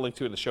class. I'll put a link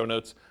to it in the show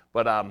notes.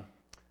 But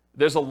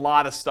there's a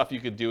lot of stuff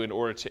you could do in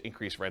order to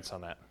increase rents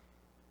on that.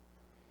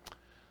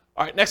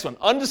 All right, next one,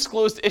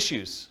 undisclosed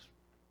issues.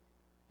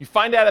 You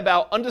find out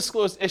about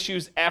undisclosed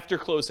issues after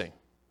closing.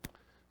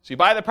 So you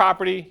buy the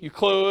property, you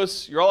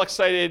close, you're all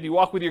excited, you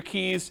walk with your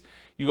keys,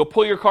 you go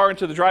pull your car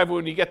into the driveway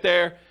when you get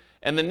there,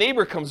 and the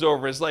neighbor comes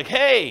over and is like,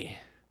 hey,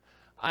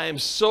 I am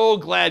so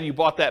glad you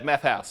bought that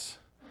meth house.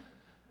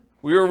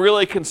 We were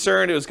really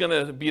concerned it was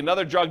going to be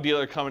another drug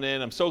dealer coming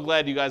in. I'm so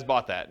glad you guys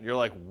bought that. And you're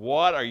like,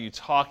 what are you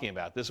talking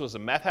about? This was a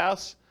meth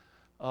house?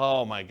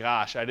 Oh my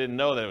gosh, I didn't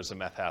know that it was a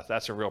meth house.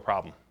 That's a real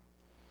problem.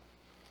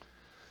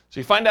 So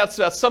you find out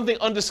about something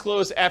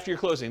undisclosed after your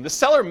closing. The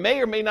seller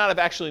may or may not have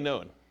actually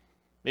known.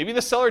 Maybe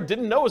the seller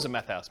didn't know it was a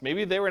meth house.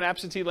 Maybe they were an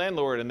absentee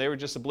landlord and they were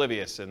just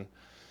oblivious, and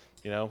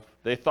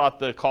they thought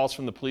the calls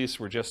from the police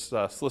were just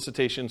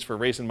solicitations for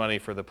raising money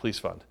for the police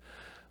fund,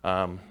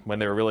 when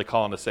they were really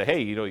calling to say,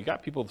 hey, you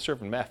got people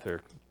serving meth or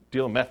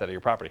dealing meth out of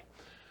your property.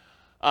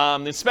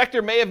 The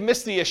inspector may have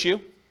missed the issue.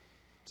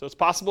 So it's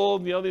possible,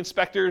 the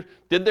inspector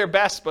did their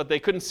best, but they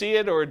couldn't see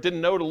it or didn't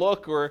know to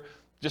look or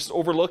just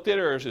overlooked it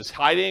or was just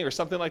hiding or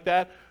something like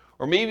that.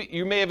 Or maybe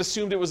you may have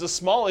assumed it was a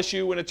small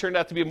issue when it turned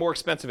out to be a more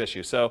expensive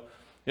issue. So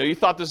you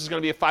thought this was going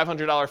to be a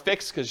 $500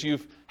 fix because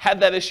you've had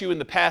that issue in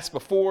the past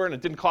before and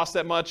it didn't cost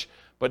that much.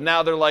 But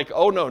now they're like,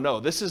 oh, no,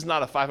 this is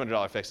not a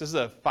 $500 fix. This is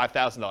a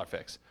 $5,000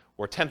 fix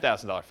or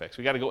 $10,000 fix.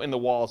 We got to go in the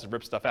walls and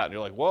rip stuff out. And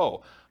you're like,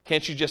 whoa,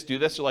 can't you just do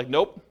this? They're like,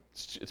 nope,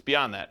 it's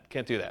beyond that.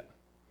 Can't do that.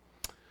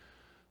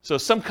 So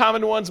some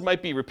common ones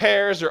might be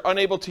repairs or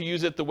unable to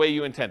use it the way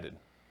you intended.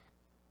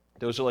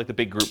 Those are like the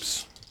big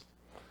groups.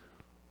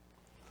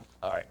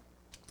 All right.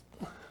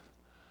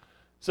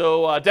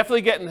 So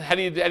definitely how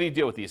do you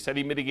deal with these? How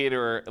do you mitigate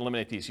or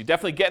eliminate these? You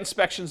definitely get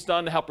inspections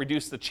done to help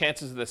reduce the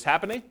chances of this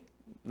happening.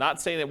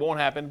 Not saying it won't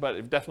happen, but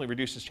it definitely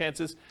reduces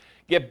chances.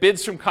 Get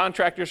bids from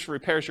contractors for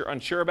repairs you're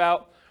unsure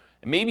about,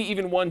 and maybe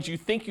even ones you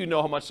think you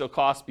know how much they'll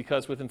cost,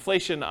 because with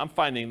inflation, I'm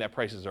finding that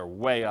prices are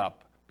way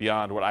up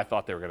beyond what I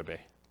thought they were going to be.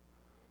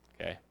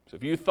 Okay, so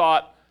if you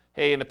thought,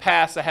 hey, in the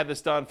past I had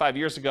this done 5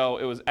 years ago,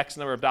 it was X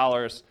number of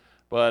dollars,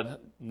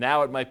 but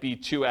now it might be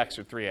 2X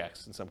or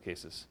 3X in some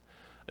cases.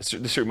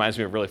 This reminds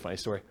me of a really funny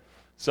story.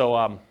 So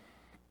I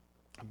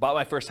bought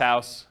my first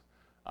house,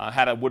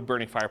 had a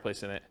wood-burning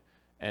fireplace in it,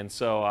 and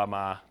so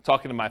I'm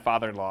talking to my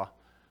father-in-law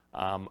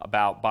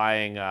about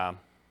buying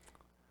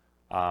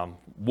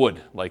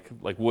wood, like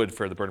wood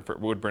for the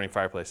wood-burning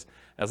fireplace.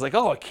 And I was like,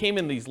 oh, it came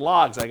in these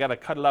logs. I got to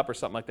cut it up or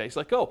something like that. He's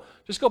like, oh,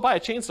 just go buy a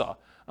chainsaw.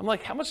 I'm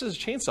like, how much does a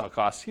chainsaw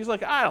cost? He's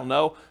like, I don't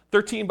know,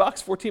 $13,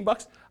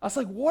 $14. I was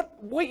like,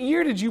 what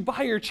year did you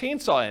buy your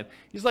chainsaw in?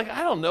 He's like,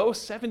 I don't know,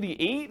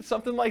 78,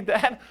 something like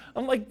that.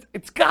 I'm like,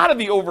 it's got to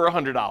be over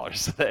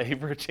 $100 today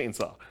for a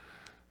chainsaw.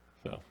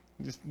 So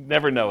you just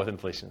never know with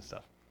inflation and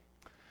stuff.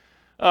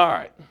 All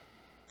right.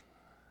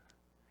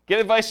 Get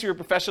advice from your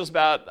professionals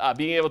about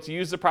being able to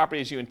use the property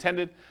as you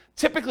intended.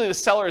 Typically, the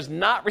seller is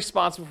not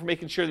responsible for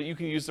making sure that you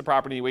can use the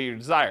property the way you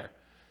desire.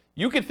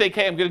 You could think,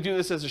 hey, I'm going to do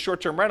this as a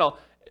short-term rental.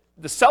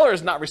 The seller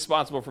is not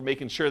responsible for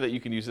making sure that you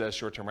can use it as a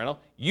short-term rental.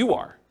 You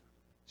are.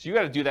 So you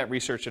got to do that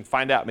research and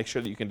find out, make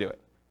sure that you can do it.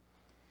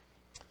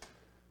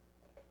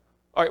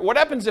 All right, what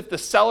happens if the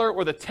seller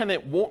or the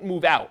tenant won't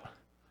move out?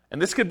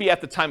 And this could be at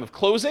the time of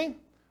closing,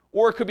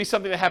 or it could be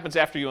something that happens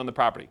after you own the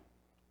property.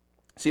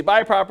 So you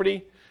buy a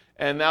property,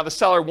 and now the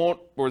seller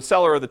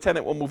or the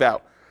tenant won't move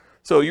out.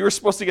 So you were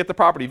supposed to get the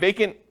property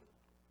vacant.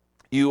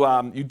 You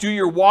do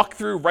your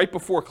walkthrough right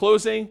before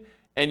closing,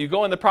 and you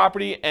go in the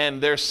property, and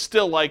there's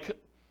still like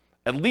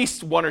at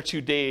least 1 or 2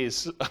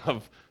 days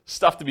of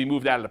stuff to be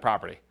moved out of the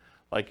property.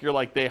 Like you're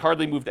like, they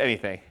hardly moved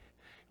anything.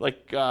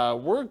 Like,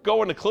 we're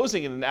going to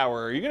closing in an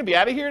hour. Are you going to be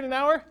out of here in an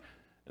hour? And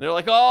they're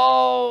like,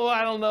 oh,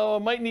 I don't know. I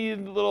might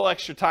need a little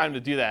extra time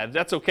to do that.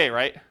 That's okay,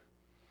 right?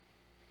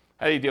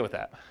 How do you deal with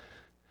that?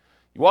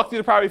 You walk through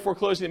the property before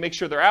closing to make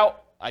sure they're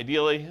out,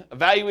 ideally.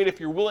 Evaluate if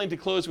you're willing to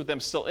close with them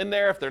still in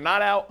there. If they're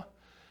not out,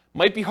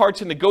 might be hard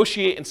to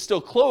negotiate and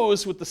still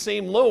close with the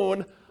same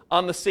loan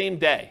on the same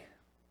day.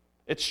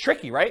 It's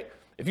tricky, right?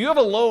 If you have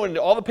a loan,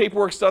 all the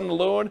paperwork's done on the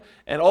loan,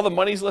 and all the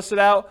money's listed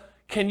out,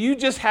 can you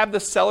just have the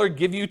seller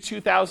give you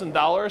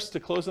 $2,000 to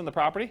close on the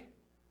property?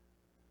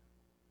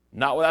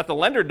 Not without the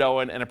lender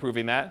knowing and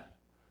approving that.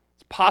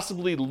 It's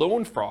possibly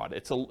loan fraud.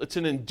 It's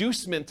an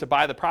inducement to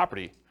buy the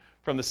property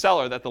from the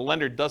seller that the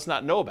lender does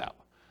not know about.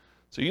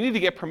 So you need to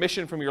get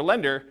permission from your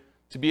lender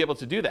to be able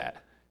to do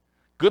that.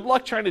 Good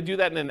luck trying to do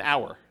that in an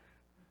hour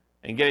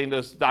and getting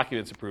those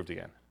documents approved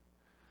again.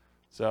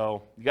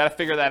 So you got to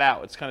figure that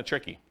out. It's kind of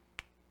tricky.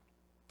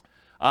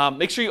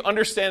 Make sure you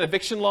understand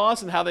eviction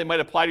laws and how they might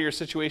apply to your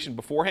situation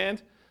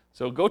beforehand.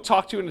 So go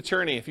talk to an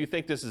attorney if you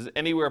think this is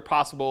anywhere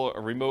possible, a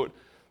remote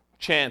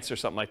chance or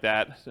something like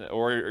that,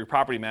 or your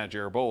property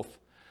manager or both.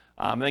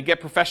 And then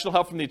get professional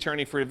help from the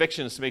attorney for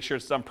evictions to make sure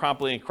it's done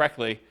promptly and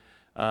correctly.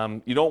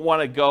 You don't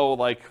want to go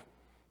like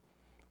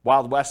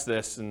Wild West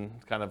this and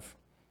kind of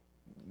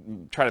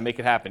try to make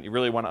it happen. You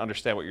really want to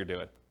understand what you're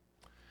doing.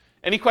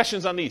 Any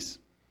questions on these?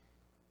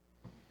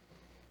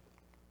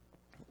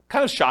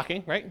 Kind of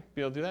shocking, right?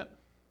 Be able to do that?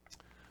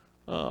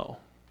 Oh.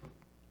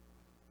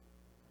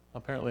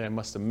 Apparently I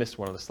must have missed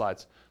one of the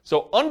slides.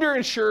 So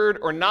underinsured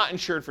or not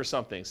insured for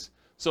some things.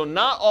 So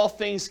not all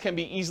things can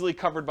be easily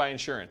covered by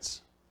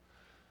insurance.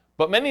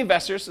 But many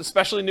investors,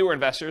 especially newer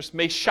investors,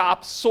 may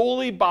shop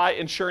solely by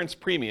insurance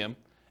premium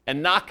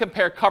and not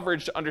compare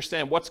coverage to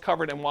understand what's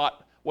covered and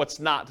what's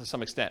not to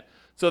some extent.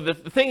 So the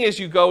thing is,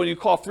 you go and you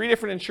call 3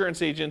 different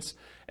insurance agents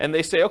and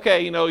they say,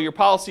 okay, your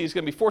policy is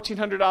going to be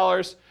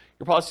 $1,400,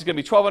 your policy is going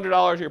to be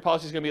 $1,200, your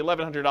policy is going to be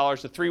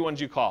 $1,100, the 3 ones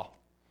you call.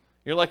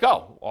 You're like,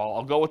 oh, well,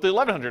 I'll go with the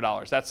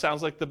 $1,100. That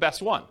sounds like the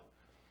best one.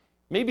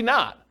 Maybe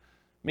not.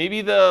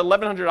 Maybe the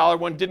 $1,100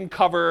 one didn't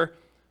cover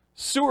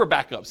sewer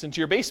backups into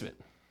your basement.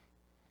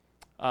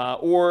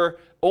 Or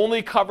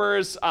only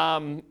covers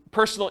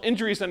personal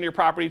injuries on your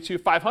property to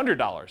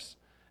 $500.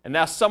 And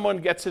now someone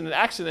gets in an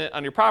accident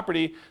on your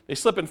property, they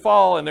slip and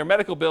fall, and their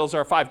medical bills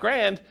are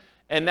 $5,000,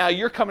 and now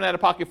you're coming out of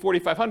pocket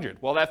 $4,500.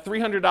 Well, that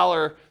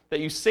 $300 that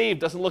you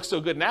saved doesn't look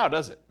so good now,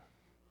 does it?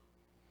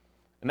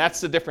 And that's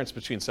the difference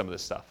between some of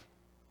this stuff.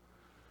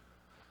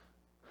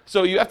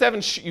 So you have to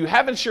have you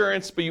have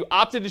insurance, but you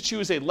opted to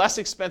choose a less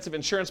expensive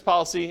insurance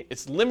policy.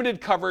 It's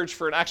limited coverage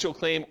for an actual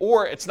claim,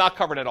 or it's not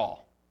covered at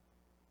all.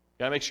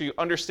 You gotta make sure you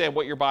understand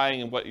what you're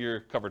buying and what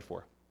you're covered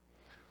for.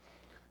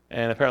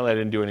 And apparently I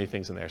didn't do any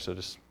things in there, so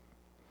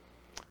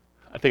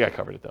I think I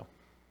covered it though.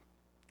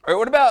 All right,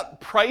 what about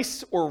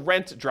price or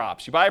rent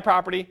drops? You buy a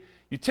property,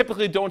 you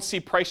typically don't see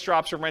price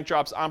drops or rent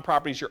drops on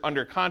properties you're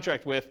under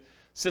contract with,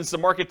 since the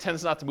market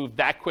tends not to move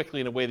that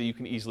quickly in a way that you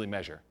can easily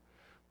measure.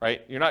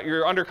 Right?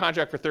 You're under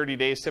contract for 30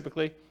 days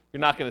typically.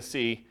 You're not going to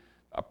see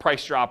a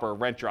price drop or a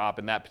rent drop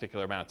in that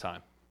particular amount of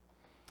time.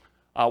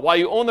 While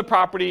you own the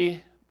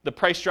property, the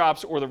price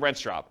drops or the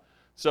rents drop.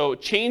 So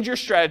change your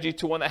strategy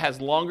to one that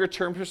has longer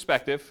term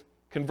perspective.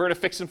 Convert a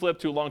fix and flip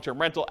to a long-term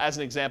rental as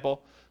an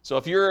example. So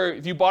if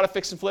you bought a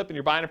fix and flip and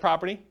you're buying a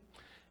property,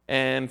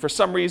 and for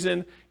some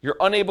reason you're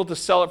unable to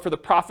sell it for the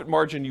profit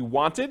margin you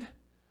wanted,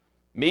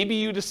 maybe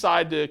you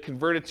decide to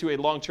convert it to a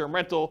long-term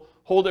rental,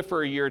 hold it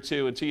for a year or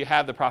two until you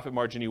have the profit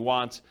margin you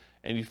want,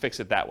 and you fix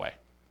it that way.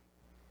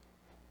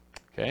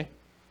 Okay?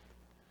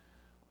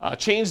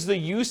 Change the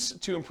use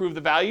to improve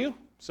the value.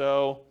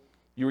 So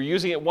you were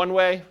using it one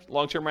way,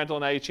 long-term rental,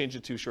 now you change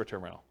it to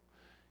short-term rental.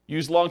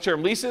 Use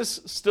long-term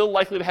leases, still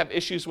likely to have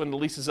issues when the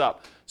lease is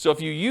up. So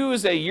if you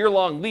use a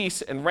year-long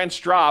lease and rents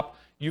drop,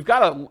 you've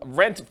got a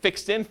rent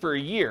fixed in for a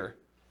year,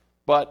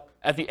 but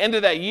at the end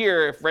of that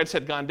year, if rents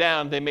had gone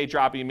down, they may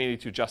drop and you may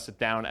need to adjust it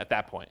down at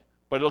that point.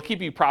 But it'll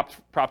keep you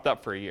propped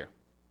up for a year.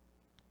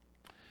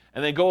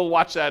 And then go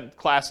watch that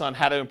class on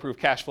how to improve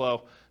cash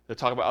flow. They'll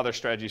talk about other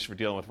strategies for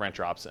dealing with rent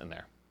drops in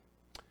there.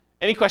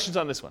 Any questions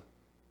on this one?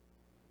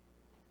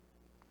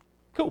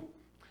 Cool.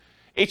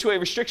 HOA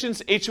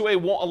restrictions. HOA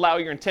won't allow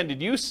your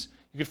intended use.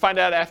 You can find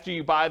out after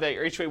you buy that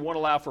your HOA won't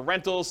allow for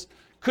rentals.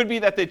 Could be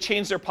that they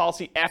change their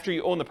policy after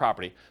you own the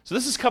property. So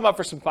this has come up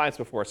for some clients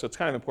before, so it's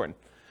kind of important.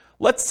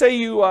 Let's say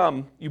you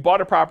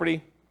bought a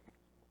property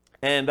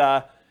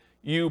and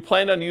you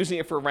planned on using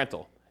it for a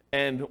rental.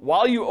 And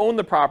while you own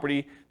the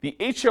property, the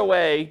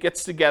HOA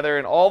gets together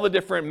and all the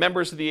different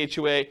members of the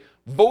HOA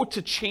vote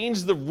to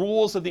change the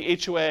rules of the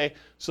HOA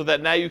so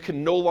that now you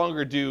can no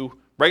longer do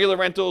regular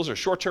rentals or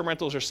short-term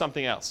rentals or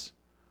something else.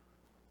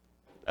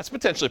 That's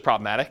potentially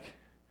problematic.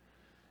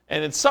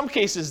 And in some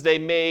cases, they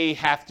may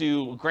have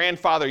to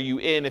grandfather you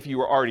in if you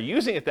were already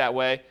using it that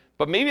way,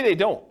 but maybe they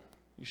don't.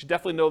 You should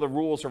definitely know the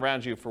rules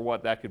around you for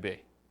what that could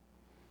be.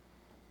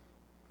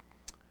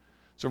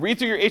 So read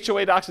through your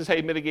HOA docs is how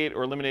you mitigate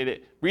or eliminate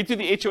it. Read through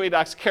the HOA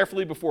docs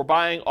carefully before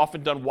buying,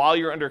 often done while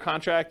you're under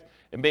contract.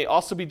 It may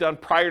also be done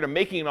prior to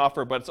making an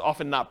offer, but it's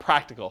often not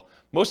practical.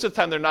 Most of the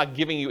time, they're not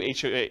giving you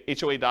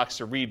HOA docs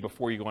to read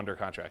before you go under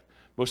contract.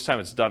 Most of the time,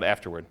 it's done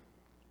afterward.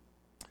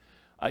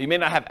 You may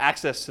not have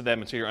access to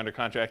them until you're under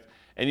contract,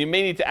 and you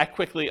may need to act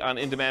quickly on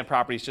in-demand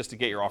properties just to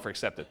get your offer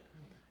accepted.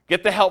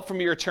 Get the help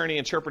from your attorney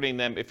interpreting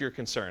them if you're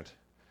concerned.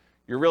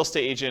 Your real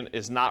estate agent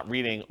is not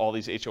reading all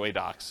these HOA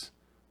docs,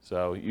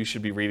 so you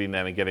should be reading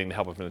them and getting the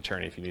help of an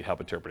attorney if you need help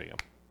interpreting them.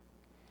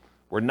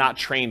 We're not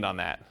trained on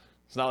that.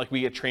 It's not like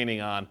we get training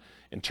on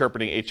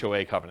interpreting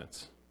HOA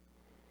covenants.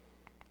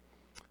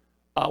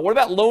 What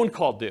about loan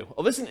call due?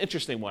 Oh, this is an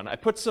interesting one. I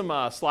put some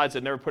slides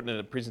I've never put in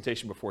a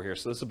presentation before here,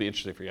 so this will be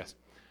interesting for you guys.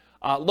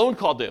 Loan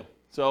call due.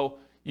 So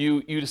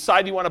you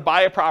decide you want to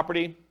buy a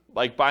property,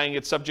 like buying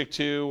it subject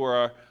to,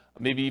 or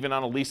maybe even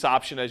on a lease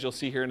option, as you'll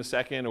see here in a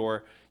second,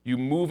 or you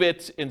move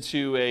it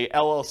into a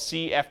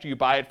LLC after you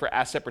buy it for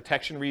asset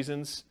protection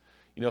reasons.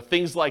 You know,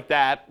 things like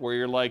that, where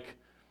you're like,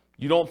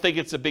 you don't think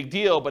it's a big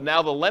deal, but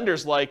now the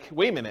lender's like,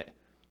 wait a minute,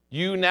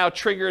 you now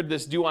triggered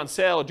this due on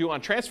sale or due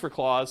on transfer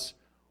clause.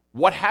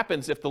 What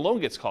happens if the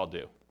loan gets called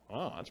due?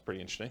 Oh, that's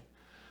pretty interesting.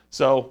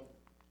 So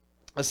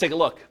let's take a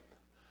look.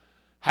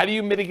 How do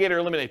you mitigate or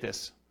eliminate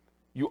this?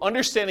 You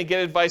understand and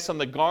get advice on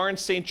the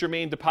Garn-St.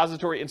 Germain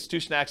Depository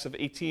Institution Acts of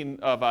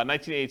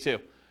 1982,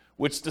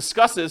 which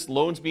discusses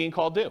loans being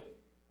called due.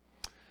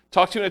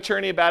 Talk to an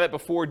attorney about it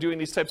before doing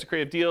these types of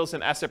creative deals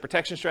and asset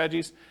protection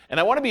strategies. And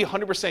I want to be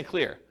 100%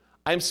 clear.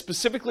 I'm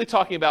specifically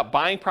talking about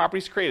buying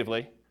properties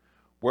creatively,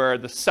 where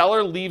the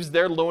seller leaves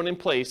their loan in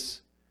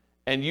place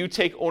and you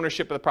take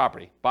ownership of the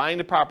property. Buying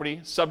the property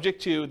subject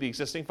to the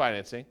existing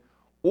financing,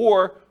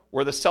 or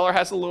where the seller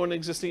has a loan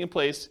existing in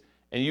place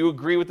and you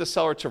agree with the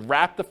seller to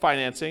wrap the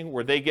financing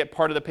where they get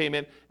part of the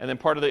payment and then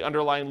part of the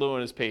underlying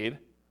loan is paid.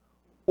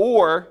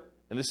 Or,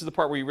 and this is the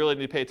part where you really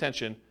need to pay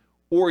attention,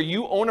 or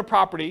you own a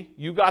property,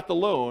 you got the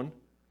loan,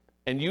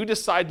 and you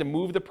decide to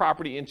move the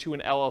property into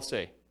an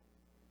LLC.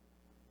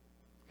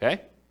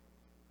 Okay?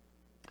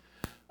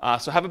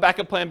 So have a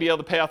backup plan, be able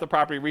to pay off the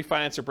property,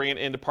 refinance, or bring it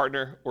in to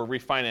partner or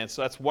refinance.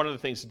 So that's one of the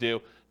things to do.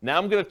 Now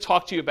I'm going to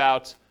talk to you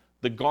about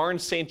the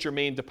Garn-St.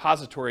 Germain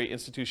Depository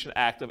Institution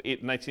Act of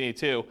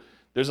 1982.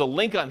 There's a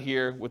link on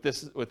here with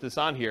this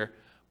on here,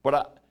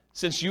 but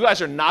since you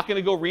guys are not going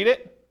to go read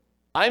it,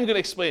 I'm going to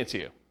explain it to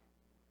you,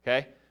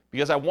 okay?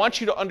 Because I want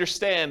you to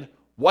understand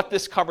what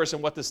this covers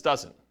and what this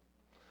doesn't.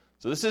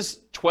 So this is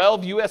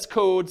 12 U.S.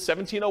 Code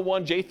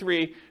 1701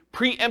 J3,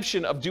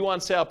 preemption of due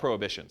on sale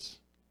prohibitions.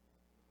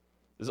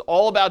 This is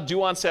all about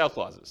due on sale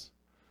clauses.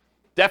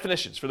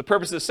 Definitions. For the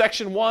purposes of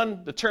Section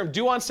 1, the term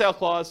due on sale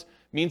clause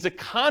means a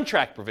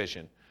contract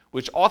provision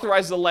which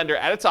authorizes the lender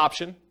at its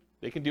option,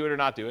 they can do it or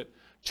not do it,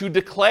 to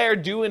declare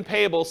due and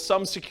payable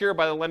sums secured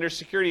by the lender's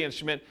security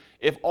instrument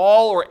if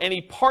all or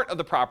any part of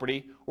the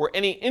property or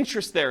any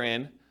interest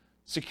therein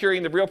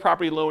securing the real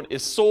property loan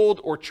is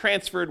sold or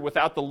transferred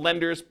without the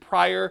lender's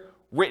prior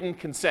written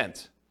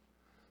consent.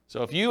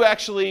 So if you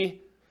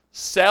actually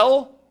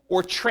sell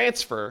or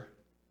transfer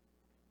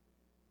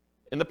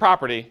in the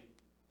property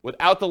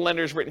without the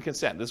lender's written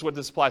consent, this is what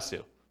this applies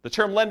to. The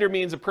term lender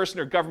means a person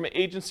or government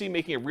agency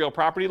making a real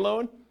property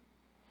loan,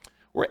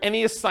 or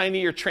any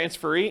assignee or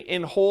transferee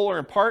in whole or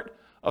in part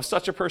of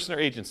such a person or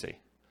agency.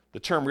 The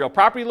term real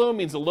property loan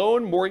means a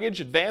loan, mortgage,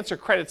 advance, or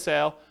credit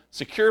sale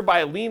secured by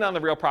a lien on the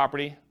real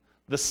property,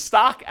 the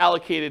stock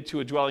allocated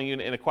to a dwelling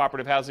unit in a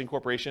cooperative housing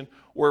corporation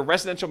or a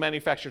residential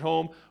manufactured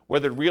home,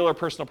 whether real or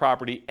personal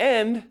property,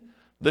 and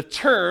the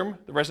term,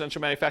 the residential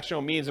manufactured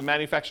home, means a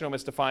manufactured home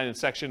is defined in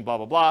section blah,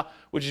 blah, blah,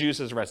 which is used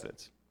as a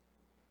residence.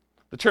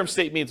 The term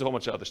state means a whole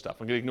bunch of other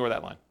stuff. I'm going to ignore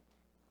that line.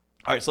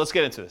 All right, so let's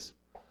get into this.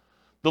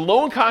 The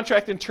loan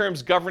contract and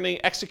terms governing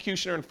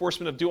execution or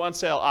enforcement of due on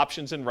sale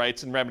options and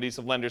rights and remedies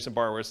of lenders and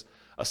borrowers,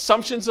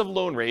 assumptions of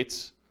loan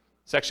rates,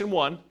 Section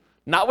 1,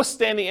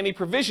 notwithstanding any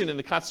provision in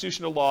the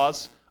constitutional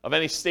laws of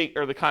any state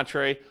or the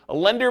contrary, a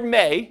lender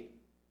may,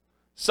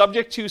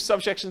 subject to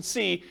subsection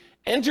C,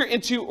 enter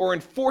into or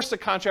enforce a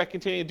contract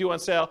containing a due on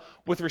sale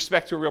with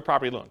respect to a real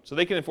property loan. So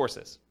they can enforce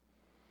this.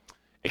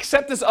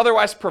 Except as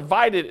otherwise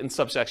provided in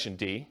subsection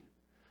D,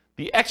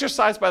 the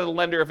exercise by the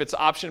lender of its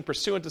option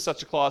pursuant to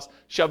such a clause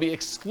shall be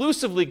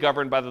exclusively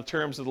governed by the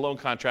terms of the loan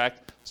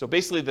contract. So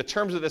basically the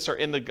terms of this are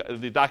in the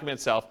document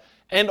itself,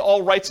 and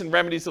all rights and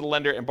remedies of the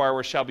lender and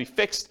borrower shall be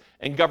fixed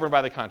and governed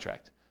by the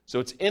contract. So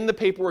it's in the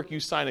paperwork you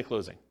sign at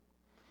closing.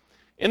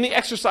 In the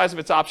exercise of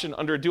its option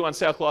under a due on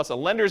sale clause, a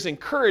lender is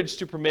encouraged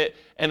to permit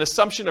an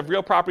assumption of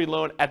real property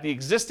loan at the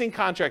existing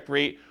contract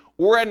rate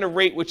or at a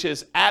rate which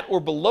is at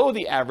or below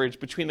the average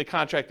between the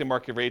contract and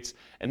market rates,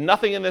 and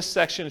nothing in this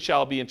section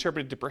shall be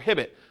interpreted to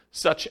prohibit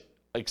such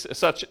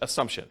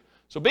assumption.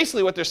 So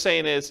basically what they're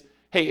saying is,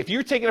 hey, if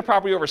you're taking a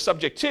property over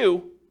subject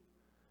to,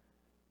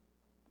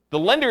 the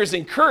lender is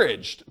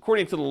encouraged,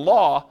 according to the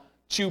law,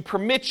 to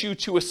permit you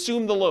to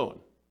assume the loan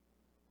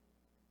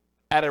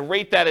at a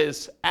rate that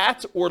is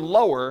at or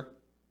lower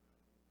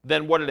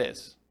than what it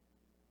is.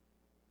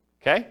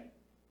 Okay?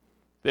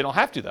 They don't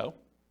have to, though,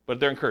 but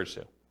they're encouraged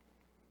to.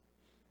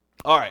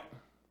 All right.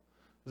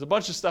 There's a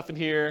bunch of stuff in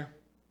here.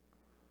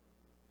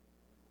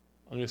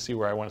 I'm going to see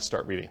where I want to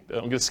start reading. I'm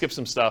going to skip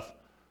some stuff.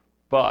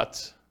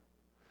 But,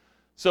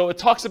 so it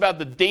talks about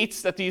the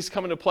dates that these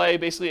come into play,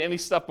 basically any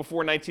stuff before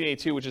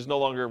 1982, which is no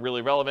longer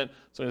really relevant.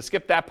 So I'm going to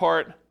skip that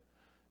part.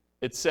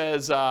 It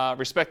says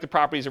respective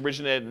properties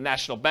originated in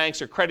national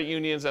banks or credit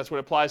unions. That's what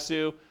it applies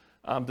to.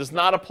 Does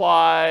not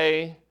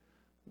apply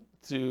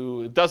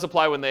to, it does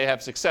apply when they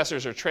have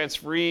successors or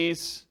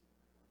transferees.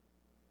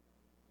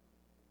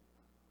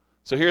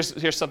 So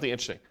here's something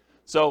interesting.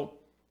 So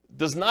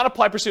does not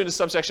apply pursuant to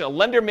subsection. A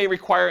lender may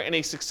require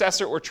any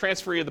successor or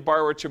transferee of the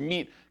borrower to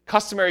meet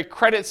customary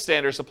credit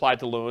standards applied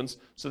to loans.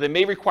 So they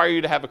may require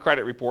you to have a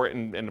credit report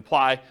and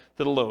apply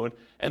to the loan.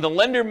 And the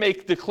lender may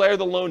declare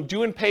the loan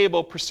due and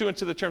payable pursuant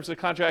to the terms of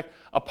the contract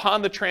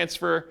upon the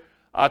transfer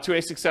to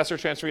a successor or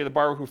transferee of the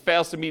borrower who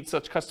fails to meet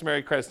such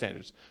customary credit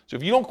standards. So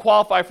if you don't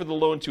qualify for the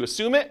loan to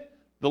assume it,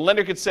 the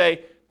lender could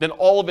say, then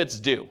all of it's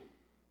due.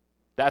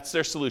 That's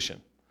their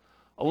solution.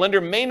 A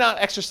lender may not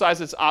exercise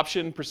its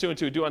option pursuant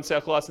to a due on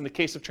sale clause in the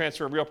case of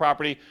transfer of real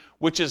property,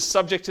 which is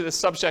subject to this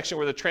subsection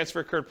where the transfer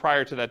occurred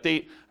prior to that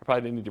date. I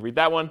probably didn't need to read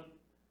that one.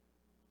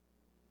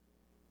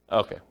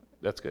 Okay,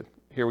 that's good.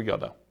 Here we go,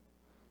 though.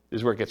 This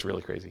is where it gets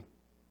really crazy.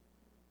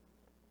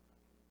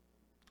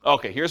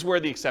 Okay, here's where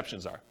the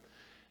exceptions are.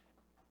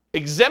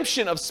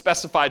 Exemption of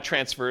specified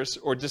transfers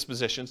or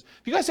dispositions.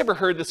 Have you guys ever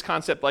heard this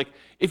concept? Like,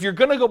 if you're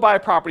going to go buy a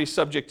property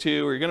subject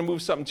to, or you're going to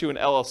move something to an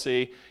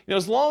LLC,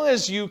 as long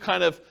as you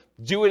kind of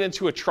do it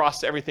into a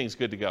trust, everything's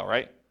good to go,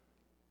 right?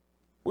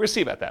 We're going to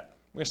see about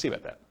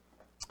that.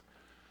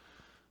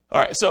 All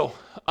right, so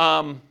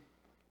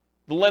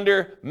the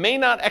lender may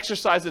not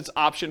exercise its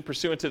option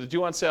pursuant to the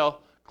due on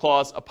sale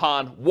clause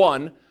upon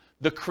 1,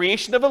 the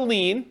creation of a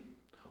lien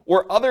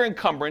or other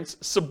encumbrance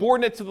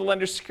subordinate to the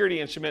lender's security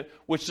instrument,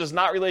 which does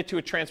not relate to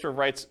a transfer of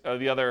rights of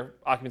the other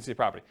occupancy of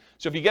the property.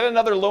 So if you get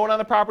another loan on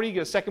the property, you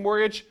get a second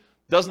mortgage,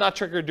 does not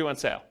trigger a due on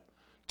sale.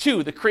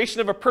 2, the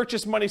creation of a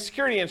purchase money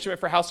security instrument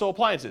for household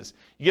appliances.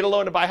 You get a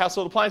loan to buy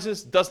household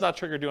appliances, does not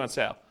trigger due on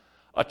sale.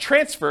 A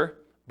transfer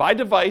by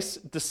device,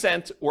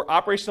 descent, or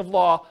operation of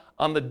law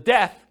on the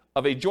death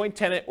of a joint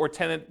tenant or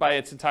tenant by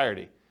its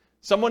entirety.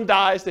 Someone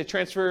dies, they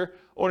transfer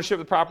ownership of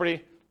the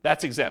property,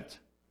 that's exempt.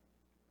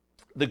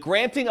 The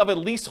granting of a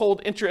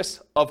leasehold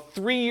interest of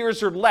 3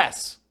 years or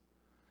less.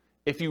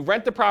 If you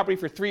rent the property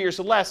for 3 years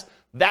or less,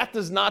 that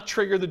does not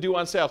trigger the due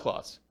on sale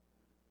clause.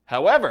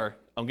 However,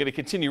 I'm going to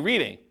continue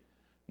reading.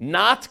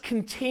 Not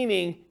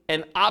containing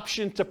an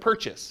option to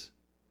purchase.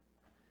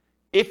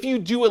 If you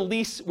do a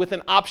lease with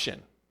an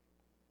option,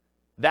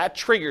 that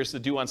triggers the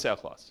due on sale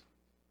clause.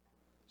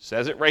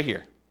 Says it right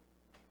here.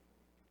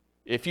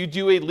 If you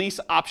do a lease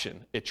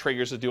option, it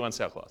triggers the due on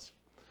sale clause.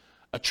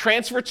 A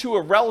transfer to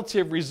a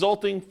relative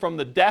resulting from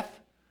the death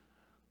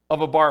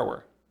of a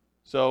borrower.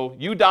 So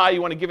you die,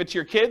 you want to give it to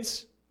your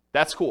kids,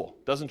 that's cool.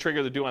 Doesn't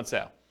trigger the due on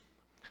sale.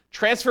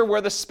 Transfer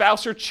where the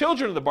spouse or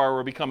children of the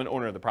borrower become an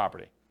owner of the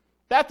property.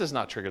 That does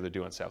not trigger the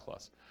due on sale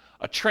clause.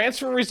 A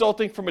transfer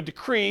resulting from a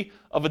decree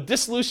of a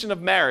dissolution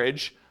of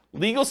marriage,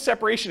 legal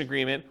separation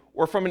agreement,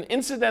 or from an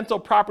incidental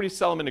property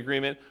settlement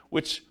agreement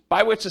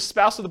by which the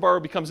spouse of the borrower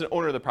becomes an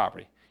owner of the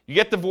property. You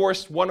get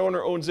divorced, one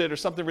owner owns it, or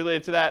something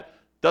related to that,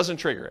 doesn't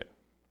trigger it.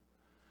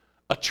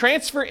 A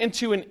transfer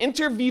into an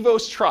inter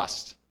vivos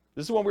trust.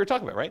 This is the one we were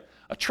talking about, right?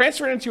 A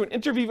transfer into an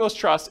inter vivos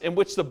trust in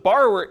which the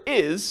borrower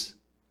is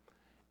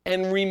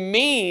and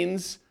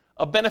remains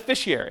a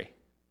beneficiary,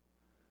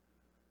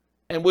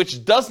 and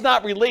which does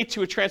not relate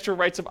to a transfer of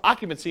rights of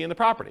occupancy in the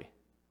property.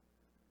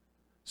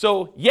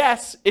 So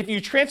yes, if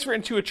you transfer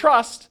into a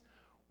trust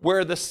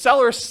where the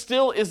seller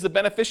still is the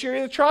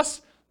beneficiary of the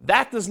trust,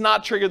 that does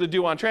not trigger the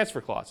due on transfer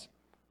clause.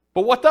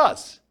 But what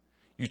does?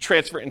 You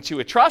transfer into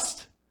a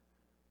trust,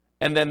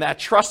 and then that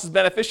trust's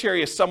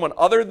beneficiary is someone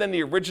other than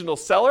the original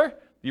seller,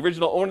 the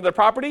original owner of the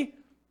property,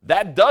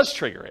 that does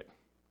trigger it.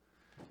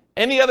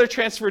 Any other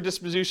transfer or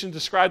disposition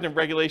described in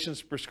regulations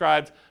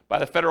prescribed by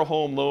the Federal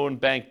Home Loan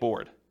Bank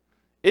Board.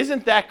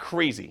 Isn't that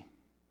crazy?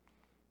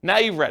 Now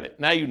you've read it.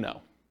 Now you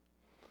know.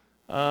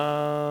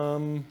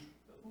 Doesn't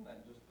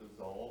that just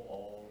dissolve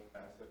all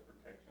asset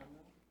protection?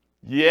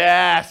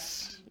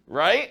 Yes,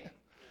 right?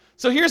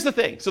 So here's the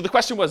thing. So the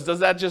question was, does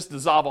that just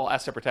dissolve all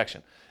asset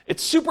protection?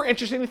 It's super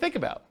interesting to think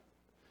about.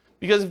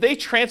 Because if they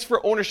transfer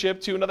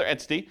ownership to another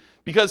entity,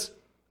 because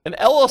an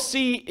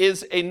LLC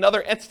is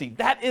another entity,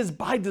 that is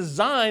by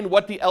design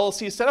what the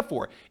LLC is set up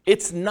for.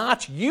 It's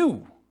not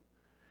you.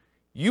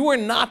 You are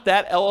not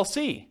that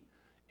LLC.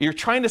 You're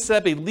trying to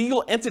set up a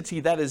legal entity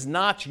that is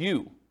not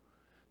you.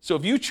 So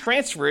if you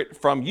transfer it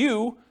from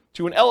you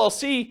to an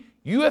LLC,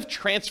 you have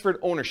transferred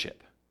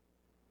ownership.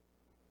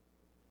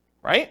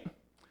 Right?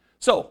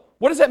 So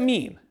what does that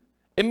mean?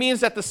 It means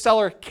that the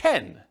seller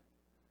can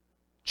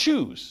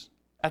choose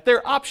at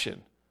their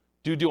option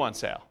do due on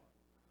sale.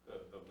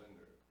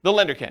 The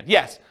lender can,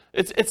 yes.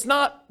 It's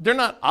not, they're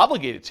not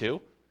obligated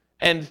to,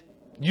 and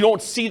you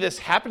don't see this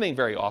happening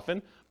very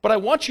often, but I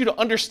want you to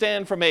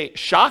understand from a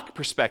shock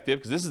perspective,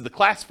 because this is the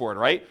class for it,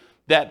 right?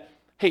 That,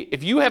 hey,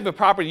 if you have a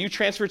property you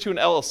transfer to an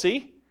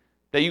LLC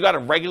that you got a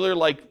regular,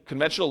 like,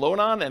 conventional loan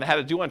on and had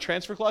a due on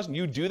transfer clause, and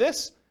you do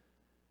this,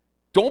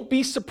 don't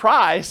be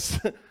surprised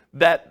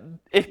that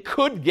it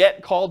could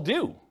get called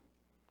due,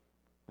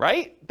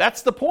 right?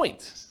 That's the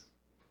point.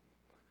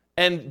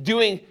 And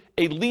doing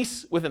a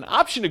lease with an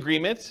option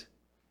agreement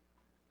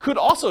could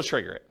also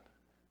trigger it.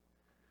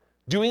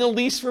 Doing a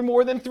lease for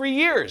more than 3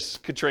 years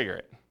could trigger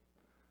it.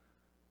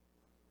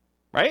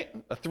 Right?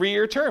 A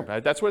 3-year term.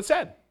 That's what it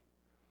said.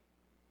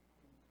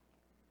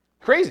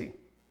 Crazy.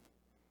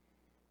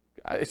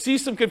 I see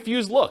some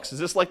confused looks. Is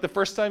this like the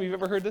first time you've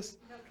ever heard this?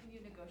 No, can you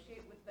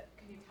negotiate with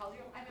can you tell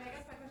your, I mean, I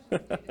guess my question is,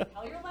 can you just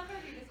tell your lender,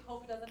 or do you just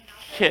hope it doesn't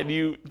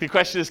happen? The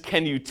question is,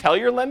 can you tell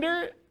your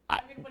lender?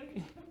 I mean, what do you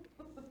can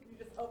you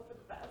just hope for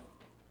the best?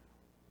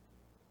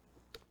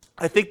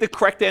 I think the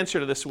correct answer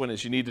to this one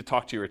is you need to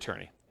talk to your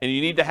attorney. And you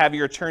need to have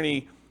your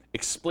attorney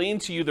explain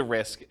to you the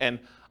risk. And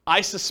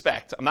I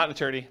suspect, I'm not an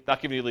attorney,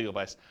 not giving you legal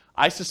advice,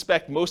 I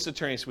suspect most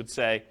attorneys would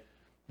say,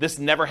 this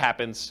never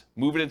happens,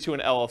 move it into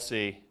an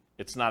LLC,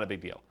 it's not a big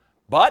deal.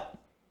 But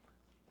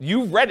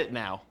you've read it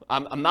now.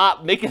 I'm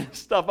not making this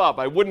stuff up.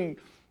 I wouldn't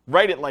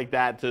write it like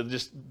that to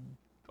just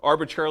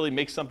arbitrarily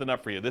make something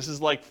up for you. This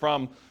is like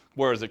from,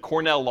 where is it,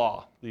 Cornell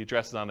Law. The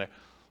address is on there.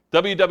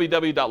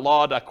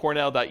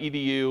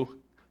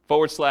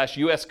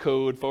 www.law.cornell.edu/US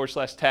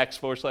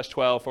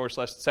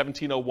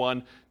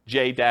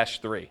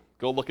code/text/12/1701J-3.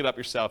 Go look it up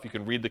yourself. You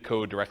can read the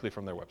code directly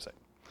from their website.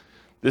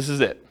 This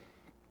is it.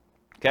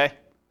 Okay?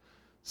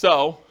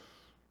 So,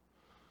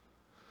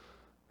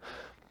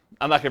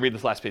 I'm not going to read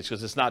this last page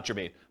because it's not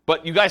germane.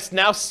 But you guys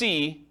now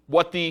see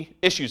what the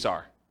issues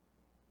are.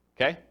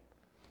 Okay?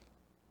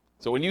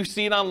 So when you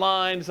see it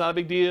online, it's not a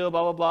big deal,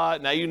 blah, blah, blah.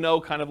 Now you know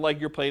kind of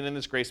like you're playing in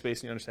this gray space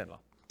and you understand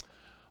well.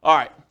 All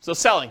right, so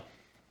selling.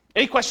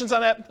 Any questions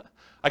on that?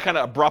 I kind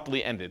of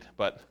abruptly ended,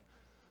 but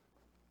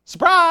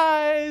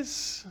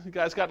surprise! You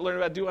guys got to learn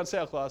about due on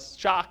sale clause.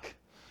 Shock.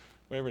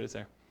 Whatever it is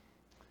there.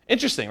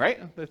 Interesting, right?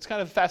 It's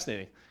kind of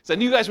fascinating. So I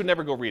knew you guys would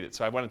never go read it,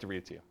 so I wanted to read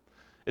it to you.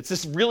 It's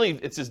this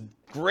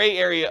gray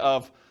area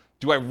of,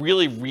 do I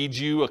really read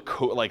you a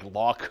code, like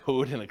law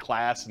code in a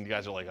class? And you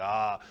guys are like,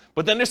 ah.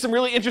 But then there's some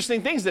really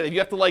interesting things that you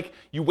have to like,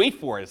 you wait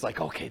for it. It's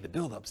like, okay, the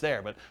build-up's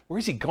there, but where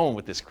is he going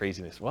with this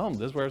craziness? Well,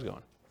 this is where I was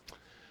going.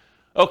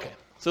 Okay,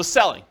 so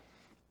selling.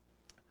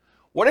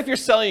 What if you're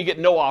selling and you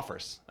get no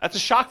offers? That's a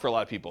shock for a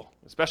lot of people,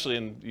 especially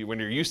when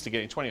you're used to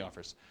getting 20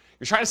 offers.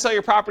 You're trying to sell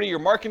your property, you're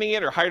marketing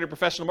it or hired a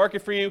professional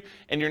market for you,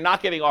 and you're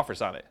not getting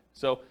offers on it.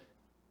 So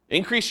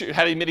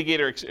how do you mitigate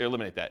or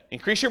eliminate that?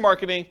 Increase your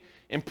marketing,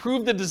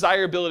 improve the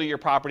desirability of your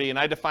property, and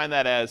I define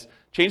that as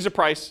change the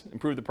price,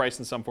 improve the price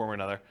in some form or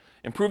another,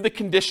 improve the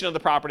condition of the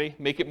property,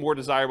 make it more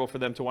desirable for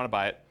them to want to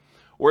buy it,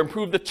 or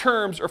improve the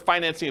terms or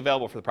financing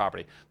available for the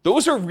property.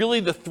 Those are really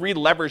the three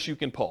levers you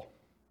can pull,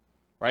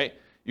 right?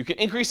 You can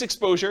increase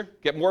exposure,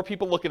 get more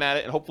people looking at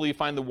it, and hopefully you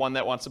find the one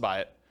that wants to buy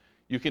it.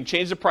 You can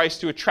change the price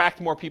to attract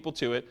more people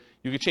to it.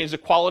 You can change the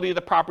quality of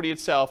the property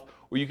itself,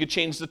 or you could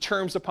change the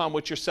terms upon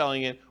which you're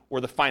selling it, or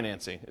the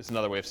financing is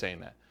another way of saying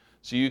that.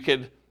 So you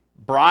could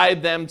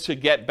bribe them to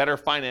get better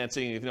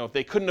financing. If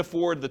they couldn't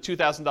afford the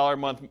 $2,000 a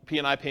month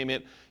P&I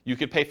payment, you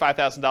could pay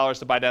 $5,000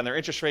 to buy down their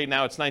interest rate.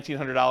 Now it's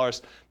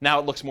 $1,900. Now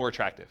it looks more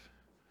attractive.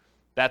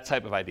 That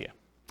type of idea.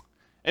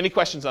 Any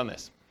questions on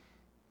this?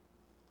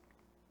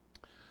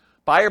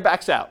 Buyer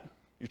backs out.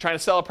 You're trying to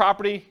sell a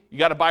property. You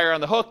got a buyer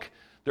on the hook.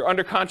 They're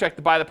under contract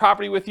to buy the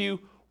property with you.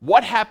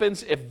 What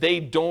happens if they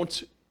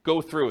don't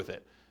go through with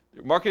it?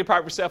 You're marketing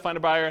property for sale, find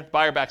a buyer, the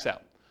buyer backs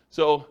out.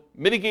 So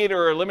mitigate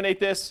or eliminate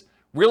this.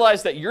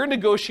 Realize that your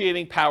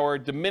negotiating power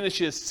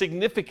diminishes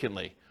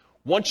significantly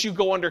once you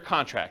go under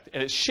contract,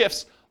 and it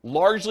shifts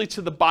largely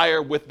to the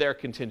buyer with their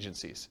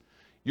contingencies.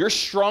 Your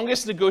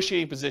strongest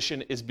negotiating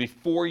position is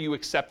before you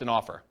accept an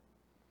offer.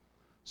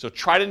 So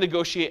try to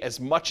negotiate as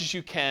much as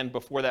you can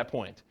before that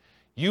point.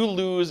 You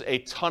lose a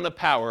ton of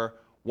power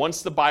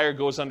once the buyer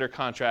goes under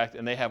contract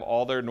and they have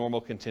all their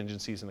normal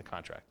contingencies in the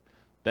contract.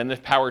 Then the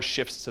power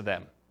shifts to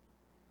them.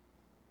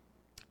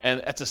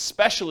 And that's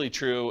especially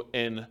true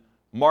in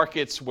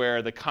markets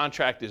where the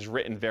contract is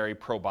written very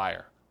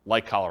pro-buyer,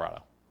 like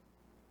Colorado,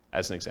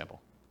 as an example.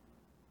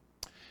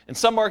 In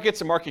some markets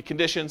and market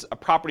conditions, a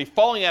property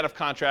falling out of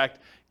contract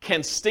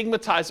can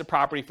stigmatize a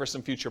property for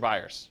some future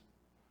buyers.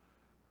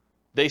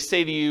 They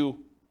say to you,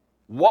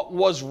 what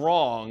was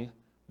wrong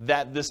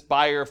that this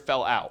buyer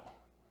fell out?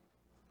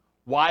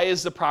 Why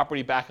is the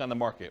property back on the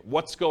market?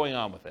 What's going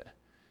on with it?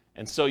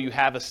 And so you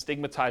have a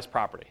stigmatized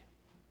property.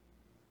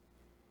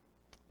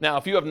 Now,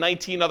 if you have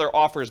 19 other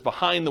offers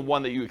behind the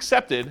one that you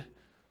accepted,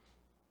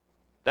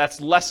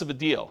 that's less of a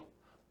deal.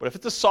 But if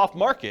it's a soft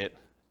market,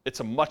 it's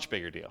a much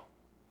bigger deal.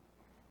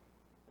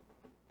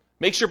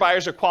 Make sure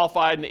buyers are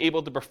qualified and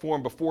able to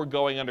perform before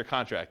going under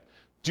contract.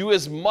 Do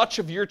as much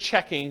of your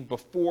checking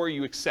before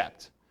you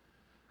accept.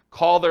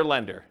 Call their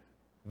lender.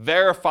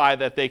 Verify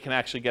that they can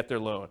actually get their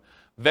loan.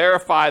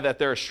 Verify that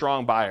they're a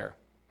strong buyer.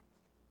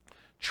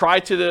 Try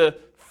to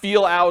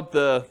feel out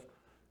the,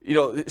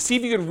 see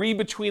if you can read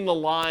between the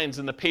lines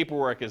in the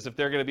paperwork as if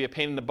they're going to be a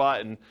pain in the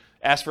butt and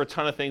ask for a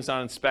ton of things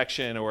on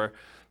inspection or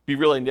be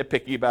really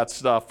nitpicky about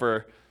stuff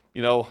or,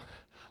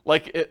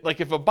 like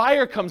if a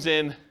buyer comes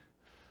in,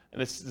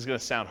 and this is going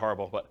to sound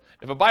horrible, but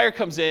if a buyer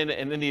comes in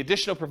and in the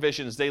additional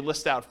provisions, they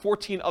list out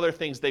 14 other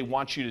things they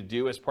want you to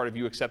do as part of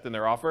you accepting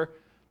their offer,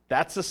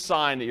 that's a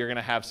sign that you're going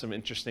to have some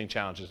interesting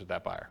challenges with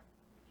that buyer,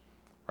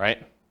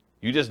 right?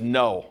 You just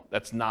know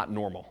that's not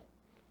normal.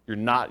 You're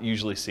not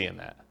usually seeing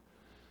that.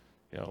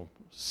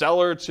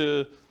 Seller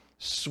to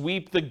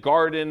sweep the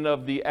garden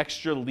of the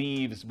extra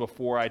leaves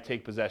before I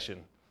take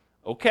possession.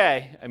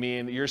 Okay,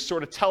 you're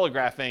sort of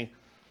telegraphing,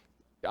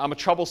 I'm a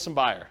troublesome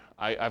buyer.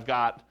 I've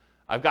got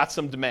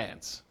some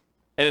demands.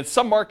 And in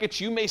some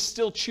markets, you may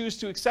still choose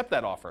to accept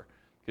that offer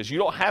because you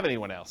don't have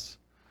anyone else.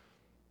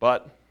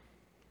 But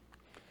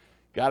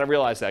got to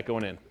realize that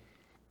going in.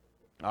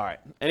 All right,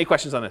 any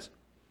questions on this?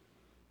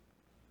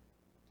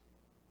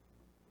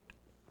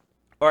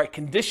 All right,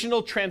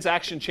 conditional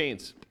transaction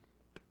chains.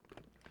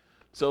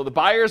 So the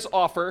buyer's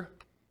offer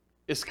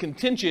is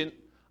contingent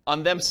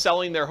on them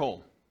selling their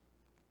home.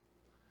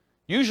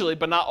 Usually,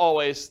 but not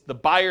always, the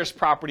buyer's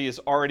property is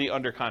already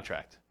under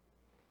contract.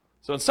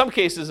 So in some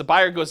cases, a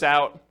buyer goes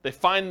out, they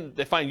find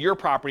your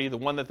property, the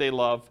one that they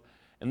love,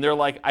 and they're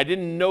like, I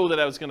didn't know that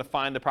I was going to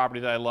find the property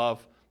that I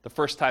love the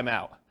first time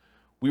out.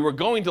 We were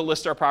going to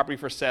list our property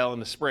for sale in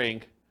the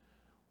spring,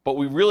 but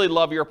we really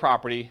love your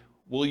property.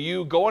 Will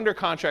you go under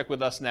contract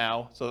with us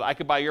now so that I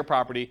could buy your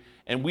property,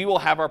 and we will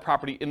have our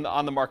property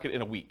on the market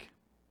in a week?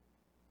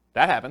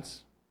 That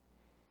happens.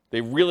 They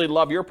really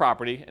love your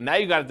property, and now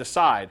you got to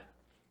decide,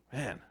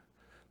 man,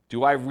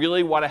 do I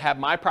really want to have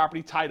my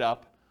property tied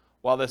up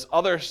while this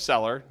other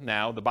seller,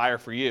 now the buyer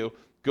for you,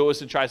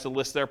 goes and tries to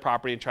list their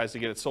property and tries to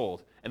get it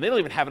sold? And they don't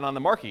even have it on the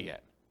market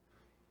yet.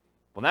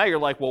 Well, now you're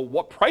like, well,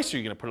 what price are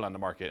you going to put it on the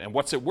market, and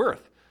what's it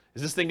worth?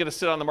 Is this thing going to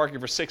sit on the market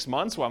for 6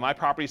 months while my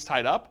property's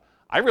tied up?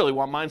 I really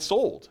want mine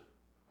sold.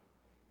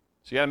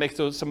 So you got to make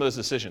some of those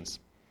decisions.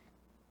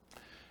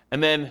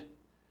 And then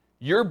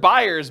your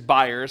buyers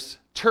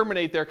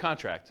terminate their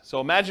contract.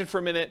 So imagine for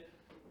a minute,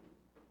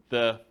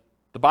 the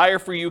buyer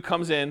for you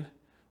comes in.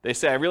 They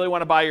say, I really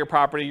want to buy your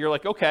property. You're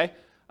like, okay,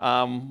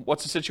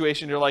 what's the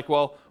situation? You're like,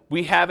 well,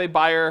 we have a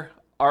buyer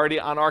already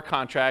on our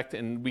contract,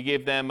 and we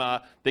gave them,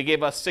 they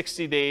gave us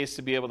 60 days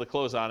to be able to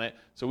close on it.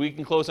 So we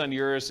can close on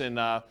yours in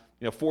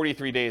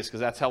 43 days because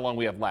that's how long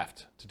we have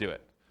left to do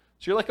it.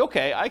 So you're like,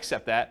 okay, I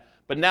accept that.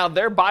 But now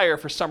their buyer,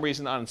 for some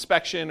reason on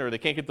inspection or they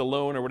can't get the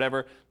loan or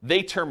whatever,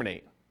 they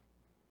terminate.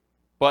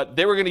 But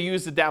they were going to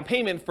use the down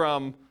payment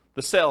from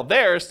the sale of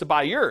theirs to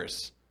buy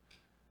yours.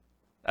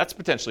 That's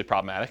potentially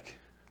problematic.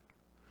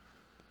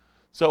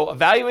 So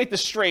evaluate the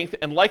strength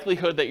and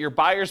likelihood that your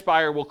buyer's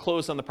buyer will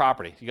close on the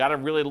property. You got to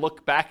really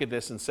look back at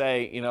this and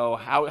say,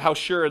 how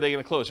sure are they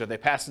going to close? Are they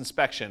past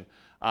inspection?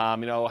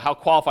 How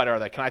qualified are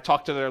they? Can I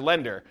talk to their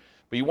lender?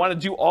 But you want to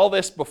do all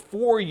this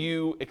before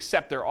you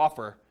accept their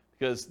offer,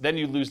 because then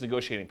you lose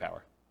negotiating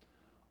power.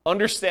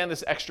 Understand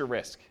this extra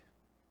risk.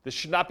 This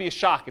should not be a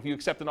shock. If you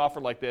accept an offer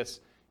like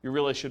this, you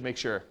really should make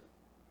sure.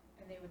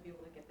 And they would be able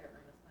to get their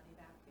earnest money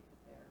back because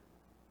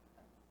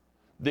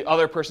they're... The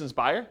other person's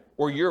buyer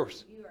or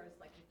yours? Yours,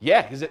 like...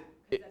 Yeah, because that's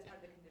part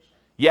of the condition.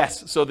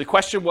 Yes. So the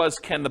question was,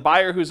 can the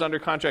buyer who's under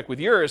contract with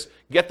yours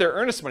get their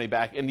earnest money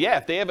back? And yeah,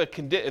 if they have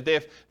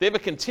a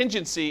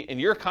contingency in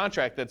your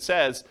contract that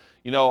says,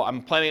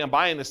 I'm planning on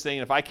buying this thing,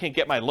 and if I can't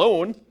get my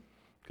loan,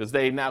 because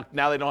they now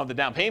they don't have the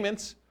down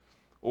payments,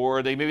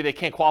 or maybe they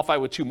can't qualify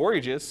with 2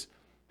 mortgages,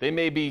 they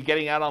may be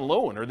getting out on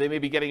loan, or they may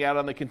be getting out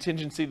on the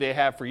contingency they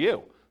have for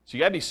you. So you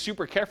got to be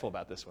super careful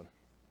about this one.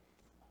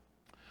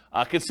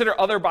 Consider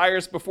other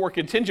buyers before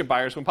contingent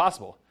buyers when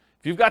possible.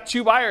 If you've got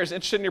 2 buyers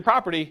interested in your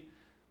property,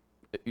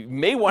 you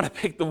may want to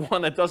pick the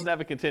one that doesn't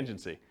have a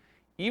contingency,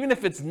 even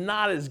if it's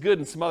not as good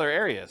in some other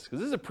areas, because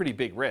this is a pretty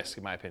big risk,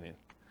 in my opinion.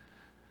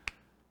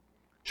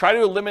 Try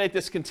to eliminate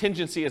this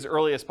contingency as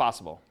early as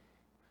possible.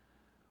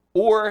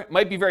 Or it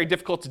might be very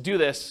difficult to do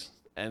this,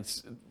 and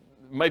it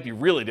might be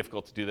really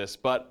difficult to do this,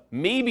 but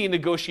maybe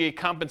negotiate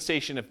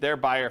compensation if their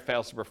buyer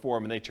fails to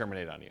perform and they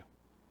terminate on you.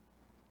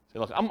 Say,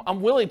 look,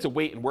 I'm willing to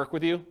wait and work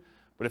with you,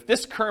 but if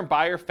this current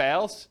buyer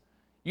fails,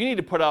 you need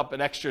to put up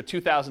an extra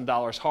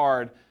 $2,000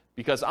 hard,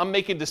 because I'm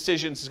making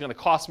decisions that's going to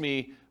cost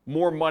me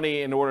more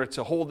money in order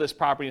to hold this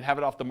property and have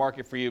it off the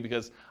market for you,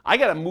 because I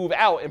got to move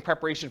out in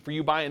preparation for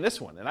you buying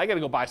this one, and I got to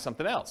go buy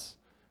something else.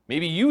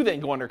 Maybe you then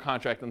go under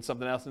contract on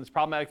something else, and it's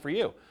problematic for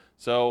you.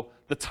 So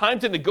the time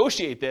to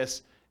negotiate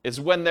this is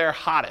when they're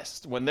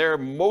hottest, when they're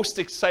most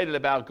excited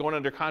about going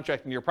under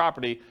contract in your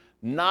property,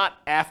 not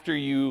after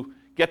you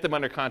get them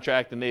under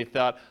contract and they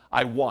thought,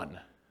 I won,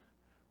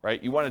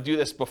 right? You want to do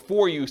this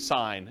before you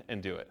sign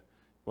and do it.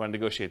 You want to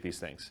negotiate these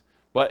things.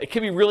 But it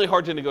can be really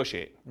hard to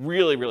negotiate,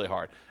 really, really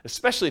hard,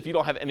 especially if you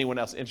don't have anyone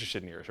else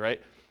interested in yours,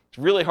 right? It's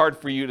really hard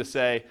for you to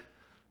say,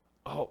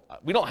 oh,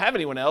 we don't have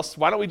anyone else.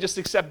 Why don't we just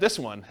accept this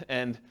one?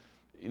 And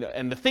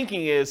the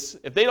thinking is,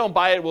 if they don't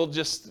buy it, we'll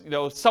just,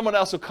 someone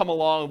else will come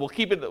along. We'll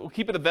keep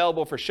it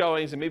available for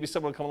showings, and maybe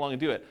someone will come along and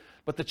do it.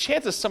 But the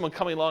chance of someone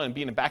coming along and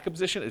being in a backup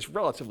position is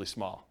relatively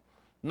small.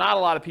 Not a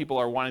lot of people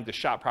are wanting to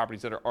shop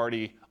properties that are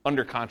already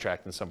under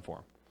contract in some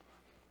form,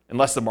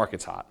 unless the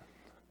market's hot,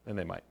 then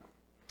they might.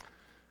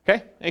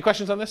 Okay, any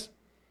questions on this?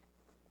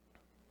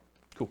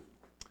 Cool.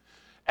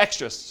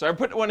 Extras. So I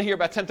put one here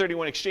about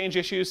 1031 exchange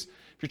issues.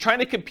 If you're trying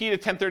to compete a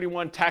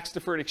 1031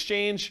 tax-deferred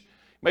exchange,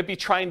 you might be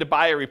trying to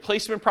buy a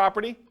replacement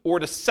property or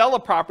to sell a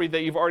property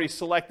that you've already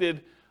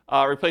selected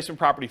a replacement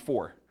property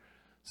for.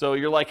 So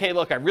you're like, hey,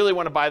 look, I really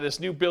want to buy this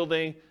new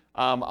building.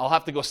 I'll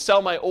have to go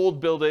sell my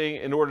old building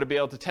in order to be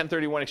able to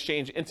 1031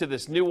 exchange into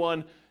this new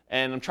one,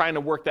 and I'm trying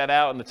to work that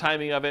out and the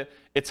timing of it.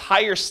 It's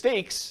higher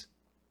stakes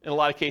in a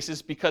lot of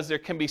cases because there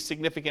can be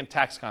significant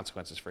tax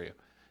consequences for you.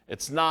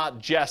 It's not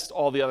just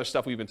all the other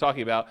stuff we've been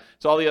talking about.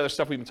 It's all the other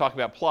stuff we've been talking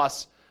about,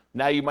 plus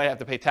now you might have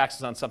to pay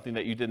taxes on something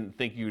that you didn't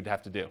think you would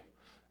have to do.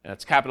 And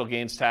it's capital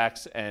gains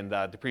tax and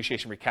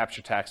depreciation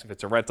recapture tax if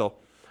it's a rental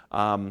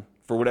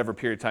for whatever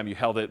period of time you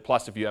held it,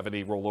 plus if you have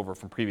any rollover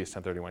from previous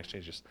 1031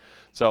 exchanges.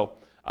 So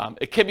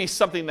it can be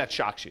something that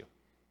shocks you.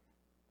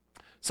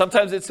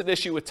 Sometimes it's an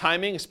issue with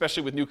timing,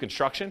 especially with new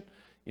construction.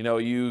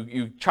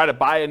 You try to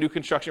buy a new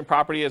construction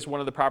property as one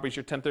of the properties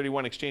you're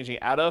 1031 exchanging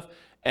out of,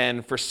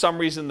 and for some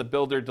reason the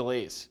builder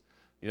delays.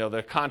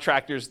 The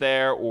contractor's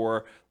there,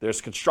 or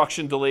there's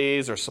construction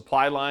delays or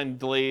supply line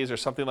delays or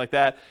something like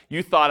that.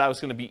 You thought I was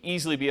going to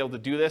easily be able to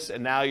do this,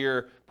 and now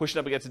you're pushing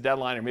up against a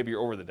deadline, or maybe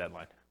you're over the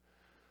deadline.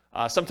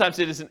 Sometimes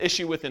it is an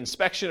issue with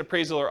inspection,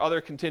 appraisal, or other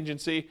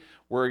contingency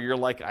where you're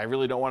like, I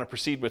really don't want to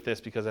proceed with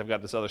this because I've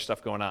got this other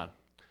stuff going on.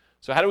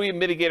 So how do we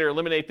mitigate or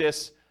eliminate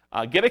this?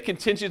 Get a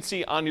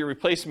contingency on your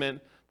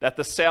replacement that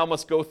the sale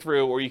must go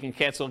through, or you can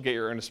cancel and get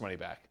your earnest money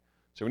back.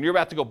 So when you're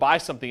about to go buy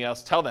something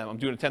else, tell them, I'm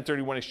doing a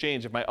 1031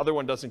 exchange. If my other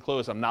one doesn't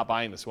close, I'm not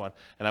buying this one.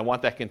 And I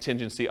want that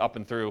contingency up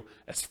and through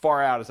as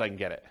far out as I can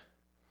get it,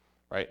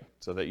 right?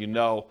 So that you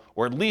know,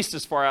 or at least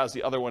as far out as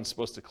the other one's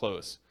supposed to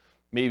close.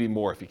 Maybe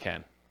more if you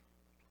can.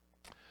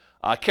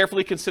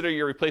 Carefully consider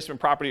your replacement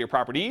property or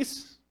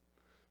properties.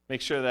 Make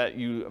sure that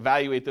you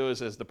evaluate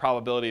those as the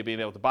probability of being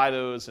able to buy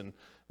those, and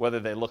whether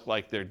they look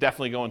like they're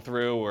definitely going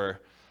through, or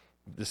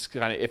this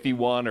kind of iffy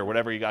one, or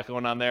whatever you got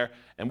going on there.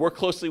 And work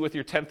closely with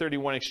your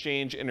 1031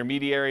 exchange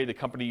intermediary, the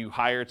company you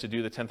hire to do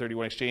the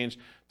 1031 exchange,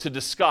 to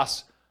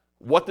discuss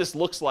what this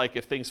looks like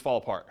if things fall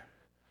apart.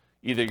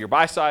 Either your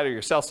buy side or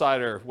your sell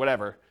side or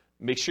whatever.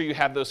 Make sure you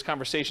have those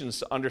conversations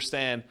to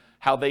understand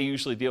how they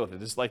usually deal with it.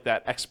 This is like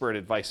that expert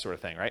advice sort of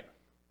thing, right?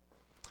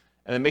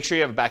 And then make sure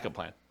you have a backup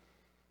plan.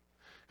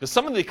 Because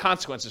some of the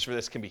consequences for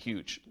this can be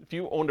huge. If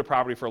you owned a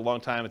property for a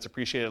long time, it's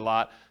appreciated a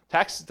lot.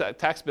 Tax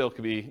bill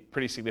could be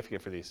pretty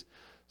significant for these.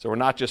 So we're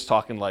not just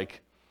talking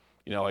like,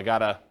 I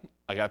got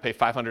I got to pay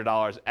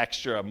 $500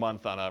 extra a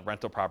month on a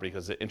rental property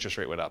because the interest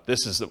rate went up.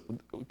 This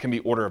can be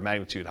order of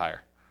magnitude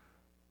higher.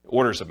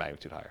 Orders of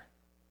magnitude higher,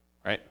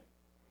 right?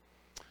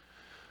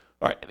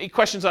 All right, any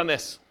questions on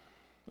this?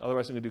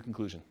 Otherwise, I'm going to do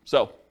conclusion.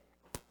 So,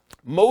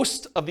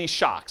 most of these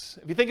shocks,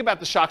 if you think about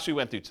the shocks we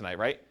went through tonight,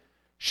 right?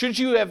 Should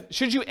you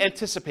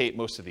anticipate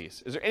most of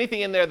these? Is there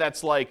anything in there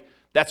that's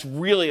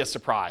really a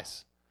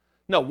surprise?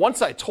 No,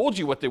 once I told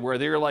you what they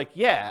were like,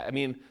 yeah, I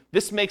mean,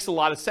 this makes a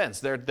lot of sense.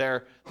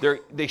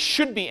 They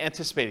should be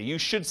anticipated. You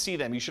should see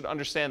them. You should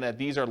understand that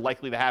these are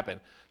likely to happen.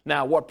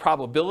 Now, what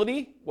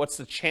probability? What's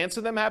the chance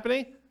of them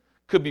happening?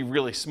 Could be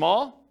really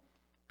small,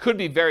 could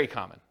be very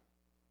common,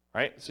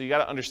 right? So you got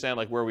to understand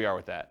like where we are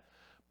with that.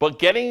 But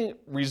getting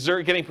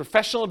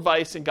professional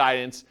advice and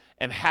guidance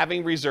and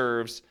having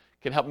reserves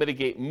can help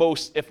mitigate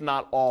most, if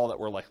not all, that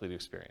we're likely to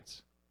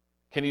experience.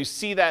 Can you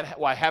see that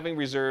why having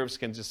reserves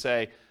can just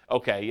say,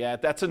 okay, yeah,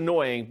 that's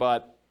annoying,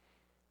 but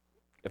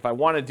if I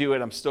want to do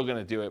it, I'm still going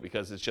to do it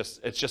because it's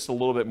just a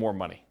little bit more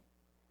money.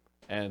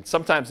 And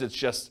sometimes it's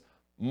just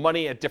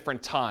money at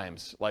different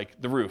times, like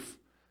the roof.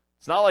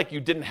 It's not like you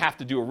didn't have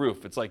to do a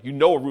roof. It's like you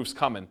know a roof's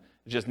coming.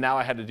 It's just now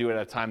I had to do it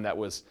at a time that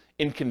was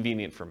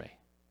inconvenient for me.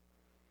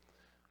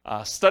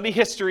 Study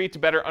history to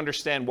better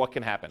understand what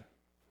can happen.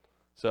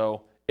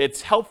 So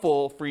it's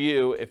helpful for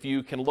you if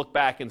you can look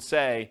back and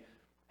say,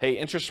 hey,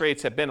 interest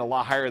rates have been a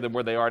lot higher than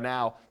where they are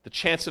now. The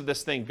chance of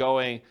this thing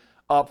going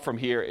up from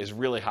here is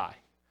really high.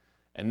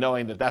 And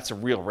knowing that that's a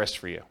real risk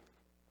for you.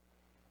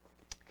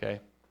 Okay.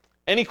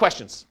 Any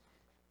questions?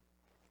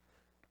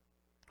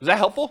 Was that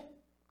helpful?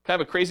 Kind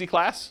of a crazy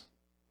class?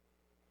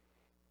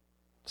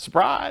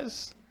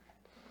 Surprise.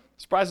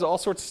 Surprise at all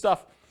sorts of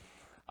stuff.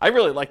 I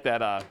really like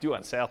that due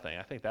on sale thing.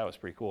 I think that was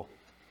pretty cool.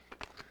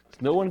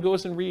 No one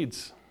goes and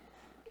reads.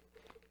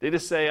 They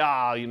just say,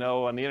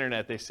 on the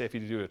internet, they say if you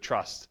do a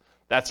trust.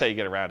 That's how you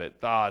get around it.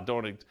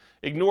 Don't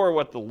ignore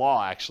what the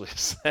law actually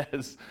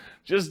says.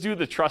 Just do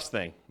the trust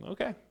thing.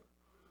 Okay.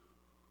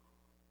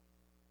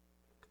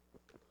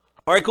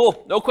 All right,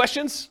 cool. No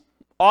questions?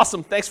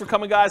 Awesome. Thanks for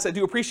coming, guys. I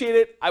do appreciate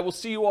it. I will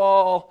see you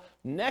all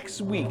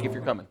next week if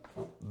you're coming.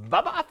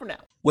 Bye-bye for now.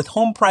 With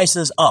home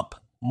prices up,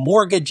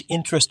 mortgage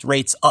interest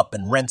rates up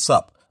and rents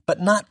up,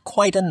 but not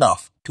quite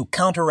enough to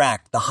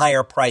counteract the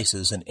higher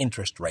prices and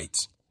interest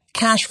rates.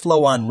 Cash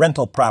flow on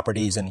rental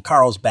properties in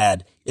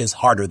Carlsbad is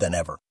harder than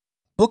ever.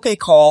 Book a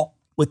call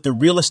with the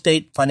Real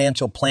Estate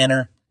Financial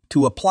Planner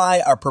to apply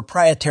our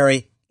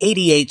proprietary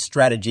 88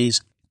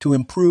 strategies to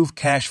improve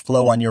cash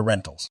flow on your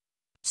rentals.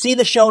 See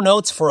the show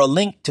notes for a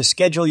link to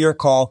schedule your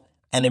call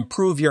and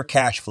improve your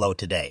cash flow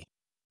today.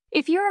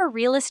 If you're a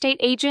real estate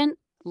agent,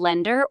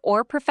 lender,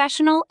 or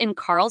professional in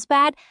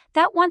Carlsbad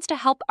that wants to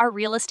help our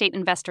real estate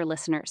investor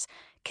listeners,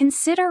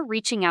 consider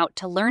reaching out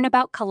to learn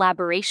about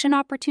collaboration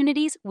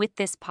opportunities with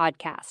this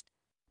podcast.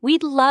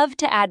 We'd love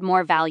to add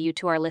more value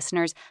to our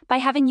listeners by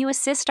having you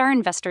assist our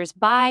investors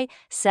buy,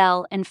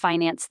 sell, and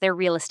finance their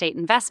real estate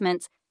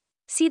investments.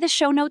 See the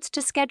show notes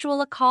to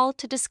schedule a call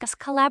to discuss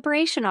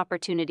collaboration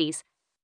opportunities.